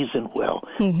not reason well,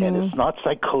 and it's not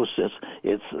psychosis,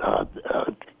 it's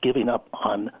giving up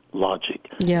on logic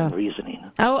and reasoning.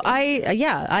 I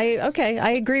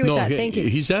agree with that. Thank you.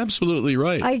 He's absolutely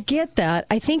right. I get that.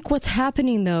 I think what's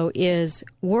happening, though, is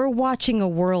we're watching a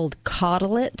world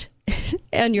coddle it,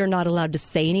 and you're not allowed to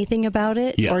say anything about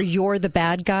it, or you're the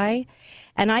bad guy.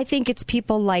 And I think it's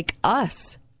people like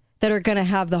us that are going to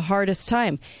have the hardest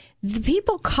time. The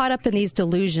people caught up in these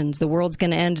delusions, the world's going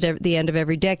to end at the end of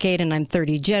every decade, and I'm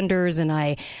 30 genders, and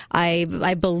I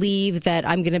believe that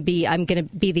I'm going to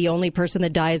be the only person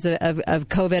that dies of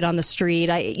COVID on the street.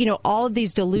 All of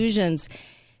these delusions.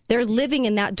 They're living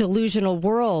in that delusional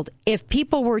world. If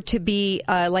people were to be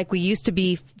like we used to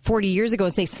be 40 years ago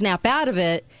and say, snap out of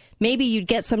it, maybe you'd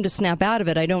get some to snap out of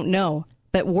it. I don't know.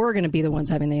 But we're going to be the ones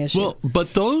having the issue. Well,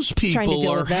 but those people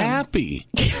are happy.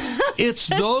 It's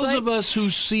those of us who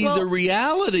see the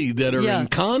reality that are in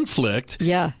conflict.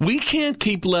 Yeah. We can't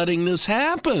keep letting this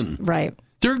happen. Right.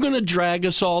 They're going to drag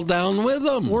us all down with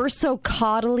them. We're so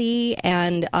coddly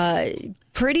and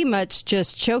pretty much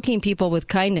just choking people with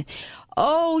kindness.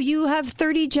 Oh, you have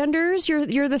 30 genders? You're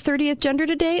the 30th gender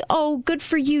today? Oh, good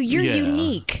for you. You're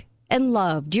unique and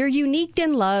loved. You're unique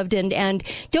and loved, and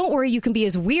don't worry, you can be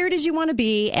as weird as you want to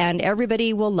be, and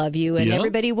everybody will love you, and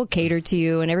everybody will cater to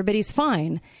you, and everybody's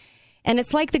fine. And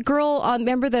it's like the girl,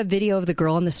 remember the video of the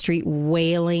girl on the street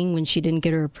wailing when she didn't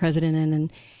get her president in,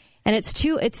 and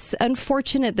it's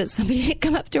unfortunate that somebody didn't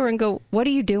come up to her and go, what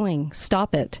are you doing?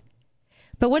 Stop it.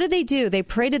 But what did they do? They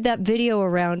paraded that video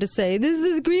around to say, this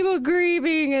is people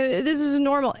grieving, this is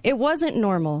normal. It wasn't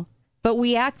normal. But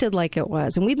we acted like it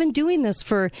was. And we've been doing this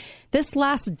for this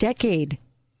last decade.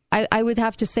 I would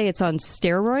have to say it's on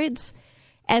steroids.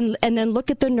 And then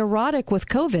look at the neurotic with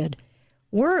COVID.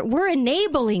 We're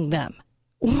enabling them.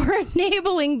 We're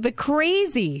enabling the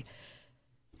crazy.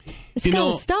 It's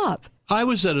got to stop. I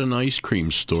was at an ice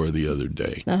cream store the other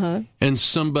day. And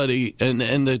somebody, and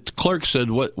the clerk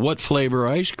said, what flavor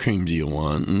ice cream do you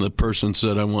want? And the person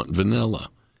said, I want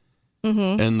vanilla.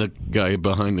 And the guy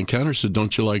behind the counter said,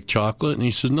 don't you like chocolate? And he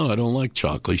says, no, I don't like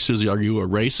chocolate. He says, are you a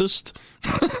racist?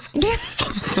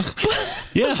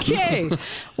 Yeah. Okay.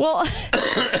 Well,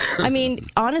 I mean,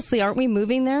 honestly, aren't we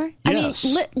moving there? Yes.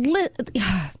 I mean,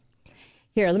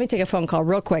 here, let me take a phone call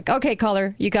real quick. Okay,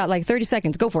 caller, you got like 30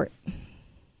 seconds. Go for it.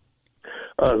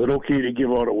 Is it okay to give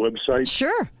out a website?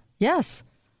 Sure. Yes.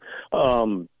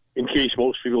 In case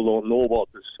most people don't know about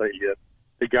this site yet,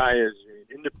 the guy is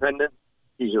independent.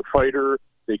 He's a fighter.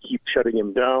 They keep shutting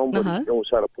him down, but he knows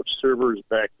how to put servers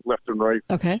back left and right.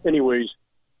 Okay. Anyways,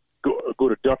 go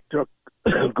to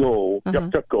go,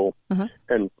 DuckDuckGo,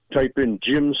 and type in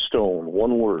Jim Stone,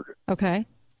 one word. Okay.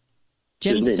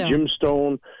 Jim Stone. Jim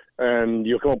Stone, and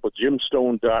you'll come up with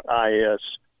jimstone.is.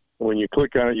 When you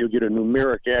click on it, you'll get a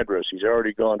numeric address. He's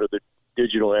already gone to the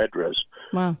digital address.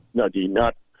 Wow.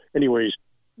 Anyways,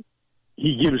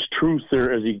 he gives truth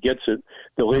there as he gets it.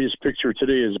 The latest picture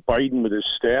today is Biden with his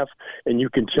staff, and you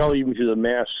can tell even through the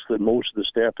masks that most of the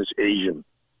staff is Asian.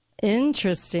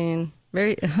 Interesting.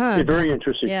 Very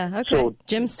interesting. Yeah, okay. So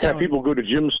Jim Stone. Have people go to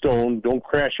Jim Stone. Don't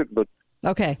crash it, but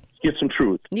get some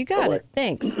truth. You got it.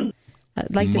 Thanks.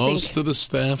 I'd like most of the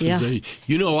staff is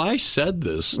I said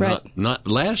this not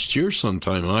last year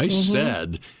sometime. I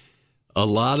said a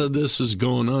lot of this is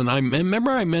going on. I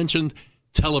remember I mentioned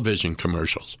television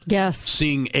commercials. Yes.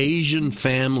 Seeing Asian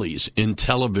families in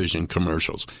television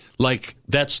commercials. Like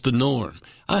that's the norm.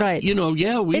 Right. We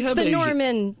it's have the norm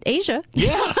in Asia.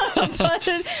 Yeah.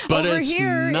 but over it's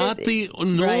here, not the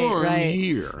norm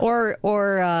here. Or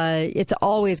it's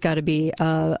always got to be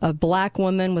a black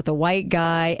woman with a white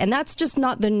guy. And that's just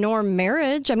not the norm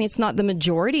marriage. I mean, it's not the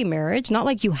majority marriage. Not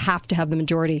like you have to have the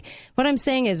majority. What I'm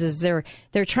saying is they're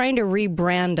trying to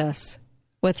rebrand us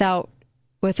without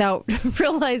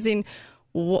realizing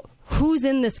who's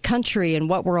in this country and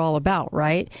what we're all about,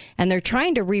 right? And they're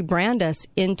trying to rebrand us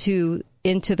into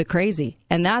the crazy.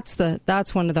 And that's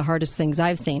one of the hardest things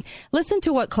I've seen. Listen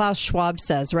to what Klaus Schwab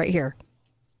says right here.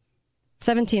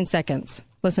 17 seconds.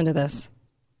 Listen to this.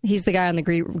 He's the guy on the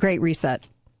Great Reset.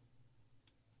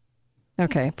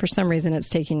 Okay, for some reason it's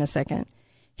taking a second.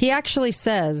 He actually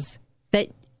says that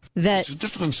the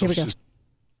difference here we go.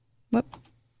 Whoop.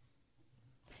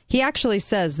 He actually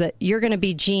says that you're going to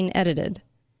be gene edited.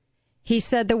 He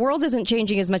said the world isn't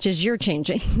changing as much as you're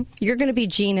changing. You're going to be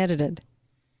gene edited.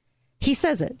 He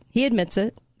says it. He admits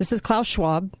it. This is Klaus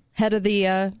Schwab, head of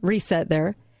the Reset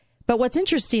there. But what's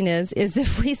interesting is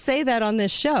if we say that on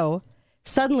this show,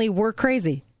 suddenly we're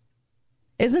crazy.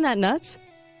 Isn't that nuts?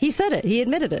 He said it. He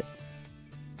admitted it.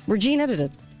 We're gene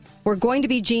edited. We're going to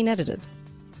be gene edited.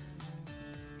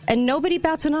 And nobody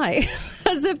bats an eye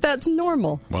as if that's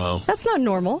normal. Wow. That's not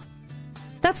normal.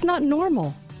 That's not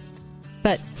normal.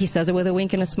 But he says it with a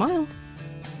wink and a smile.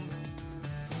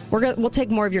 We'll take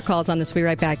more of your calls on this. We'll be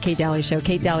right back. Kate Daly Show,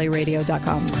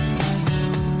 KateDalyRadio.com.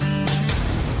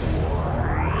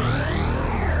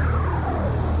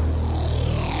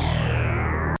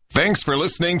 Thanks for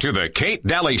listening to the Kate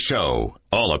Daly Show.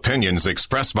 All opinions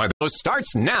expressed by those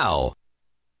starts now.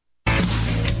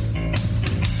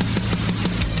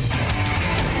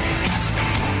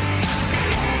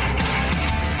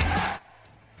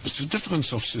 The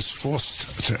difference of this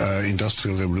fourth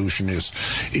industrial revolution is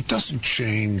it doesn't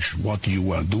change what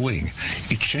you are doing.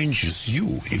 It changes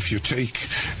you. If you take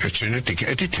genetic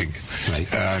editing,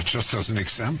 just as an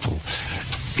example,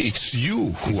 it's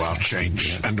you who are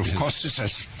changed. And of course, this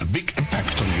has a big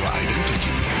impact on your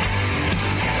identity.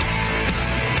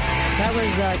 That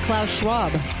was Klaus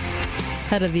Schwab,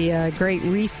 head of the Great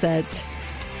Reset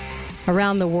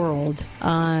around the world,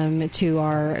 to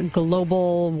our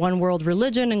global one world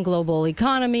religion and global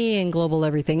economy and global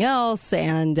everything else.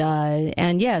 And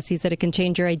yes, he said it can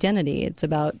change your identity. It's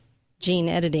about gene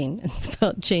editing. It's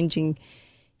about changing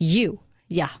you.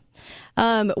 Yeah.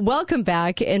 Welcome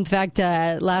back. In fact,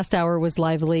 last hour was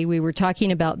lively. We were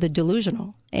talking about the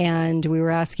delusional, and we were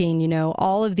asking,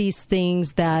 all of these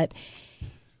things that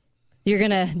you're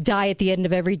going to die at the end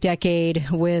of every decade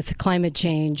with climate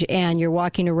change, and you're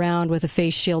walking around with a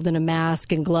face shield and a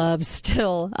mask and gloves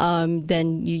still,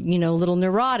 then, a little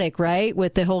neurotic, right,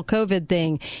 with the whole COVID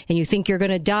thing. And you think you're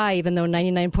going to die, even though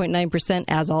 99.9%,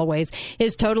 as always,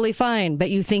 is totally fine.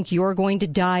 But you think you're going to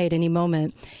die at any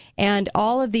moment. And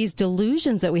all of these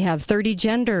delusions that we have, 30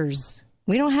 genders.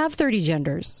 We don't have 30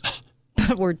 genders.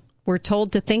 But we're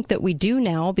told to think that we do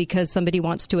now because somebody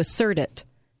wants to assert it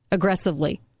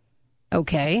aggressively.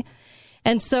 Okay.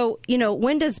 And so,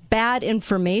 when does bad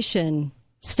information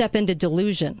step into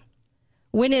delusion?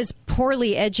 When is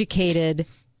poorly educated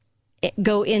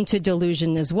go into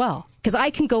delusion as well? Because I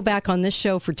can go back on this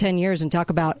show for 10 years and talk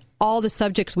about all the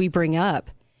subjects we bring up.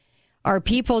 Are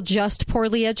people just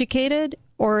poorly educated,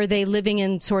 or are they living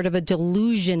in sort of a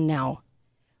delusion now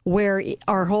where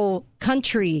our whole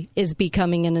country is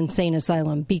becoming an insane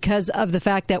asylum because of the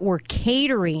fact that we're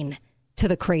catering to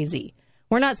the crazy?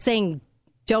 We're not saying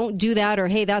don't do that, or,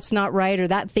 hey, that's not right, or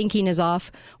that thinking is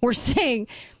off. We're saying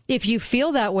if you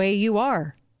feel that way, you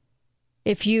are.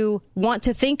 If you want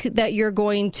to think that you're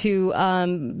going to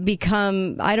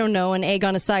become, I don't know, an egg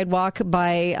on a sidewalk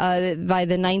by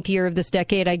the 9th year of this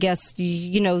decade, I guess,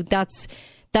 that's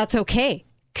okay,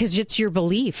 because it's your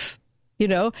belief. you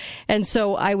know? And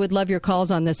so I would love your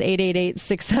calls on this,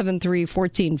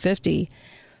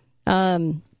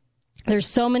 888-673-1450. There's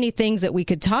so many things that we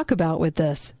could talk about with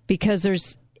this, because we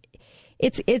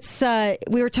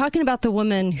were talking about the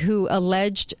woman who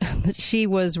alleged that she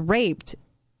was raped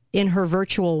in her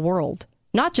virtual world.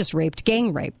 Not just raped,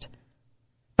 gang raped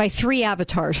by 3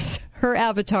 avatars. Her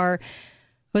avatar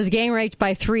was gang raped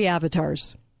by 3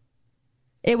 avatars.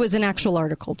 It was an actual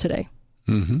article today.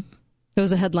 Mm-hmm. It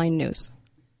was a headline news.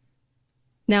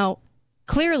 Now,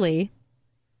 clearly,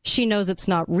 she knows it's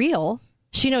not real.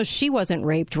 She knows she wasn't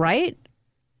raped, right?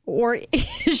 Or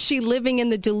is she living in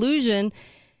the delusion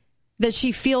that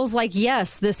she feels like,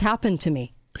 yes, this happened to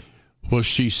me? Well,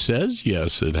 she says,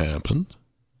 yes, it happened.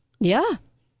 Yeah.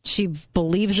 She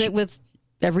believes it with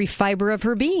every fiber of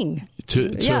her being. To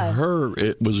her,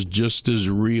 it was just as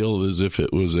real as if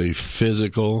it was a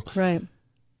physical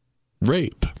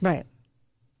rape. Right.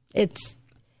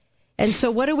 And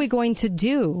so what are we going to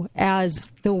do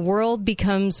as the world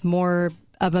becomes more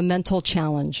of a mental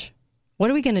challenge?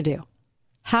 What are we going to do?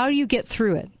 How do you get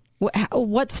through it?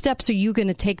 What steps are you going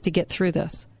to take to get through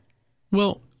this?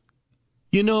 Well,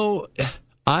 you know,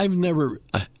 I've never,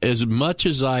 as much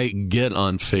as I get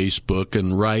on Facebook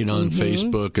and write on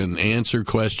Facebook and answer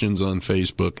questions on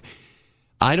Facebook,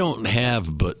 I don't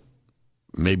have but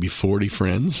maybe 40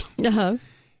 friends.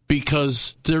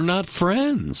 Because they're not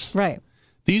friends. Right.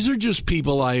 These are just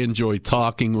people I enjoy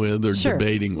talking with or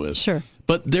debating with. Sure.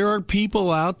 But there are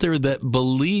people out there that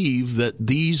believe that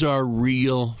these are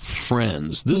real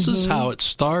friends. This is how it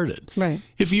started. Right.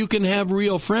 If you can have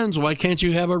real friends, why can't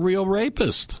you have a real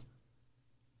rapist?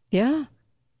 Yeah.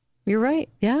 You're right.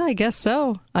 Yeah, I guess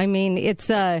so. I mean, it's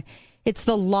the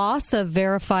loss of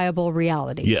verifiable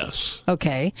reality. Yes.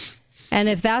 Okay. And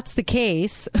if that's the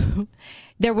case,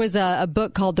 there was a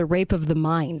book called The Rape of the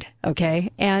Mind, okay?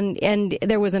 And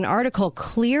there was an article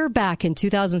clear back in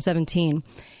 2017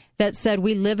 that said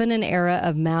we live in an era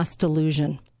of mass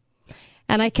delusion.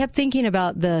 And I kept thinking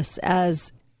about this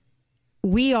as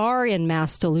we are in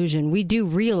mass delusion. We do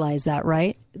realize that,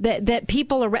 right? That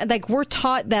people are, like, we're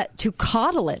taught that to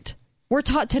coddle it. We're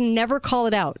taught to never call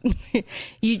it out.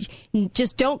 You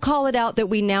just don't call it out that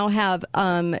we now have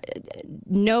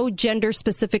no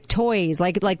gender-specific toys.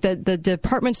 Like the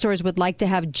department stores would like to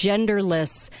have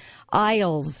genderless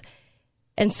aisles.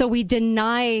 And so we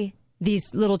deny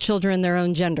these little children their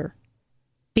own gender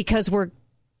because we're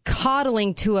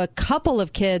coddling to a couple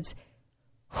of kids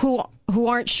who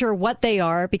aren't sure what they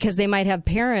are, because they might have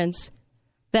parents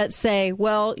that say,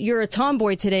 well, you're a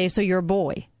tomboy today, so you're a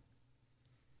boy.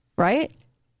 Right?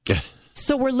 Yeah.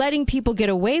 So we're letting people get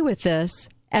away with this,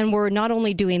 and we're not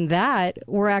only doing that,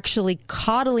 we're actually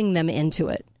coddling them into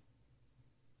it.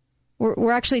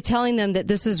 We're actually telling them that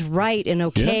this is right and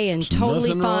okay and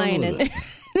totally fine and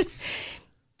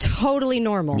totally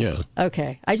normal. Yeah.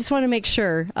 Okay. I just want to make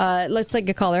sure. Let's take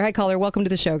a caller. Hi, caller. Welcome to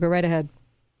the show. Go right ahead.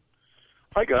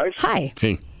 Hi, guys. Hi.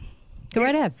 Hey. Go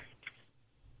right ahead.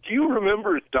 Do you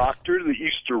remember a doctor that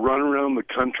used to run around the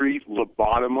country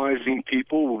lobotomizing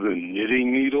people with a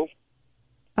knitting needle?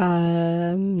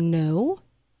 No.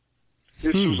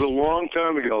 This was a long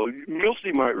time ago.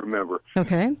 Milty might remember.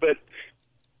 Okay. But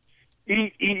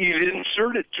he'd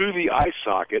insert it through the eye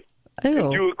socket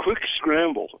and do a quick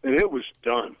scramble, and it was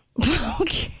done.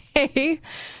 Okay.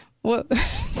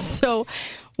 So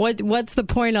what's the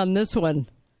point on this one?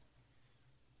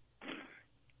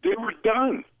 They were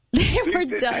done. They were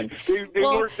done. They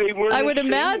weren't I would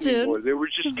imagine. Anymore. They were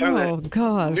just kind of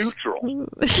neutral.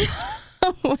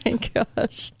 Oh, my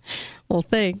gosh. Well,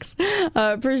 thanks.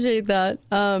 Appreciate that.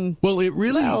 Well, it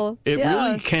really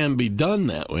can be done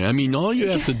that way. I mean, all you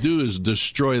have to do is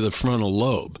destroy the frontal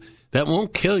lobe. That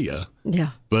won't kill you.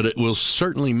 Yeah. But it will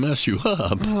certainly mess you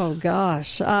up. Oh,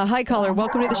 gosh. Hi, caller.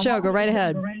 Welcome to the show. Go right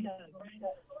ahead.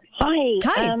 Hi.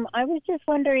 Hi. I was just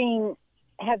wondering,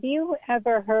 have you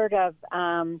ever heard of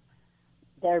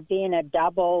there being a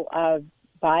double of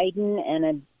Biden and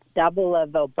a double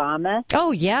of Obama?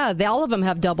 Oh, yeah. All of them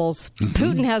have doubles.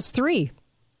 Putin has 3.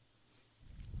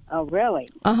 Oh, really?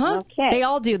 Uh-huh. Okay. They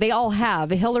all do. They all have.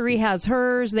 Hillary has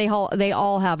hers. They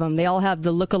all have them. They all have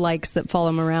the lookalikes that follow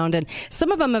them around. And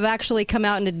some of them have actually come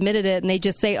out and admitted it, and they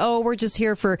just say, oh, we're just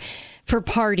here for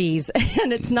parties.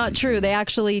 And it's not true. They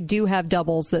actually do have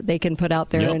doubles that they can put out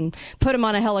there and put them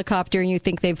on a helicopter, and you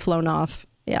think they've flown off.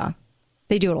 Yeah.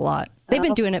 They do it a lot. They've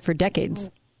been doing it for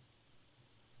decades.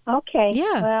 Okay.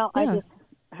 Yeah. Well, I just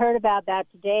heard about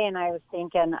that today, and I was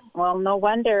thinking, well, no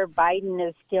wonder Biden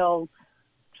is still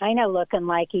kind of looking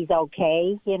like he's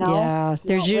okay, you know. Yeah,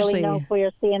 there's you don't usually really know if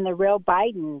we're seeing the real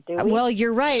Biden, do we? Well,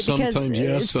 you're right, because sometimes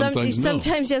yes,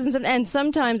 sometimes yes, and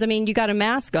sometimes, I mean, you got a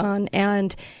mask on,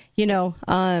 and you know,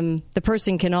 the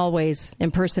person can always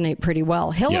impersonate pretty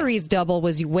well. Hillary's double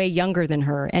was way younger than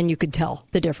her, and you could tell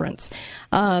the difference.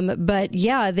 But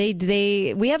yeah,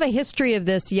 we have a history of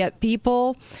this. Yet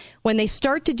people, when they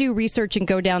start to do research and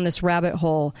go down this rabbit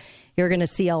hole, you're going to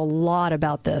see a lot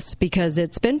about this because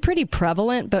it's been pretty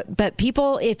prevalent. But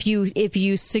people, if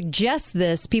you suggest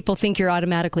this, people think you're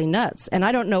automatically nuts, and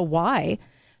I don't know why,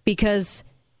 because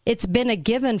it's been a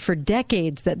given for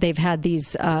decades that they've had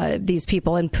these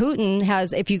people. And Putin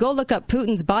has, if you go look up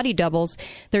Putin's body doubles,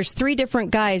 there's 3 different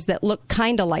guys that look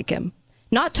kind of like him.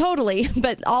 Not totally,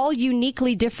 but all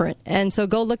uniquely different. And so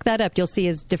go look that up. You'll see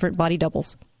his different body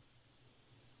doubles.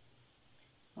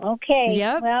 Okay.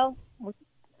 Yep. Well,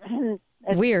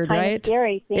 it's weird, right?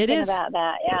 Scary thinking it is about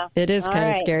that. Yeah. It is kind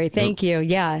of right. scary. Thank you.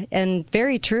 Yeah. And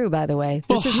very true, by the way.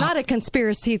 This is not a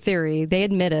conspiracy theory. They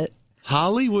admit it.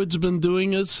 Hollywood's been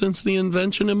doing it since the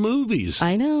invention of movies.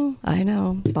 I know.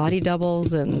 Body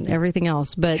doubles and everything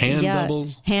else. But hand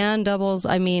doubles. Hand doubles.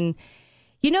 I mean,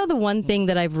 you know, the one thing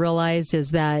that I've realized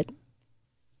is that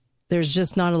there's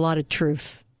just not a lot of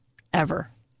truth ever.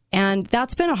 And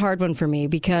that's been a hard one for me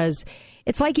because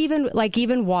it's like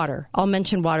even water. I'll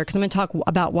mention water because I'm going to talk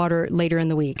about water later in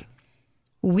the week.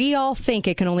 We all think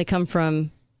it can only come from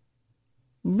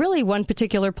really one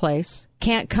particular place.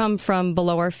 Can't come from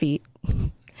below our feet.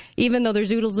 Even though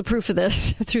there's oodles of proof of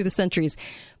this through the centuries.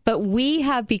 But we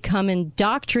have become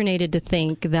indoctrinated to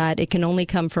think that it can only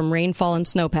come from rainfall and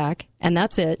snowpack, and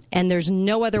that's it, and there's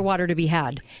no other water to be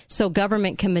had. So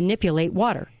government can manipulate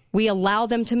water. We allow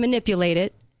them to manipulate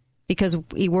it because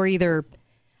we're either...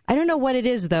 I don't know what it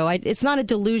is, though. It's not a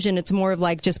delusion. It's more of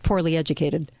like just poorly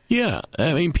educated. Yeah.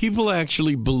 I mean, people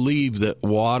actually believe that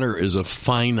water is a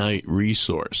finite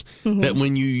resource, that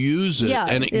when you use it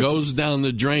and it goes down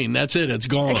the drain, that's it. It's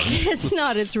gone. It's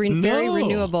not. It's very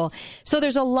renewable. So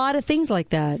there's a lot of things like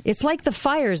that. It's like the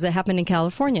fires that happened in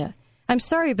California. I'm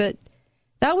sorry, but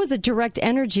that was a direct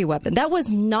energy weapon. That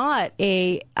was not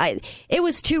it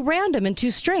was too random and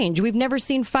too strange. We've never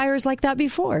seen fires like that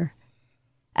before.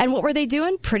 And what were they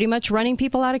doing? Pretty much running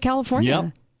people out of California.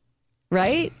 Yep.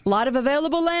 Right? A lot of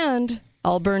available land.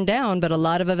 All burned down, but a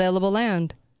lot of available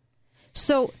land.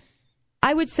 So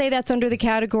I would say that's under the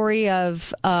category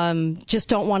of just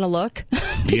don't want to look.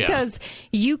 Because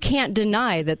you can't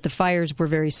deny that the fires were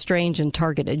very strange and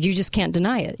targeted. You just can't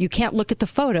deny it. You can't look at the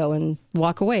photo and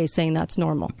walk away saying that's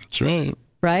normal. That's right.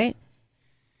 Right?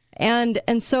 And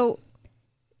so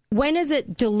when is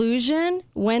it delusion?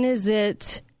 When is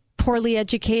it poorly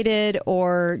educated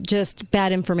or just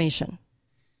bad information?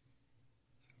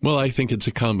 Well, I think it's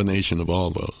a combination of all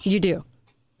those. You do?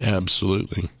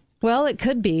 Absolutely. Well, it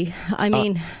could be. I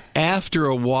mean, after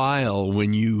a while,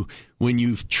 when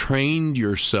you've trained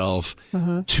yourself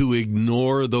to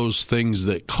ignore those things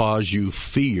that cause you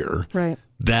fear, right,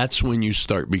 that's when you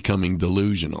start becoming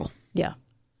delusional. Yeah.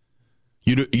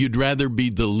 You'd rather be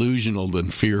delusional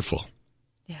than fearful.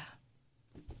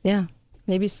 Yeah,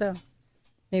 maybe so.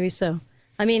 Maybe so.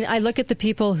 I mean, I look at the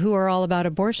people who are all about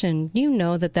abortion. You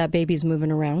know that baby's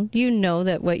moving around. You know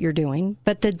that what you're doing.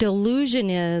 But the delusion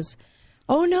is,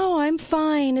 oh, no, I'm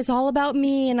fine. It's all about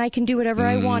me, and I can do whatever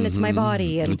I want. It's my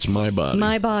body. And it's my body.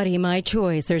 My body, my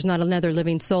choice. There's not another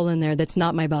living soul in there that's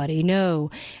not my body. No.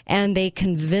 And they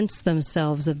convince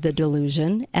themselves of the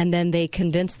delusion, and then they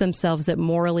convince themselves that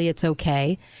morally it's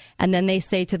okay. And then they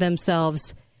say to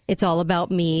themselves, it's all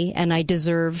about me, and I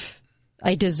deserve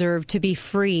to be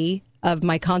free of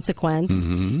my consequence,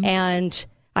 and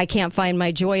I can't find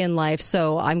my joy in life,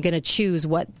 so I'm going to choose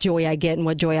what joy I get and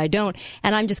what joy I don't,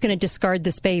 and I'm just going to discard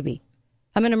this baby.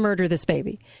 I'm going to murder this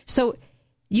baby. So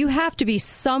you have to be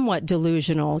somewhat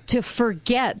delusional to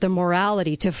forget the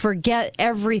morality, to forget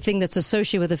everything that's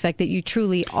associated with the fact that you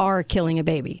truly are killing a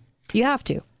baby. You have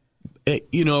to.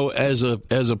 You know, as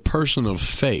a person of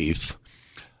faith,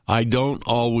 I don't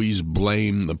always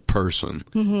blame the person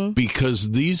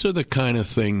because these are the kind of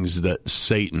things that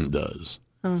Satan does.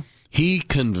 He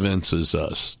convinces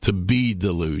us to be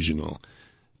delusional,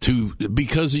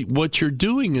 because what you're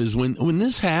doing is when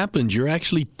this happens, you're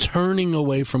actually turning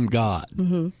away from God.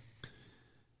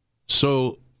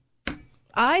 So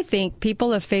I think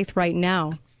people of faith right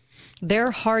now,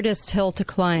 their hardest hill to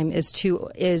climb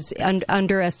is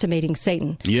underestimating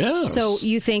Satan. Yes. So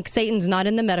you think Satan's not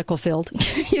in the medical field.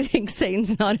 You think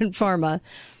Satan's not in pharma.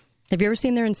 Have you ever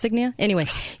seen their insignia? Anyway,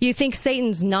 you think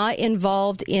Satan's not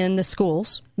involved in the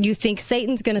schools. You think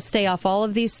Satan's going to stay off all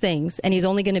of these things, and he's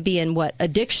only going to be in, what,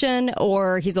 addiction,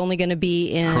 or he's only going to be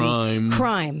in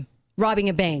crime, robbing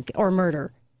a bank, or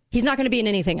murder. He's not going to be in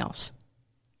anything else.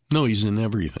 No, he's in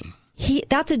everything.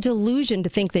 That's a delusion to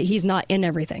think that he's not in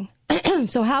everything.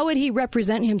 So how would he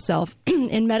represent himself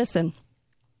in medicine?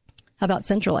 How about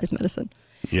centralized medicine?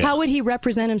 Yeah. How would he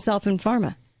represent himself in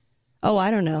pharma? Oh,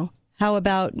 I don't know. How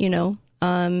about,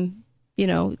 poison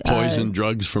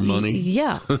drugs for money?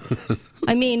 Yeah.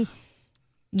 I mean,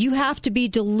 you have to be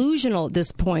delusional at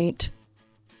this point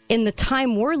in the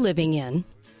time we're living in,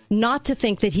 not to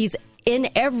think that he's in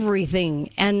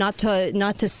everything and not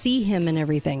to see him in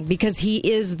everything, because he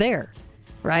is there,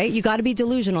 right? You got to be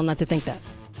delusional not to think that.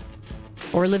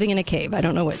 Or living in a cave. I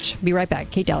don't know which. Be right back.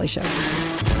 Kate Daly Show.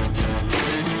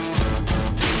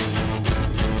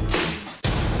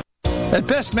 At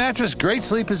Best Mattress, great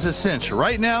sleep is a cinch.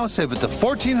 Right now, save up to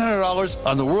 $1,400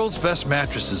 on the world's best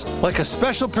mattresses, like a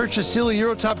special purchase Sealy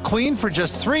Eurotop Queen for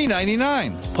just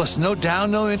 $399. Plus no down,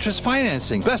 no interest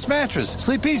financing. Best Mattress.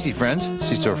 Sleep easy, friends.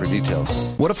 See store for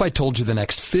details. What if I told you the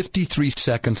next 53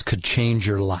 seconds could change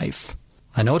your life?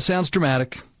 I know it sounds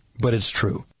dramatic, but it's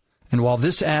true. And while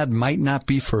this ad might not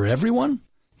be for everyone,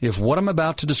 if what I'm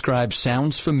about to describe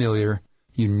sounds familiar,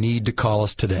 you need to call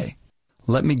us today.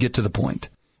 Let me get to the point.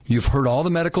 You've heard all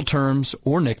the medical terms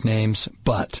or nicknames,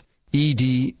 but ED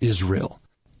is real.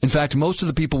 In fact, most of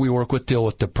the people we work with deal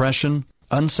with depression,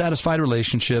 unsatisfied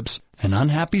relationships, an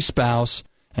unhappy spouse,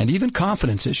 and even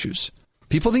confidence issues.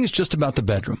 People think it's just about the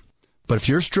bedroom. But if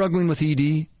you're struggling with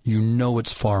ED, you know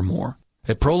it's far more.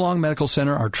 At Prolong Medical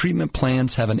Center, our treatment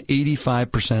plans have an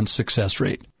 85% success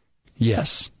rate.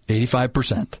 Yes,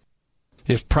 85%.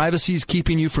 If privacy is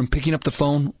keeping you from picking up the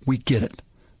phone, we get it.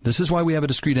 This is why we have a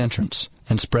discreet entrance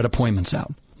and spread appointments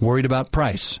out. Worried about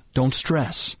price? Don't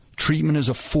stress. Treatment is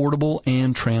affordable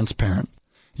and transparent.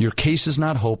 Your case is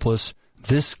not hopeless.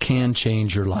 This can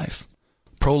change your life.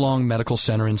 Prolong Medical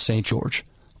Center in St. George.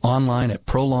 Online at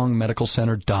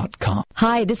prolongmedicalcenter.com.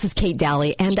 Hi, this is Kate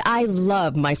Daly, and I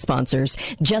love my sponsors.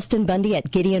 Justin Bundy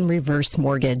at Gideon Reverse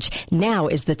Mortgage. Now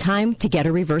is the time to get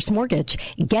a reverse mortgage.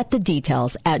 Get the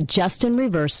details at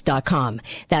justinreverse.com.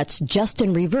 That's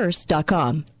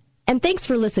justinreverse.com. And thanks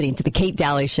for listening to The Kate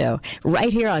Daly Show,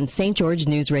 right here on St. George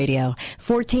News Radio,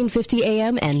 1450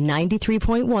 AM and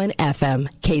 93.1 FM,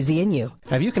 KZNU.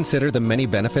 Have you considered the many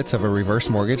benefits of a reverse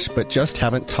mortgage, but just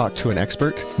haven't talked to an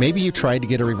expert? Maybe you tried to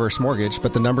get a reverse mortgage,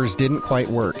 but the numbers didn't quite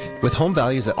work. With home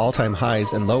values at all-time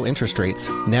highs and low interest rates,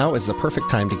 now is the perfect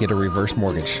time to get a reverse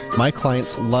mortgage. My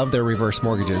clients love their reverse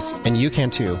mortgages, and you can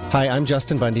too. Hi, I'm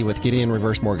Justin Bundy with Gideon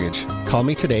Reverse Mortgage. Call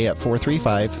me today at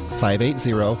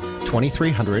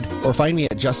 435-580-2300 or find me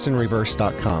at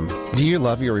justinreverse.com. Do you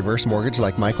love your reverse mortgage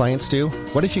like my clients do?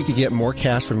 What if you could get more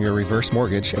cash from your reverse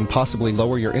mortgage and possibly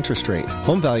lower your interest rate?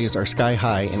 Home values are sky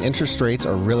high and interest rates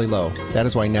are really low. That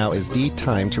is why now is the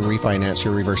time to refinance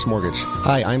your reverse mortgage.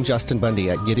 Hi, I'm Justin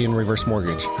Bundy at Gideon Reverse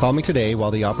Mortgage. Call me today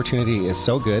while the opportunity is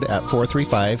so good at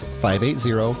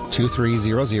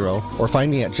 435-580-2300 or find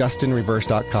me at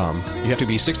justinreverse.com. You have to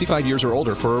be 65 years or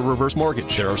older for a reverse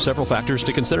mortgage. There are several factors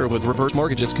to consider with reverse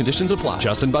mortgages. Conditions apply.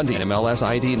 Justin Bundy, NMLS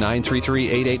ID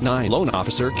 933889. Loan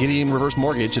officer, Gideon Reverse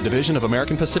Mortgage, a division of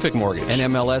American Pacific Mortgage.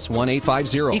 NMLS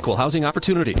 1850. Equal housing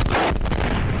opportunity.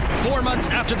 4 months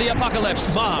after the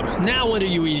apocalypse. Bob, now what are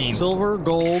you eating? Silver,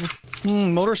 gold,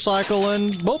 motorcycle,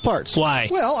 and boat parts. Why?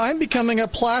 Well, I'm becoming a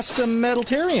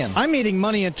plastometalitarian. I'm eating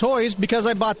money and toys because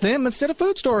I bought them instead of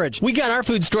food storage. We got our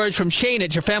food storage from Shane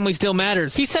at Your Family Still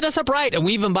Matters. He set us up right, and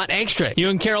we even bought extra. You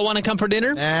and Carol want to come for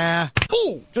dinner? Nah.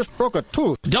 Ooh, just broke a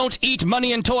tooth. Don't eat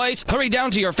money and toys. Hurry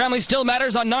down to Your Family Still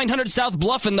Matters on 900 South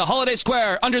Bluff in the Holiday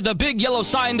Square under the big yellow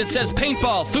sign that says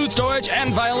paintball, food storage, and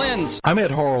violins. I'm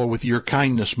Ed Harrell with Your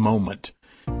Kindness Moment.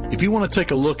 If you want to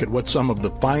take a look at what some of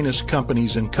the finest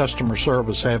companies in customer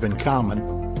service have in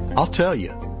common, I'll tell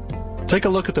you. Take a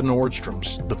look at the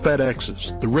Nordstroms, the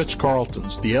FedExes, the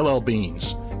Ritz-Carltons, the LL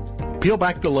Beans. Peel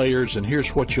back the layers and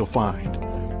here's what you'll find.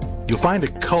 You'll find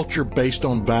a culture based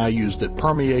on values that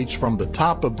permeates from the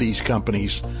top of these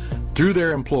companies through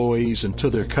their employees and to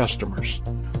their customers.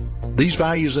 These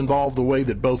values involve the way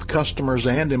that both customers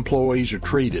and employees are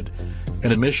treated,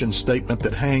 and a mission statement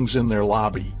that hangs in their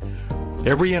lobby.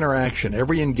 Every interaction,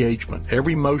 every engagement,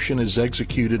 every motion is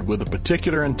executed with a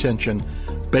particular intention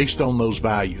based on those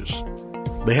values.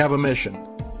 They have a mission,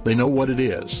 they know what it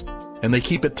is, and they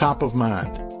keep it top of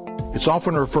mind. It's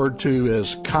often referred to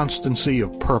as constancy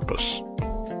of purpose.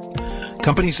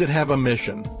 Companies that have a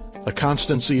mission, a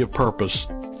constancy of purpose,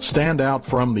 stand out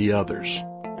from the others.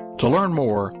 To learn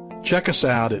more, Check us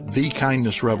out at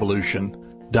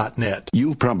thekindnessrevolution.net.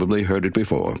 You've probably heard it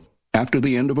before. After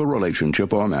the end of a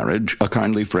relationship or marriage, a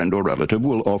kindly friend or relative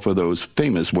will offer those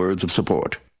famous words of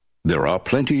support. There are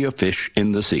plenty of fish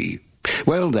in the sea.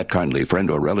 Well, that kindly friend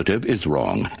or relative is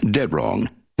wrong, dead wrong.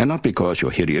 And not because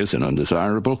you're hideous and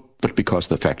undesirable, but because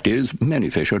the fact is many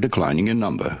fish are declining in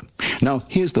number. Now,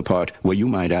 here's the part where you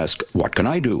might ask, what can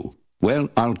I do? Well,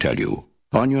 I'll tell you.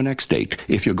 On your next date,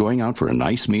 if you're going out for a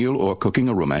nice meal or cooking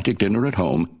a romantic dinner at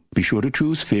home, be sure to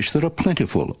choose fish that are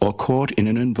plentiful or caught in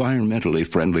an environmentally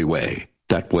friendly way.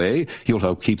 That way, you'll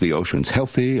help keep the oceans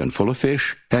healthy and full of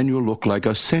fish, and you'll look like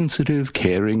a sensitive,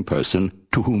 caring person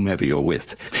to whomever you're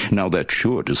with. Now, that's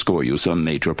sure to score you some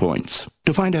major points.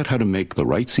 To find out how to make the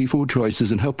right seafood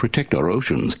choices and help protect our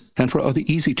oceans, and for other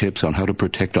easy tips on how to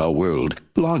protect our world,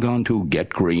 log on to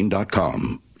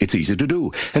getgreen.com. It's easy to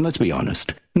do, and let's be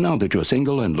honest, now that you're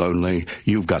single and lonely,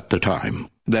 you've got the time.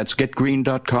 That's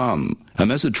getgreen.com. A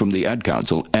message from the Ad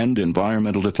Council and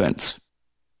Environmental Defense.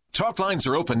 Talk lines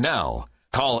are open now.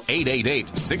 Call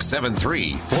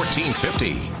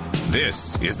 888-673-1450.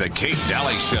 This is the Kate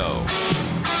Daly Show.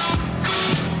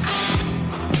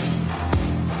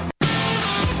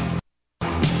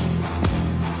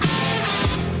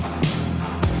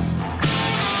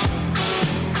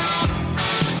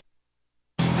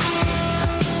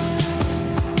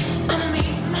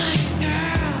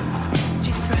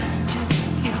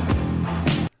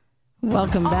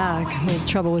 Welcome back. A little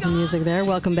trouble with the music there.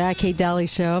 Welcome back, Kate Daly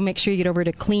Show. Make sure you get over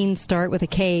to Clean Start with a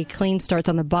K. Clean Start's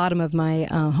on the bottom of my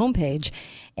homepage,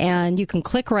 and you can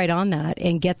click right on that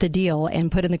and get the deal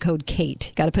and put in the code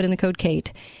KATE. Got to put in the code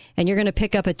KATE, and you're going to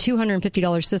pick up a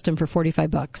 $250 system for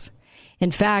 $45.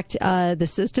 In fact, the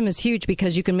system is huge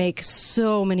because you can make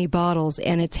so many bottles,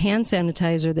 and it's hand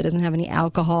sanitizer that doesn't have any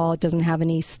alcohol, it doesn't have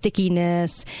any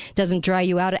stickiness, doesn't dry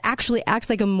you out. It actually acts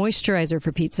like a moisturizer,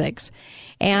 for Pete's sakes.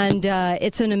 And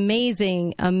it's an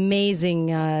amazing, amazing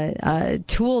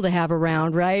tool to have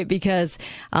around, right? Because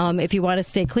if you want to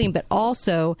stay clean, but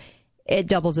also it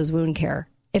doubles as wound care.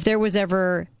 If there was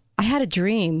ever, I had a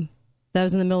dream that I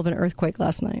was in the middle of an earthquake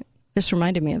last night. This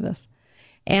reminded me of this.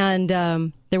 And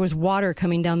there was water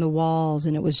coming down the walls,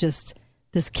 and it was just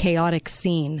this chaotic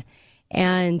scene.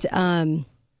 And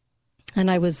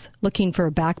I was looking for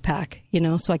a backpack,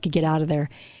 so I could get out of there.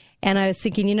 And I was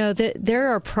thinking, there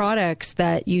are products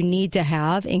that you need to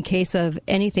have in case of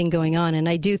anything going on. And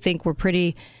I do think we're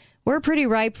pretty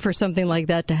ripe for something like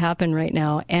that to happen right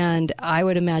now. And I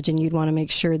would imagine you'd want to make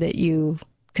sure that you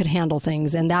could handle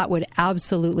things, and that would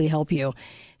absolutely help you.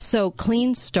 So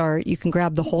Clean Start, you can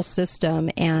grab the whole system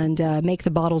and make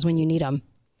the bottles when you need them.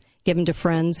 Give them to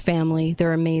friends, family.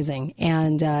 They're amazing.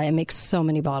 And it makes so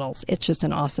many bottles. It's just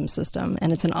an awesome system,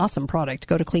 and it's an awesome product.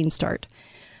 Go to Clean Start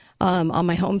on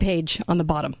my homepage on the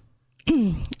bottom.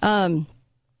 We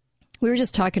were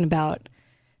just talking about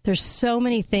there's so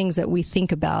many things that we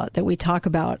think about, that we talk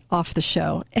about off the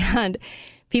show. And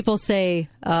people say,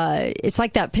 it's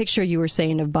like that picture you were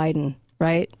saying of Biden,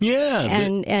 right? Yeah.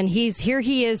 And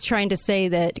he is trying to say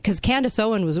that, because Candace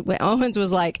Owens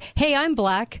was like, hey, I'm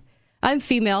black, I'm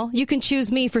female, you can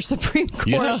choose me for Supreme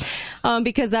Court. Yeah.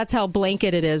 Because that's how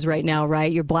blanket it is right now,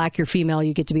 right? You're black, you're female,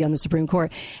 you get to be on the Supreme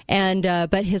Court. And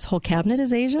but his whole cabinet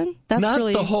is Asian? That's not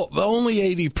really... only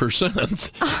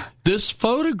 80%. This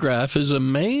photograph is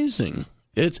amazing.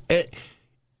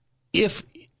 If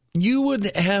you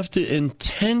would have to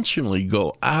intentionally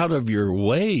go out of your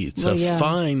way to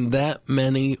find that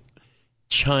many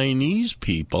Chinese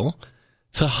people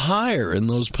to hire in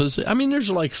those positions. I mean, there's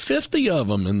like 50 of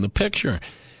them in the picture.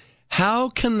 How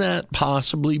can that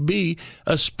possibly be,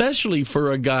 especially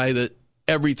for a guy that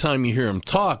every time you hear him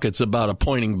talk, it's about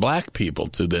appointing black people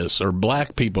to this or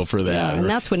black people for that? Yeah, and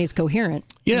that's when he's coherent.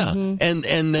 Yeah, and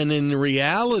then in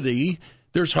reality,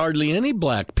 there's hardly any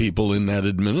black people in that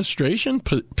administration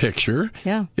picture.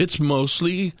 Yeah. It's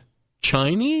mostly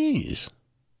Chinese.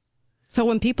 So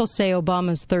when people say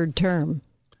Obama's third term...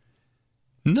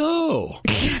 No.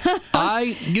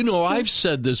 I've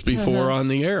said this before on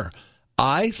the air.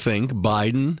 I think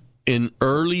Biden,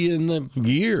 early in the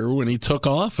year when he took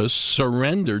office,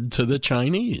 surrendered to the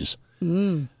Chinese.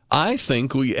 I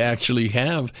think we actually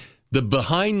have the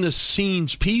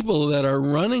behind-the-scenes people that are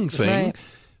running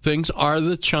things are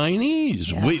the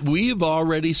Chinese. Yeah. We've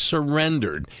already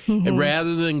surrendered. And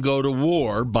rather than go to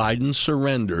war, Biden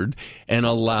surrendered and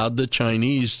allowed the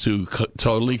Chinese to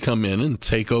totally come in and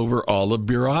take over all the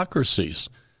bureaucracies.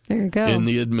 There you go. In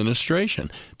the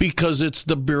administration. Because it's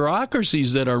the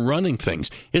bureaucracies that are running things.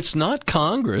 It's not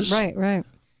Congress. Right.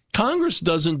 Congress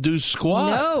doesn't do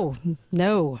squat.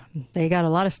 No. They got a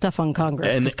lot of stuff on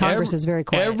Congress because Congress is very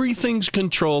quiet. Everything's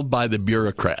controlled by the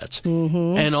bureaucrats.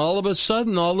 Mm-hmm. And all of a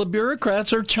sudden, all the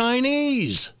bureaucrats are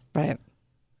Chinese. Right.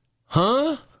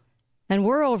 Huh? And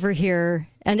we're over here,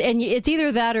 and it's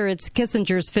either that or it's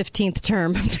Kissinger's 15th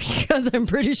term, because I'm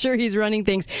pretty sure he's running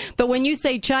things. But when you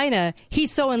say China, he's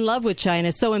so in love with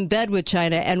China, so in bed with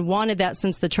China, and wanted that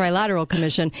since the Trilateral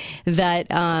Commission that,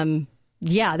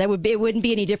 it wouldn't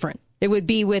be any different. It would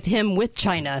be with him with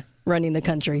China running the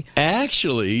country.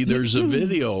 Actually, there's a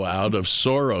video out of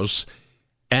Soros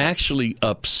actually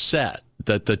upset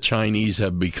that the Chinese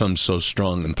have become so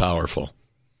strong and powerful.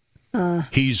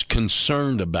 He's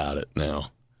concerned about it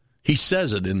now. He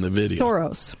says it in the video.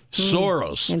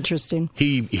 Soros. Interesting.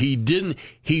 He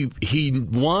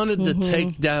wanted to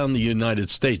take down the United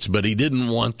States, but he didn't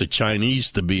want the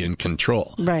Chinese to be in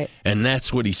control. Right. And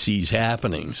that's what he sees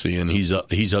happening. See, and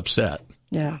he's upset.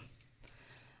 Yeah.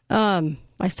 I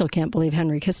still can't believe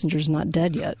Henry Kissinger's not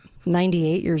dead yet.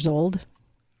 98 years old.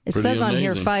 It Pretty says on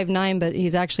amazing. here 5'9", but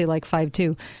he's actually like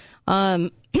 5'2".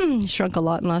 Shrunk a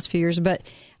lot in the last few years, but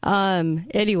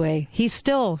anyway, he's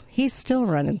still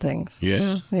running things.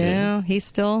 Yeah. He's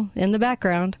still in the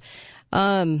background.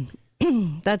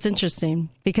 That's interesting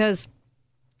because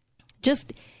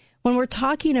just when we're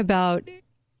talking about,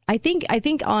 I think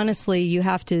honestly, you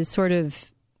have to sort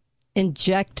of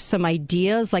inject some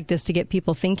ideas like this to get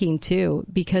people thinking too,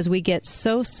 because we get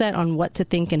so set on what to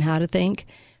think and how to think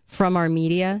from our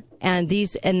media, and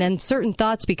then certain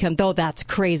thoughts become, oh, that's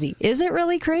crazy. Is it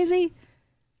really crazy?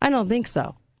 I don't think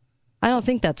so. I don't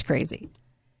think that's crazy.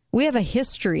 We have a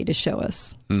history to show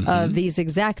us of these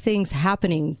exact things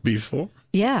happening before.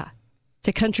 Yeah,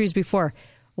 to countries before.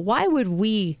 Why would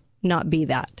we not be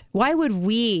that? Why would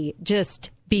we just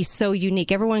be so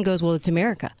unique? Everyone goes, well, it's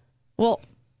America. Well,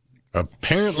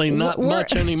 apparently not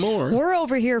much anymore. We're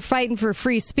over here fighting for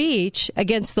free speech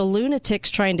against the lunatics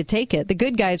trying to take it. The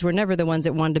good guys were never the ones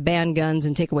that wanted to ban guns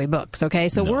and take away books, okay?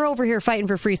 So we're over here fighting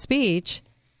for free speech,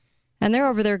 and they're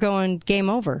over there going, game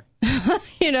over.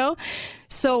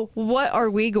 So what are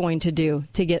we going to do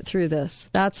to get through this?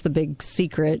 That's the big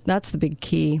secret. That's the big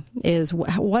key, is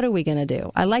what are we going to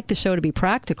do? I like the show to be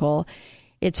practical.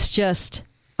 It's just,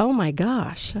 oh my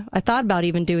gosh. I thought about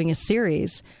even doing a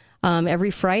series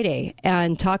every Friday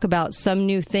and talk about some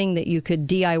new thing that you could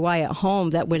DIY at home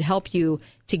that would help you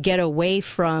to get away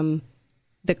from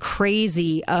the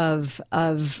crazy to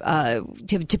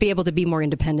be able to be more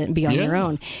independent and be on your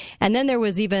own. And then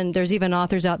there's even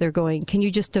authors out there going, can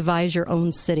you just devise your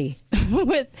own city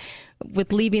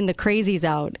with leaving the crazies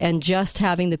out and just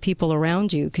having the people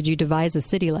around you? Could you devise a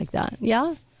city like that?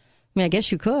 Yeah. I mean, I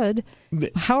guess you could.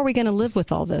 How are we going to live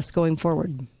with all this going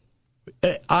forward?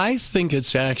 I think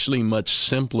it's actually much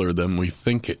simpler than we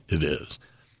think it is.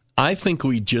 I think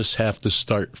we just have to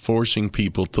start forcing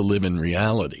people to live in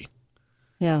reality.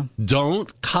 Yeah.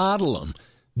 Don't coddle them.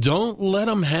 Don't let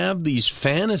them have these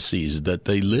fantasies that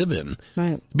they live in.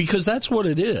 Right. Because that's what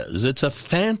it is. It's a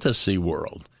fantasy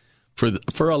world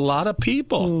for a lot of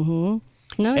people.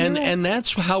 Mm-hmm. No, and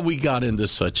that's how we got into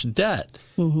such debt.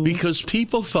 Mm-hmm. Because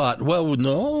people thought, well,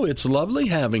 no, it's lovely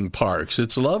having parks.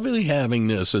 It's lovely having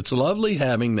this. It's lovely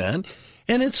having that.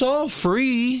 And it's all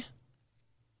free.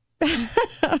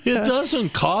 It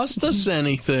doesn't cost us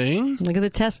anything. Look at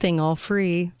the testing, all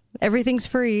free. Everything's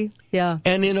free. Yeah.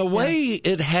 And in a way,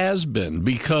 it has been,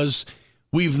 because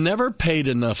we've never paid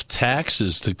enough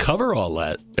taxes to cover all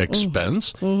that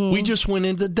expense. Mm-hmm. We just went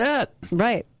into debt.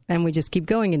 Right. And we just keep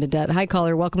going into debt. Hi,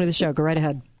 caller. Welcome to the show. Go right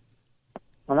ahead.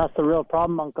 Well, that's the real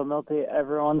problem, Uncle Milty.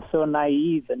 Everyone's so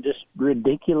naive and just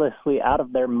ridiculously out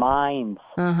of their minds.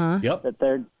 Yep. That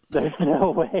there's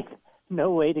no way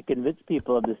to convince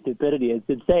people of the stupidity. It's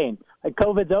insane. Like,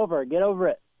 COVID's over. Get over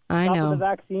it. I know. Stop with the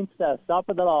vaccine stuff. Stop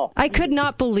with it all. I could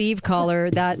not believe, caller,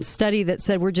 that study that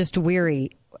said we're just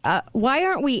weary. Why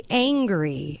aren't we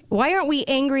angry? Why aren't we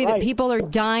angry that people are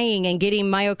dying and getting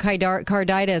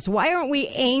myocarditis? Why aren't we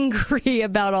angry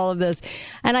about all of this?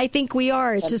 And I think we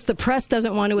are. It's just the press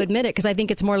doesn't want to admit it, because I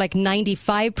think it's more like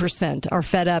 95% are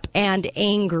fed up and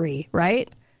angry,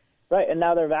 right? Right, and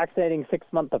now they're vaccinating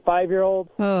 6-month to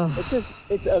 5-year-olds. Oh.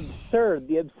 It's absurd.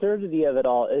 The absurdity of it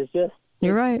all is just...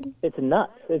 You're right. It's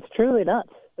nuts. It's truly nuts.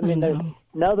 I mean, there's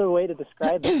no other way to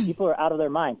describe it. People are out of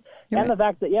their minds. The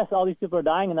fact that, yes, all these people are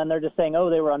dying, and then they're just saying, oh,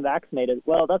 they were unvaccinated.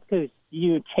 Well, that's because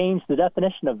you changed the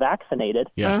definition of vaccinated,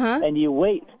 and you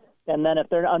wait. And then if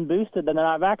they're unboosted, then they're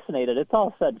not vaccinated. It's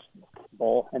all such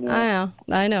bull. Anyway.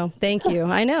 I know. Thank you.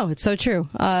 I know. It's so true.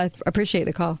 Appreciate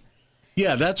the call.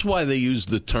 Yeah, that's why they use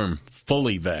the term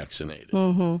fully vaccinated.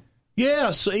 Mm-hmm.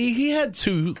 Yeah, so he had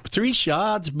 3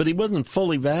 shots, but he wasn't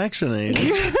fully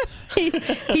vaccinated.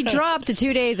 he dropped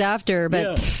 2 days after,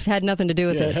 but had nothing to do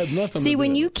with it. Had nothing See, to do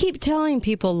when with you keep telling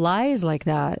people lies like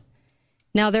that,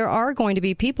 now there are going to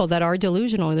be people that are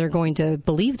delusional and they're going to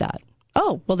believe that.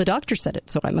 Oh, well, the doctor said it,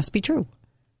 so it must be true,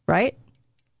 right?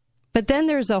 But then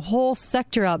there's a whole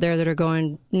sector out there that are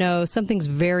going, no, something's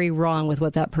very wrong with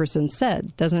what that person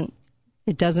said.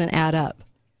 It doesn't add up.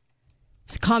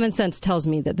 Common sense tells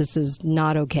me that this is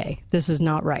not okay. This is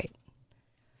not right.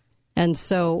 And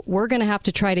so we're going to have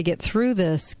to try to get through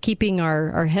this, keeping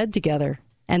our head together.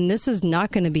 And this is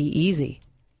not going to be easy.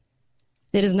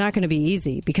 It is not going to be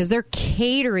easy because they're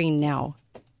catering now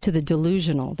to the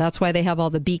delusional. That's why they have all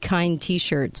the Be Kind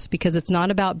T-shirts, because it's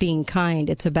not about being kind.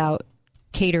 It's about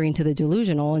catering to the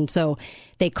delusional. And so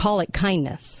they call it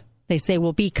kindness. They say,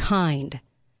 well, be kind.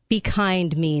 Be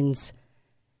kind means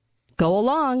go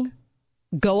along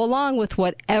with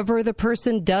whatever the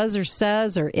person does or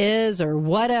says or is or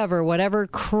whatever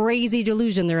crazy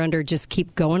delusion they're under. Just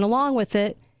keep going along with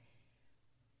it.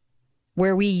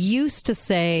 Where we used to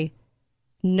say,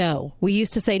 no,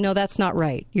 that's not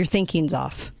right. Your thinking's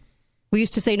off. We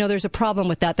used to say, no, there's a problem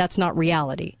with that. That's not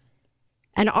reality.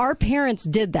 And our parents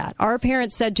did that. Our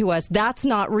parents said to us, that's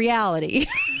not reality.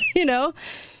 No,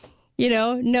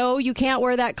 you can't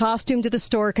wear that costume to the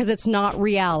store because it's not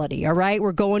reality. All right,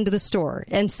 we're going to the store.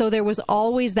 And so there was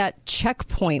always that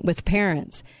checkpoint with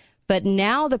parents. But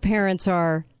now the parents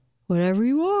are, whatever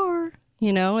you are,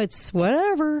 it's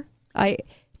whatever.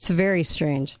 It's very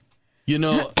strange. In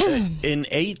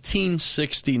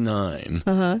 1869,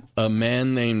 a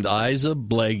man named Isa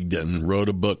Blagden wrote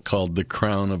a book called The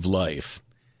Crown of Life.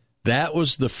 That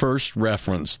was the first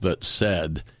reference that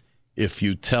said, if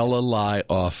you tell a lie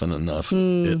often enough,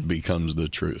 it becomes the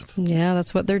truth. Yeah,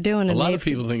 that's what they're doing. A lot of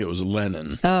people think it was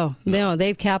Lenin. Oh, no,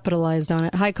 they've capitalized on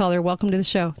it. Hi, caller. Welcome to the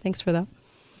show. Thanks for that.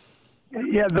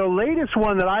 Yeah, the latest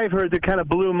one that I've heard that kind of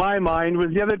blew my mind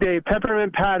was the other day,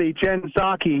 Peppermint Patty, Jen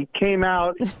Psaki, came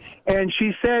out, and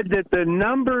she said that the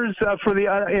numbers for the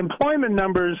employment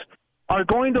numbers are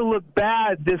going to look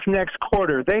bad this next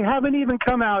quarter. They haven't even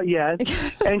come out yet.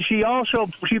 And she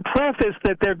prefaced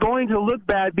that they're going to look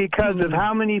bad because of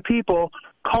how many people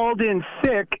called in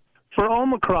sick for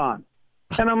Omicron.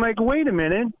 And I'm like, wait a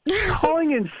minute.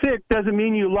 Calling in sick doesn't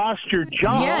mean you lost your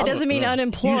job. Yeah, it doesn't mean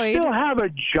unemployed. You still have a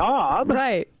job.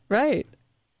 Right.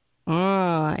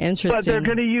 Oh, interesting. But they're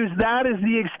going to use that as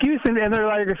the excuse, and they're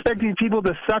like expecting people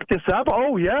to suck this up.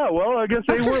 Oh, yeah, well, I guess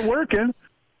they weren't working.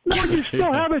 No, you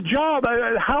still have a job.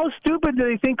 How stupid do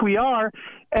they think we are?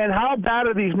 And how bad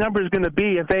are these numbers going to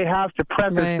be if they have to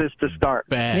preface this to start?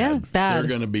 Bad. Yeah, bad. They're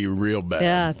going to be real bad.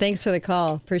 Yeah, thanks for the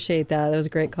call. Appreciate that. That was a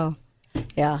great call.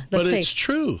 Yeah. But it's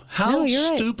true. How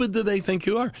stupid do they think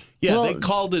you are? Yeah, they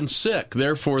called in sick,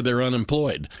 therefore they're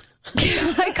unemployed.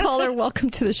 Hi, caller.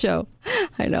 Welcome to the show.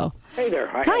 I know. Hey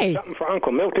there. I have something for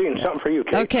Uncle Milty and something for you,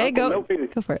 Kate. Okay, go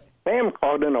for it. Sam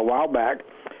called in a while back,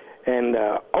 and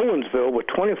Owensville, with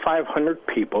 2,500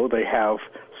 people, they have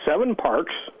 7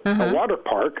 parks, a water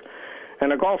park,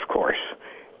 and a golf course.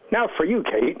 Now, for you,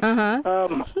 Kate,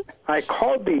 I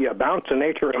called the Bounce of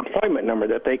Nature employment number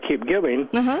that they keep giving,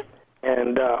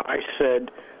 and I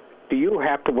said, do you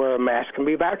have to wear a mask and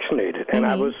be vaccinated? And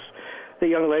the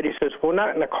young lady says, well,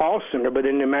 not in the call center, but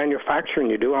in the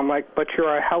manufacturing you do. I'm like, but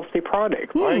you're a healthy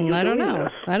product. Why are you I don't doing know.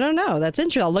 this? I don't know. That's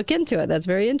interesting. I'll look into it. That's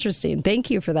very interesting.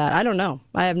 Thank you for that. I don't know.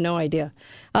 I have no idea.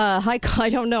 Hi, I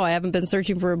don't know. I haven't been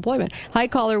searching for employment. Hi,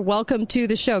 caller. Welcome to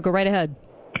the show. Go right ahead.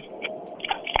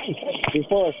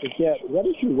 Before I forget, what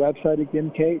is your website again,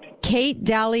 Kate?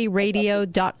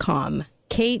 KateDalleyRadio.com.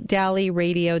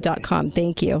 KateDalleyRadio.com.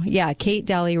 Thank you. Yeah,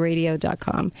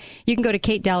 KateDalleyRadio.com. You can go to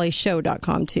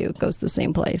KateDalleyShow.com too. It goes to the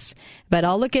same place. But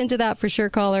I'll look into that for sure,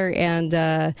 caller.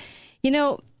 And,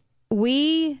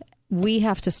 we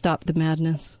have to stop the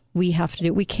madness. We have to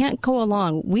do. We can't go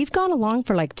along. We've gone along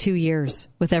for like 2 years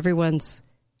with everyone's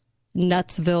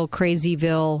Nutsville,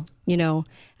 Crazyville,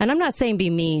 and I'm not saying be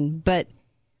mean, but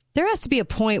there has to be a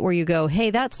point where you go, hey,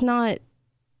 that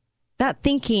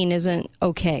thinking isn't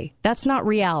okay. That's not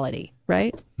reality,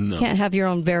 right? No. You can't have your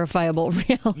own verifiable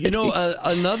reality.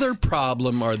 Another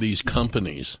problem are these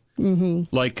companies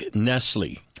like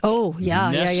Nestle. Oh, yeah,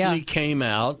 Nestle came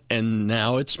out, and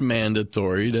now it's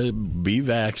mandatory to be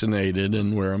vaccinated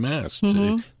and wear a mask.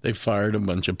 They fired a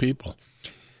bunch of people.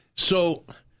 So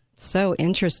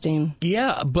interesting.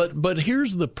 Yeah, but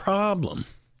here's the problem.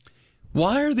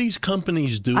 Why are these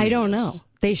companies doing I don't know.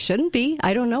 They shouldn't be.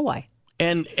 I don't know why.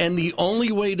 And the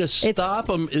only way to stop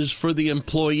them is for the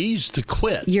employees to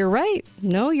quit. You're right.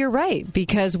 No, you're right.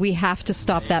 Because we have to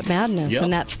stop that madness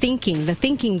and that thinking. The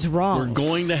thinking's wrong. We're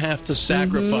going to have to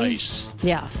sacrifice. Mm-hmm.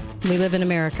 Yeah. We live in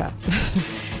America.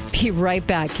 Be right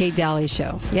back. Kate Daly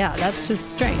Show. Yeah, that's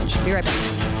just strange. Be right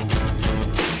back.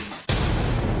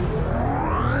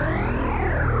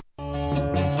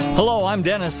 Hello, I'm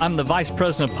Dennis. I'm the Vice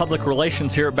President of Public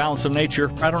Relations here at Balance of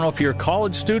Nature. I don't know if you're a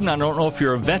college student, I don't know if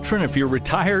you're a veteran, if you're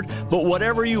retired, but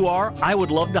whatever you are, I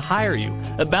would love to hire you.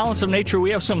 At Balance of Nature, we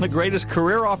have some of the greatest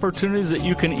career opportunities that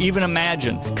you can even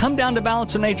imagine. Come down to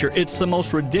Balance of Nature. It's the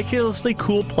most ridiculously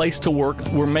cool place to work.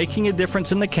 We're making a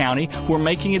difference in the county, we're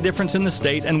making a difference in the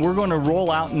state, and we're going to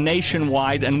roll out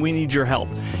nationwide, and we need your help.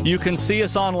 You can see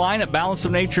us online at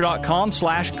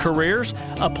balanceofnature.com/careers.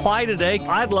 Apply today.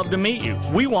 I'd love to meet you.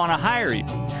 We want to hire you.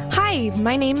 Hi,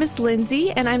 my name is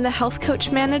Lindsay, and I'm the Health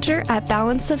Coach Manager at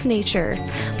Balance of Nature.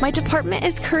 My department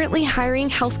is currently hiring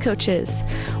health coaches.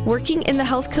 Working in the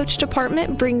Health Coach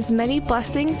department brings many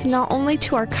blessings not only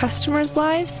to our customers'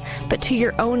 lives, but to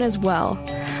your own as well.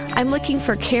 I'm looking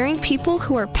for caring people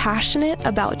who are passionate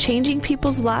about changing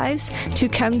people's lives to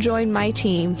come join my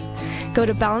team. Go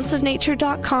to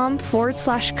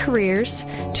balanceofnature.com/careers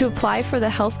to apply for the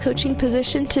health coaching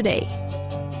position today.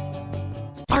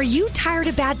 Are you tired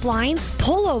of bad blinds?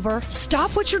 Pull over,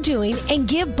 stop what you're doing, and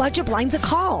give Budget Blinds a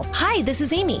call. Hi, this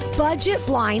is Amy. Budget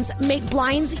Blinds make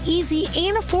blinds easy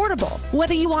and affordable.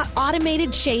 Whether you want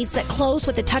automated shades that close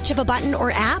with the touch of a button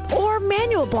or app, or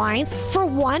manual blinds for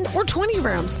 1 or 20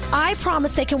 rooms, I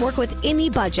promise they can work with any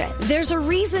budget. There's a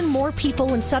reason more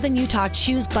people in Southern Utah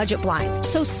choose Budget Blinds.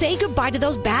 So say goodbye to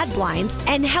those bad blinds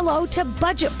and hello to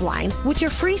Budget Blinds with your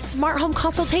free smart home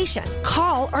consultation.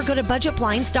 Call or go to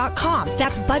budgetblinds.com.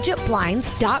 That's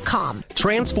budgetblinds.com.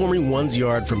 Transforming one's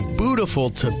yard from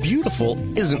bootiful to beautiful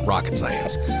isn't rocket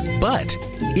science, but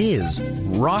is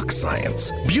rock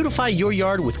science. Beautify your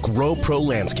yard with Grow Pro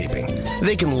Landscaping.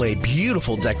 They can lay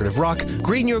beautiful decorative rock,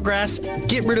 green your grass,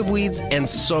 get rid of weeds, and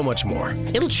so much more.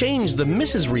 It'll change the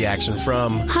Mrs. reaction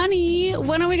from, honey,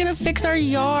 when are we going to fix our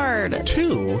yard?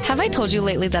 To, have I told you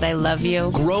lately that I love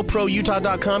you?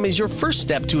 GrowProUtah.com is your first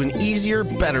step to an easier,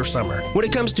 better summer. When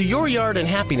it comes to your yard and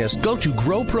happiness, go to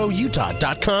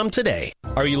GrowProUtah.com today.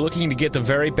 Are you looking to get the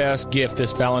very best gift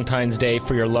this Valentine's Day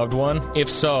for your loved one? If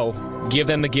so, give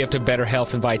them the gift of better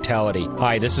health and vitality.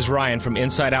 Hi, this is Ryan from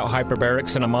Inside Out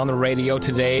Hyperbarics, and I'm on the radio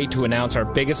today to announce our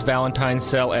biggest Valentine's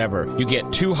sale ever. You get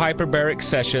 2 hyperbaric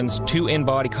sessions, 2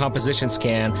 in-body composition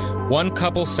scan, 1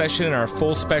 couple session in our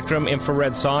full-spectrum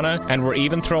infrared sauna, and we're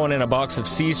even throwing in a box of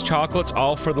See's chocolates,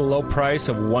 all for the low price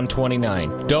of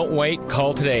 $129. Don't wait,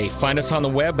 call today. Find us on the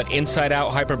web at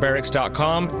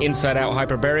InsideOutHyperbarics.com. Inside Out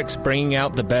Hyperbarics, bringing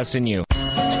out the best in you.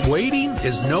 Waiting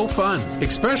is no fun,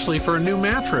 especially for a new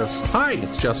mattress. Hi,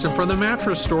 it's Justin from the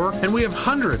Mattress Store, and we have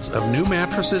hundreds of new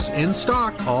mattresses in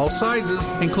stock, all sizes,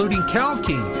 including Cal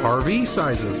King, RV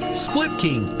sizes, Split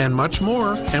King, and much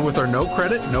more. And with our no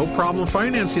credit, no problem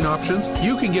financing options,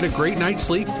 you can get a great night's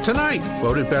sleep tonight.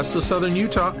 Voted best of Southern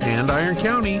Utah and Iron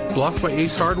County, Bluff by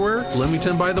Ace Hardware,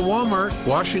 Bloomington by the Walmart,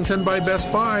 Washington by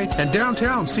Best Buy, and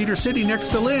downtown Cedar City next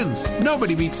to Lynn's.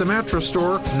 Nobody beats the Mattress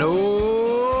Store.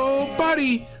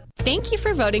 Nobody. Thank you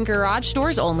for voting Garage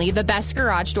Doors Only the best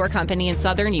garage door company in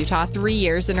Southern Utah 3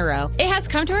 years in a row. It has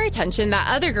come to our attention that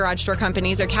other garage door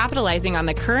companies are capitalizing on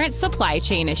the current supply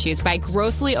chain issues by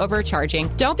grossly overcharging.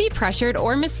 Don't be pressured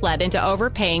or misled into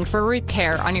overpaying for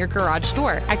repair on your garage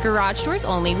door. At Garage Doors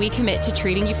Only, we commit to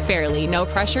treating you fairly, no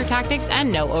pressure tactics,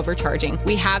 and no overcharging.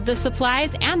 We have the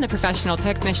supplies and the professional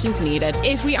technicians needed.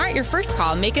 If we aren't your first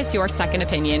call, make us your second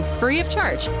opinion, free of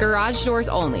charge. Garage Doors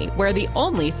Only, where the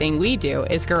only thing we do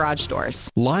is garage doors.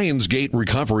 Lionsgate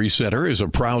Recovery Center is a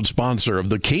proud sponsor of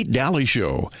the Kate Daly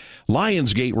Show.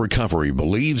 Lionsgate Recovery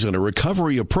believes in a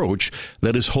recovery approach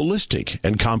that is holistic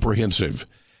and comprehensive.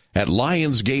 At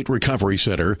Lionsgate Recovery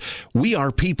Center, we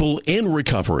are people in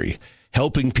recovery,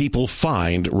 helping people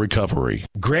find recovery.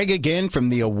 Greg again from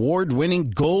the award-winning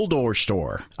Gold Ore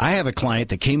Store. I have a client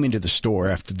that came into the store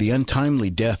after the untimely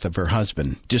death of her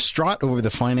husband. Distraught over the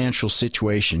financial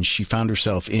situation she found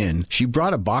herself in, she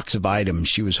brought a box of items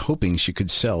she was hoping she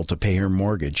could sell to pay her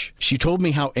mortgage. She told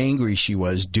me how angry she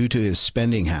was due to his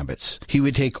spending habits. He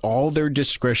would take all their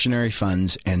discretionary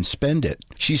funds and spend it.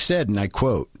 She said, and I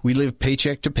quote, "We lived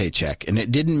paycheck to paycheck, and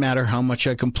it didn't matter how much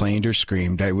I complained or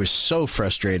screamed. I was so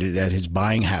frustrated at his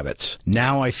buying habits.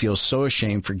 Now I feel so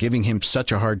ashamed for giving him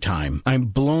such a hard time. I'm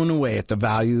blown away at the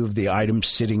value of the items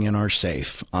sitting in our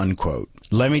safe," unquote.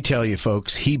 Let me tell you,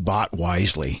 folks, he bought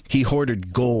wisely. He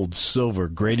hoarded gold, silver,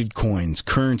 graded coins,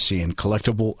 currency, and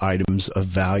collectible items of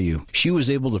value. She was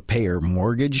able to pay her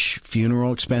mortgage,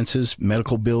 funeral expenses,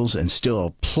 medical bills, and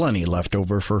still plenty left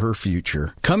over for her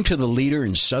future. Come to the leader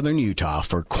in southern Utah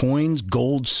for coins,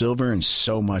 gold, silver, and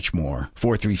so much more.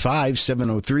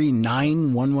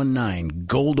 435-703-9119,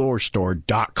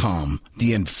 goldorstore.com.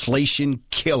 The inflation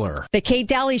killer. The Kate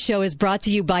Daly Show is brought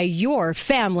to you by Your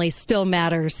Family Still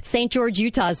Matters, St. George,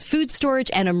 Utah's food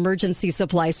storage and emergency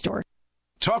supply store.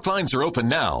 Talk lines are open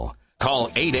now. Call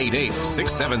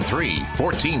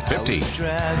 888-673-1450.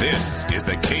 This is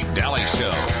the Kate Daly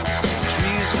Show.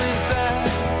 Trees went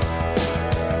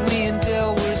by, me and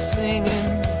Del were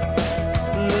singing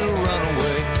Little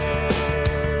Runaway.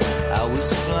 I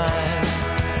was flying,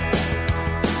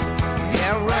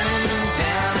 yeah, running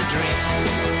down a dream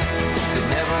that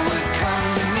never would come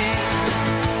to me.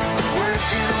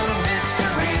 Working on a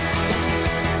mystery,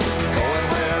 going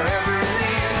wherever it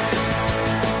leads,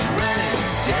 running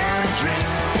down a dream.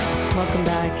 Welcome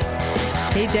back.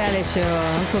 Hey, Daddy Show.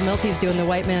 Uncle Milty's doing the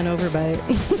white man overbite.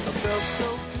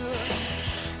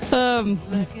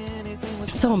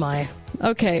 So am I.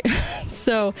 Okay.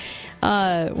 So,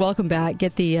 welcome back.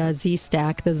 Get the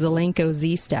Z-Stack, the Zelenko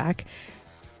Z-Stack.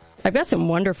 I've got some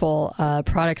wonderful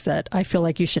products that I feel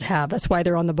like you should have. That's why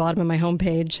they're on the bottom of my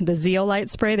homepage. The Zeolite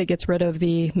spray that gets rid of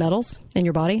the metals in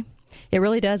your body. It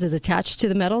really does. Is attached to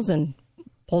the metals and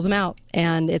pulls them out.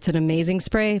 And it's an amazing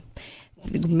spray.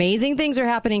 Amazing things are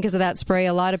happening because of that spray.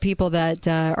 A lot of people that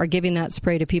are giving that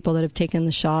spray to people that have taken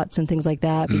the shots and things like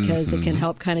that because it can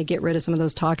help kind of get rid of some of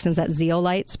those toxins. That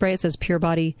Zeolite spray, it says pure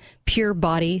body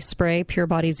spray, pure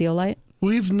body Zeolite.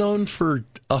 We've known for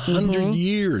 100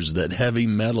 years that heavy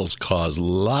metals cause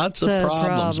lots of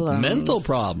problems, mental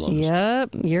problems.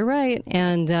 Yep, you're right,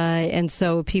 and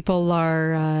so people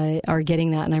are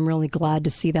getting that, and I'm really glad to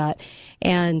see that.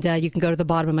 And you can go to the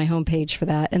bottom of my homepage for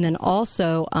that, and then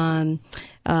also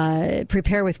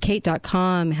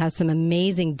preparewithkate.com has some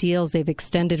amazing deals they've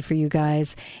extended for you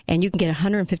guys, and you can get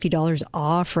 $150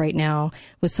 off right now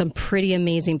with some pretty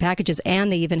amazing packages,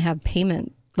 and they even have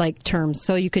payment terms,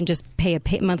 so you can just pay a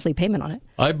monthly payment on it.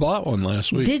 I bought one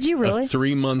last week. Did you really? A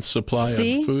 3-month supply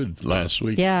of food last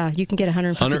week. Yeah, you can get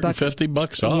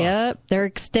 $150 off. Yep, they're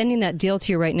extending that deal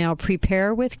to you right now.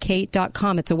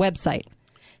 Preparewithkate.com. It's a website.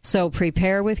 So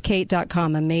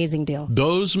preparewithkate.com. Amazing deal.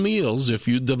 Those meals, if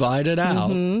you divide it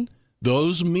out,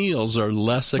 those meals are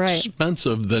less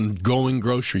expensive than going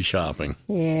grocery shopping.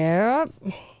 Yep.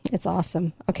 It's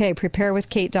awesome. Okay,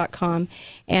 preparewithkate.com.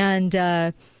 And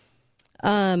the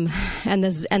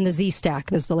Z-Stack,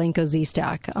 the Zelenko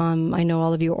Z-Stack. I know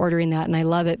all of you are ordering that, and I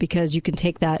love it because you can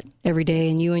take that every day,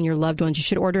 and you and your loved ones, you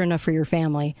should order enough for your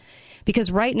family.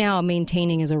 Because right now,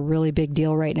 maintaining is a really big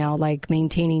deal right now, like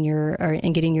maintaining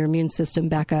and getting your immune system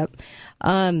back up.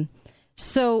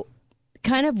 So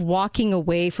kind of walking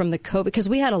away from the COVID, because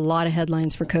we had a lot of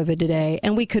headlines for COVID today,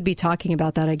 and we could be talking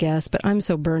about that, I guess, but I'm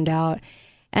so burned out.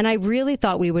 And I really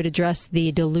thought we would address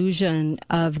the delusion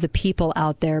of the people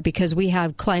out there because we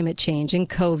have climate change and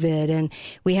COVID and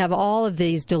we have all of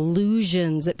these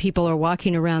delusions that people are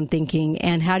walking around thinking.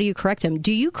 And how do you correct them?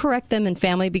 Do you correct them in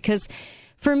family? Because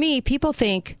for me, people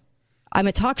think I'm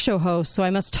a talk show host, so I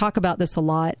must talk about this a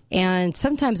lot. And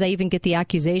sometimes I even get the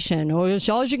accusation, all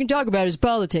you can talk about is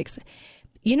politics.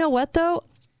 You know what, though?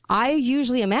 I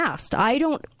usually am asked. I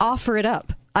don't offer it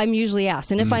up. I'm usually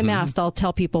asked. And if I'm asked, I'll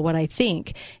tell people what I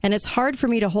think. And it's hard for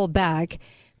me to hold back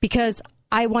because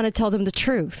I want to tell them the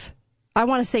truth. I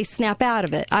want to say, snap out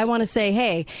of it. I want to say,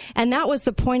 hey, and that was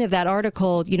the point of that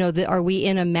article, are we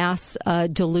in a mass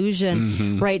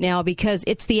delusion right now? Because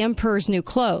it's the emperor's new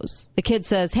clothes. The kid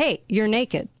says, hey, you're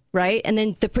naked, right? And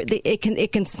then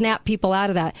it can snap people out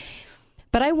of that.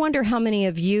 But I wonder how many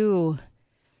of you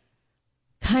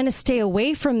kind of stay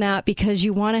away from that because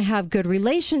you want to have good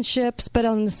relationships, but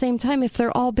on the same time, if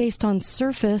they're all based on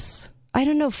surface, I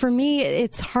don't know. For me,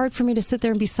 it's hard for me to sit there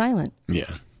and be silent.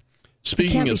 Yeah.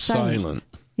 Speaking of silent,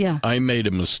 I made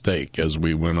a mistake as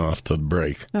we went off to the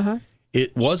break.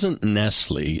 It wasn't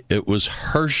Nestle. It was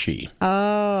Hershey.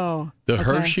 Oh. The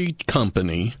Hershey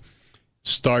company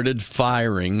started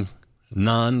firing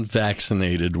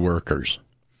non-vaccinated workers.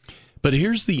 But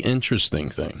here's the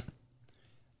interesting thing.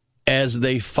 As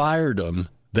they fired them,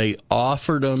 they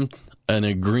offered them an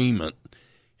agreement.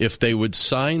 If they would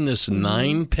sign this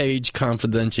 9-page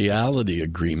confidentiality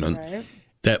agreement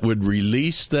that would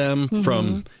release them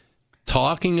from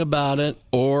talking about it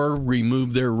or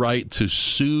remove their right to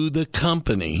sue the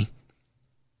company,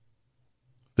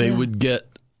 they would get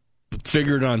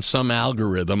figured on some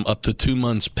algorithm up to 2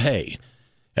 months' pay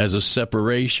as a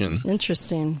separation.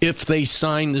 Interesting. If they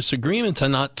sign this agreement to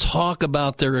not talk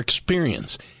about their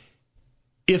experience.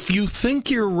 If you think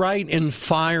you're right in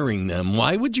firing them,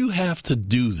 why would you have to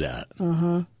do that?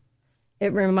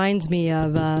 It reminds me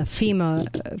of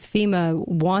FEMA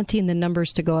wanting the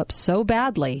numbers to go up so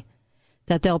badly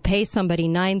that they'll pay somebody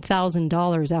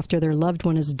 $9,000 after their loved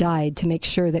one has died to make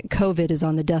sure that COVID is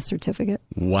on the death certificate.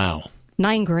 Wow.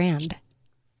 $9,000.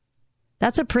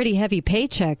 That's a pretty heavy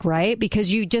paycheck, right?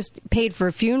 Because you just paid for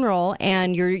a funeral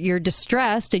and you're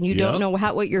distressed and you don't know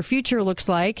what your future looks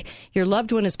like. Your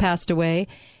loved one has passed away.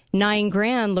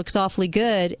 $9,000 looks awfully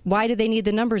good. Why do they need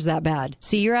the numbers that bad?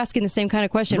 See, you're asking the same kind of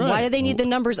question. Right. Why do they need the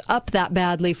numbers up that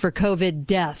badly for COVID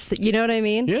death? You know what I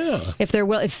mean? Yeah. If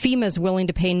FEMA's willing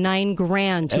to pay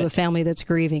 $9,000 to a family that's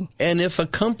grieving. And if a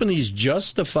company's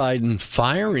justified in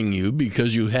firing you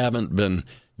because you haven't been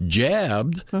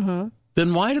jabbed,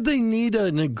 then why do they need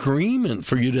an agreement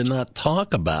for you to not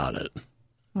talk about it?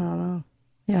 I don't know.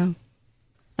 Yeah.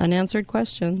 Unanswered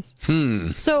questions.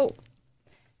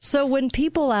 So when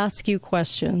people ask you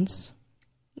questions,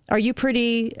 are you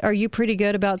pretty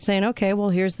good about saying, okay, well,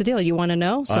 here's the deal. You want to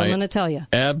know? So I'm going to tell you.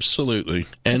 Absolutely.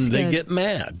 And they get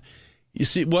mad. You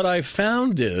see, what I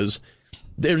found is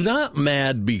they're not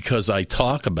mad because I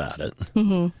talk about it.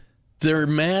 They're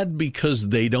mad because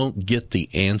they don't get the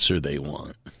answer they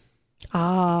want.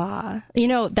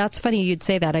 That's funny you'd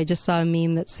say that. I just saw a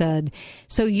meme that said,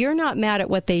 so you're not mad at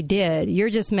what they did.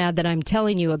 You're just mad that I'm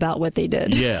telling you about what they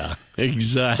did. Yeah,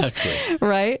 exactly.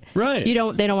 Right? Right. They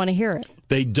don't want to hear it.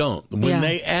 They don't. When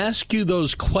they ask you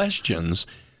those questions,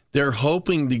 they're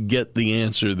hoping to get the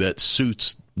answer that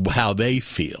suits how they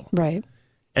feel. Right.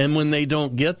 And when they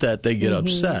don't get that, they get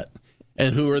upset.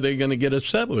 And who are they going to get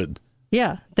upset with?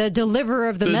 Yeah, the deliverer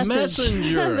of the message.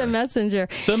 Messenger. The messenger.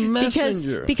 The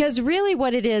messenger. Because really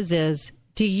what it is,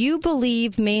 do you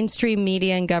believe mainstream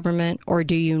media and government or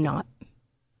do you not?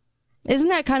 Isn't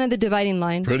that kind of the dividing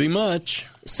line? Pretty much.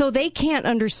 So they can't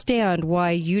understand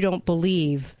why you don't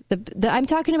believe. I'm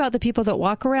talking about the people that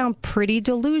walk around pretty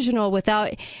delusional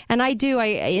without, and I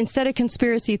instead of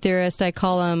conspiracy theorist, I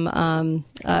call them,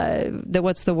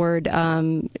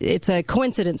 it's a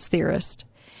coincidence theorist.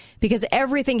 Because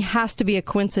everything has to be a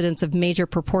coincidence of major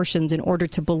proportions in order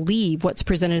to believe what's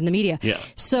presented in the media. Yeah.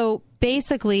 So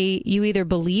basically, you either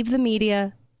believe the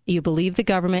media, you believe the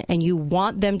government, and you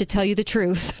want them to tell you the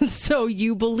truth, so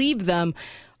you believe them,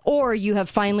 or you have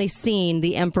finally seen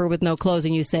the emperor with no clothes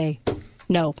and you say,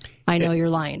 no, I know you're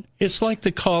lying. It's like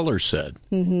the caller said.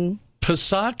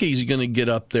 Psaki's going to get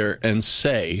up there and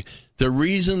say, the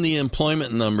reason the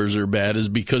employment numbers are bad is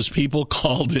because people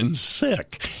called in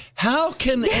sick. How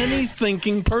can any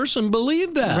thinking person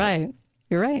believe that? Right.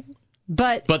 You're right.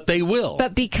 But they will.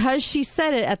 But because she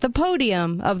said it at the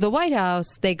podium of the White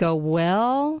House, they go,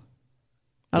 well,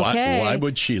 okay. Why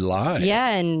would she lie? Yeah,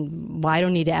 and I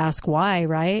don't need to ask why,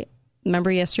 right?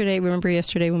 Remember yesterday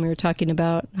when we were talking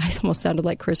about, I almost sounded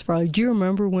like Chris Farley. Do you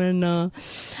remember when,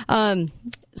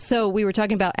 so we were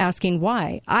talking about asking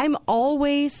why. I'm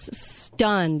always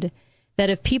stunned that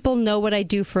if people know what I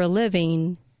do for a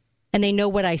living and they know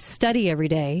what I study every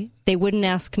day, they wouldn't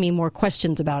ask me more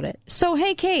questions about it. So,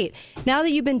 hey, Kate, now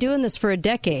that you've been doing this for a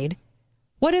decade,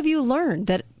 what have you learned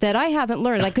that I haven't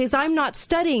learned? Like, because I'm not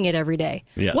studying it every day.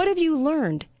 Yeah. What have you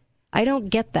learned? I don't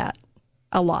get that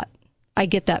a lot. I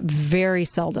get that very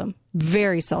seldom,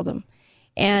 very seldom.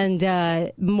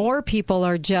 And more people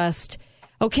are just,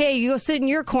 okay, you go sit in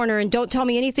your corner and don't tell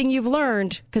me anything you've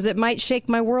learned because it might shake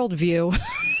my worldview.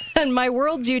 And my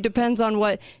worldview depends on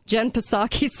what Jen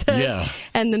Psaki says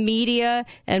and the media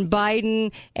and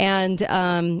Biden and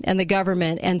the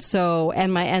government and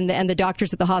the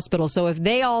doctors at the hospital. So if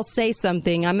they all say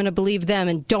something, I'm going to believe them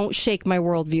and don't shake my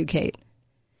worldview, Kate.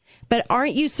 But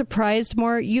aren't you surprised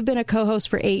more? You've been a co-host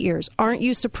for 8 years. Aren't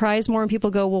you surprised more when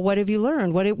people go, well, what have you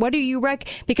learned? What do you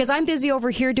because I'm busy over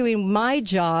here doing my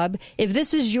job. If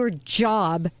this is your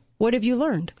job, what have you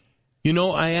learned? You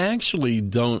know, I actually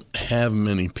don't have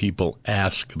many people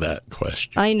ask that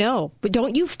question. I know. But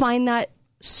don't you find that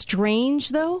strange,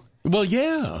 though? Well,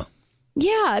 yeah.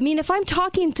 Yeah. I mean, if I'm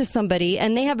talking to somebody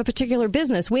and they have a particular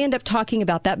business, we end up talking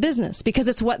about that business because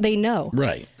it's what they know.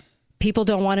 Right. People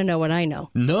don't want to know what I know.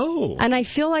 No. And I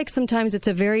feel like sometimes it's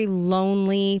a very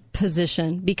lonely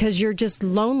position because you're just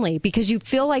lonely because you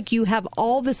feel like you have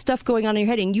all this stuff going on in your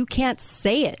head and you can't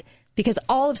say it because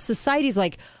all of society's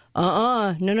like,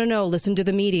 no, listen to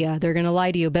the media. They're going to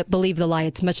lie to you, but believe the lie.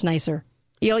 It's much nicer.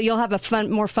 You'll have a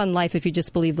more fun life if you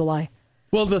just believe the lie.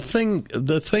 Well, the thing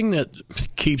that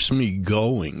keeps me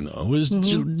going, though, is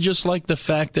just like the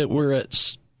fact that we're at,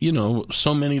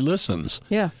 so many listens.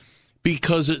 Yeah.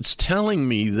 Because it's telling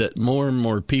me that more and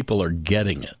more people are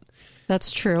getting it.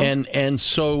 That's true. And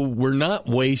so we're not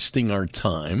wasting our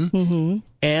time.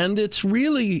 And it's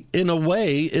really, in a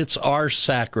way, it's our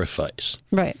sacrifice.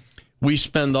 Right. We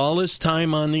spend all this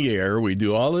time on the air. We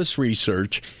do all this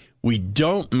research. We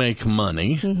don't make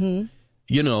money. And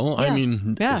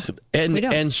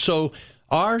so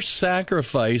our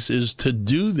sacrifice is to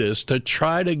do this, to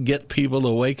try to get people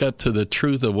to wake up to the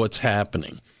truth of what's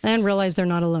happening. And realize they're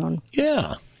not alone.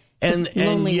 Yeah. It's a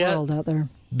lonely world out there.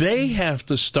 They have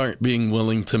to start being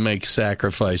willing to make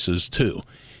sacrifices, too.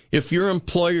 If your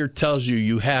employer tells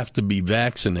you have to be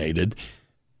vaccinated,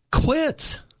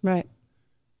 quit. Right.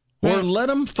 Or let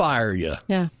them fire you.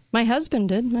 Yeah. My husband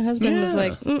did. My husband was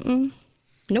like,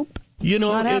 nope.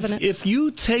 If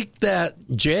you take that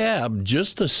jab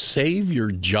just to save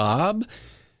your job,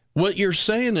 what you're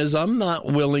saying is I'm not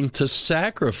willing to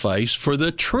sacrifice for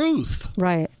the truth.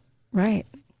 Right.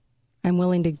 I'm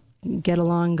willing to get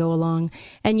along, go along.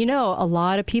 And a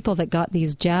lot of people that got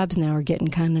these jabs now are getting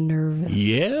kind of nervous.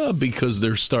 Yeah, because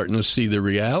they're starting to see the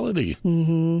reality.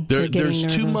 There's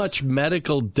too much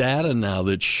medical data now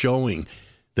that's showing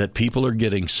that people are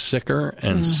getting sicker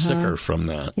and sicker from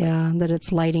that. Yeah, that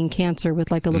it's lighting cancer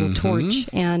with like a little torch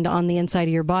and on the inside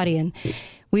of your body. And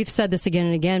we've said this again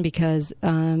and again because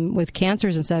with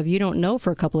cancers and stuff, you don't know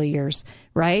for a couple of years,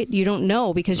 right? You don't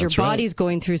know because your body's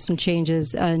going through some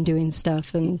changes and doing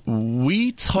stuff. And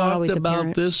we talked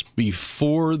about this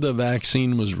before the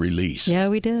vaccine was released. Yeah,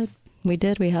 we did. We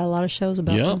had a lot of shows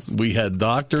about this. We had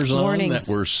doctors on that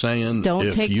were saying,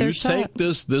 if you take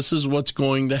this, this is what's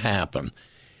going to happen.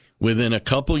 Within a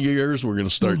couple of years, we're going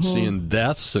to start seeing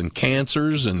deaths and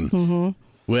cancers and...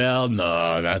 Well,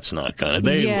 no, that's not going to...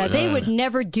 They would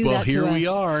never do that to us. Well, here we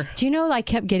are. Do you know I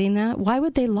kept getting that? Why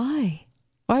would they lie?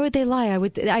 I would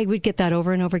get that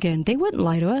over and over again. They wouldn't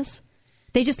lie to us.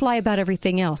 They just lie about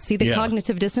everything else. See the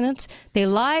cognitive dissonance? They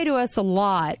lie to us a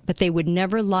lot, but they would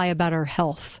never lie about our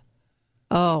health.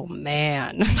 Oh,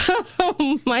 man.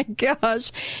 Oh, my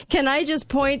gosh. Can I just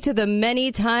point to the many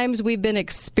times we've been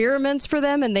experiments for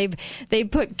them and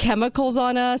they've put chemicals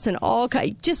on us and all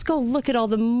kinds. Just go look at all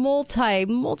the multi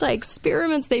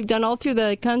experiments they've done all through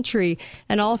the country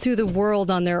and all through the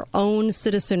world on their own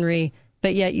citizenry,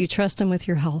 but yet you trust them with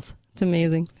your health. It's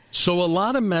amazing. So a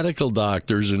lot of medical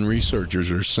doctors and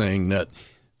researchers are saying that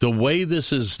the way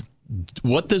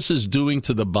what this is doing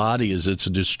to the body is it's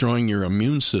destroying your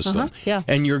immune system.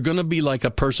 And you're going to be like a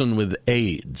person with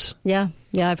AIDS. Yeah,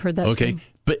 I've heard that. Okay,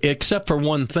 but except for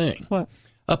one thing. What?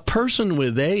 A person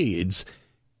with AIDS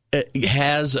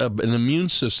has an immune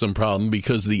system problem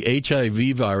because the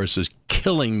HIV virus is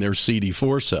killing their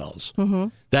CD4 cells.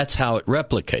 That's how it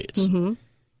replicates.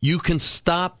 You can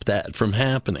stop that from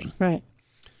happening. Right.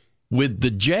 With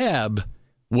the jab,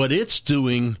 what it's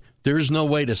doing, there's no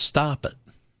way to stop it.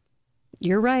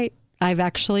 You're right. I've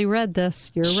actually read this.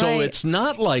 You're right. So it's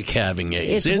not like having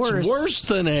AIDS. It's worse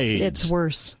than AIDS. It's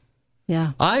worse.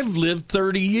 Yeah. I've lived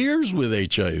 30 years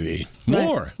with HIV.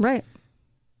 More. Right.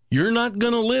 You're not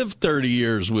going to live 30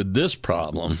 years with this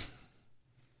problem.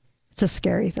 It's a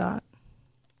scary thought.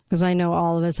 Because I know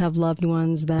all of us have loved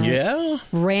ones that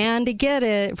ran to get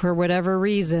it for whatever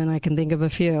reason. I can think of a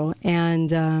few.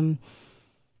 And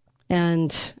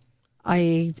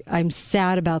I'm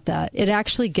sad about that. It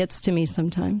actually gets to me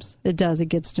sometimes. It does. It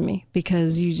gets to me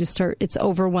because you just it's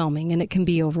overwhelming and it can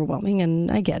be overwhelming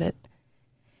and I get it.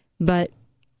 But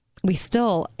we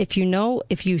still, if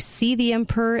you see the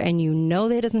emperor and you know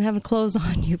that he doesn't have clothes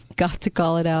on, you've got to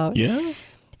call it out. Yeah.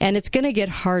 And it's going to get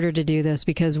harder to do this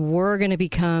because we're going to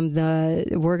become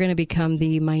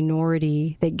the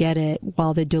minority that get it,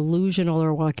 while the delusional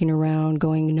are walking around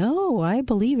going, "No, I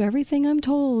believe everything I'm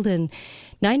told, and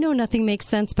I know nothing makes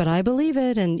sense, but I believe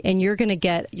it." And you're going to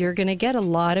get a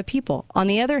lot of people. On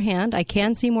the other hand, I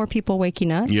can see more people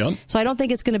waking up. Yep. So I don't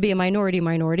think it's going to be a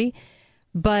minority,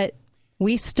 but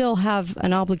we still have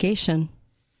an obligation.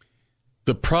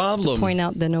 The problem to point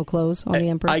out the no clothes on the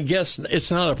emperor. I guess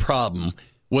it's not a problem.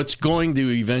 What's going to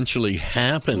eventually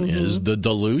happen is the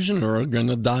delusional are going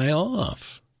to die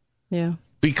off. Yeah.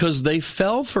 Because they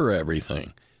fell for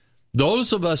everything.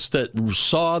 Those of us that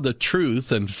saw the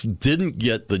truth and didn't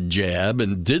get the jab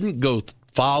and didn't go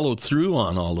follow through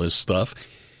on all this stuff,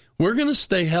 we're going to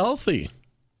stay healthy.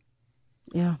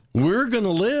 Yeah. We're going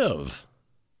to live.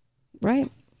 Right.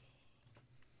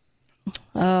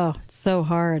 Oh, it's so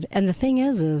hard. And the thing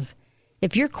is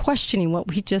if you're questioning what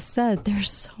we just said, there's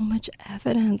so much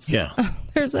evidence. Yeah.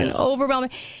 There's an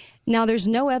overwhelming. Now, there's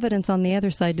no evidence on the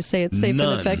other side to say it's safe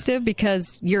and effective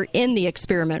because you're in the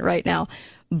experiment right now.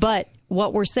 But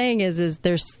what we're saying is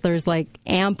there's like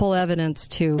ample evidence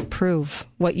to prove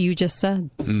what you just said.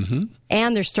 Mm-hmm.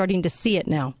 And they're starting to see it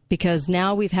now because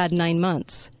now we've had 9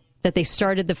 months that they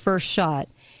started the first shot.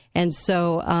 And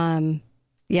so,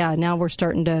 now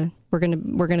we're going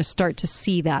to start to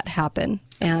see that happen.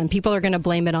 And people are going to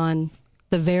blame it on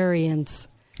the variants.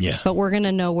 Yeah. But we're going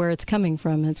to know where it's coming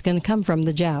from. It's going to come from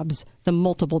the jabs, the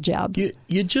multiple jabs.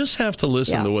 You just have to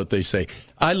listen to what they say.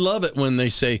 I love it when they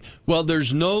say, well,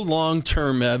 there's no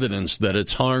long-term evidence that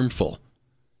it's harmful.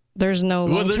 There's no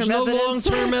long-term evidence.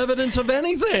 Long-term evidence of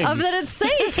anything. Of that it's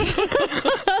safe.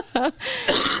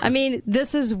 I mean,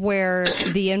 this is where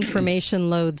the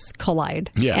information loads collide.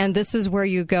 Yeah. And this is where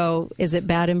you go, is it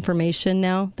bad information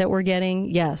now that we're getting?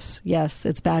 Yes,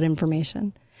 it's bad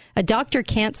information. A doctor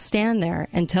can't stand there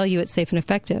and tell you it's safe and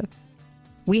effective.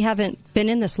 We haven't been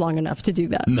in this long enough to do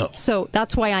that. No. So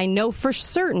that's why I know for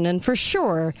certain and for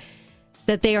sure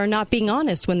that they are not being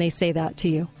honest when they say that to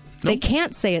you. Nope. They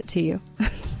can't say it to you.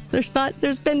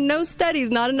 There's been no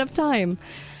studies, not enough time.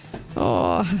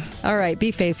 Oh, all right.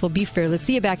 Be faithful, be fearless.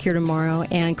 See you back here tomorrow.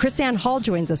 And Chris Ann Hall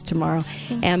joins us tomorrow,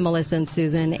 and Melissa and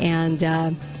Susan. And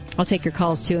I'll take your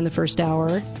calls too in the first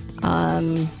hour.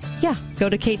 Go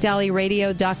to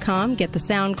KateDalleyRadio.com, get the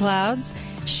SoundClouds,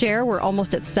 share. We're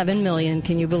almost at 7 million.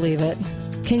 Can you believe it?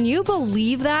 Can you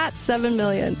believe that? 7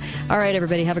 million. All right,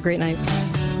 everybody, have a great night.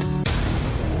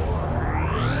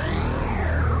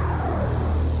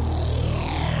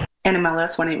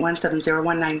 NMLS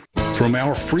 1817019. From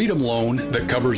our Freedom Loan that covers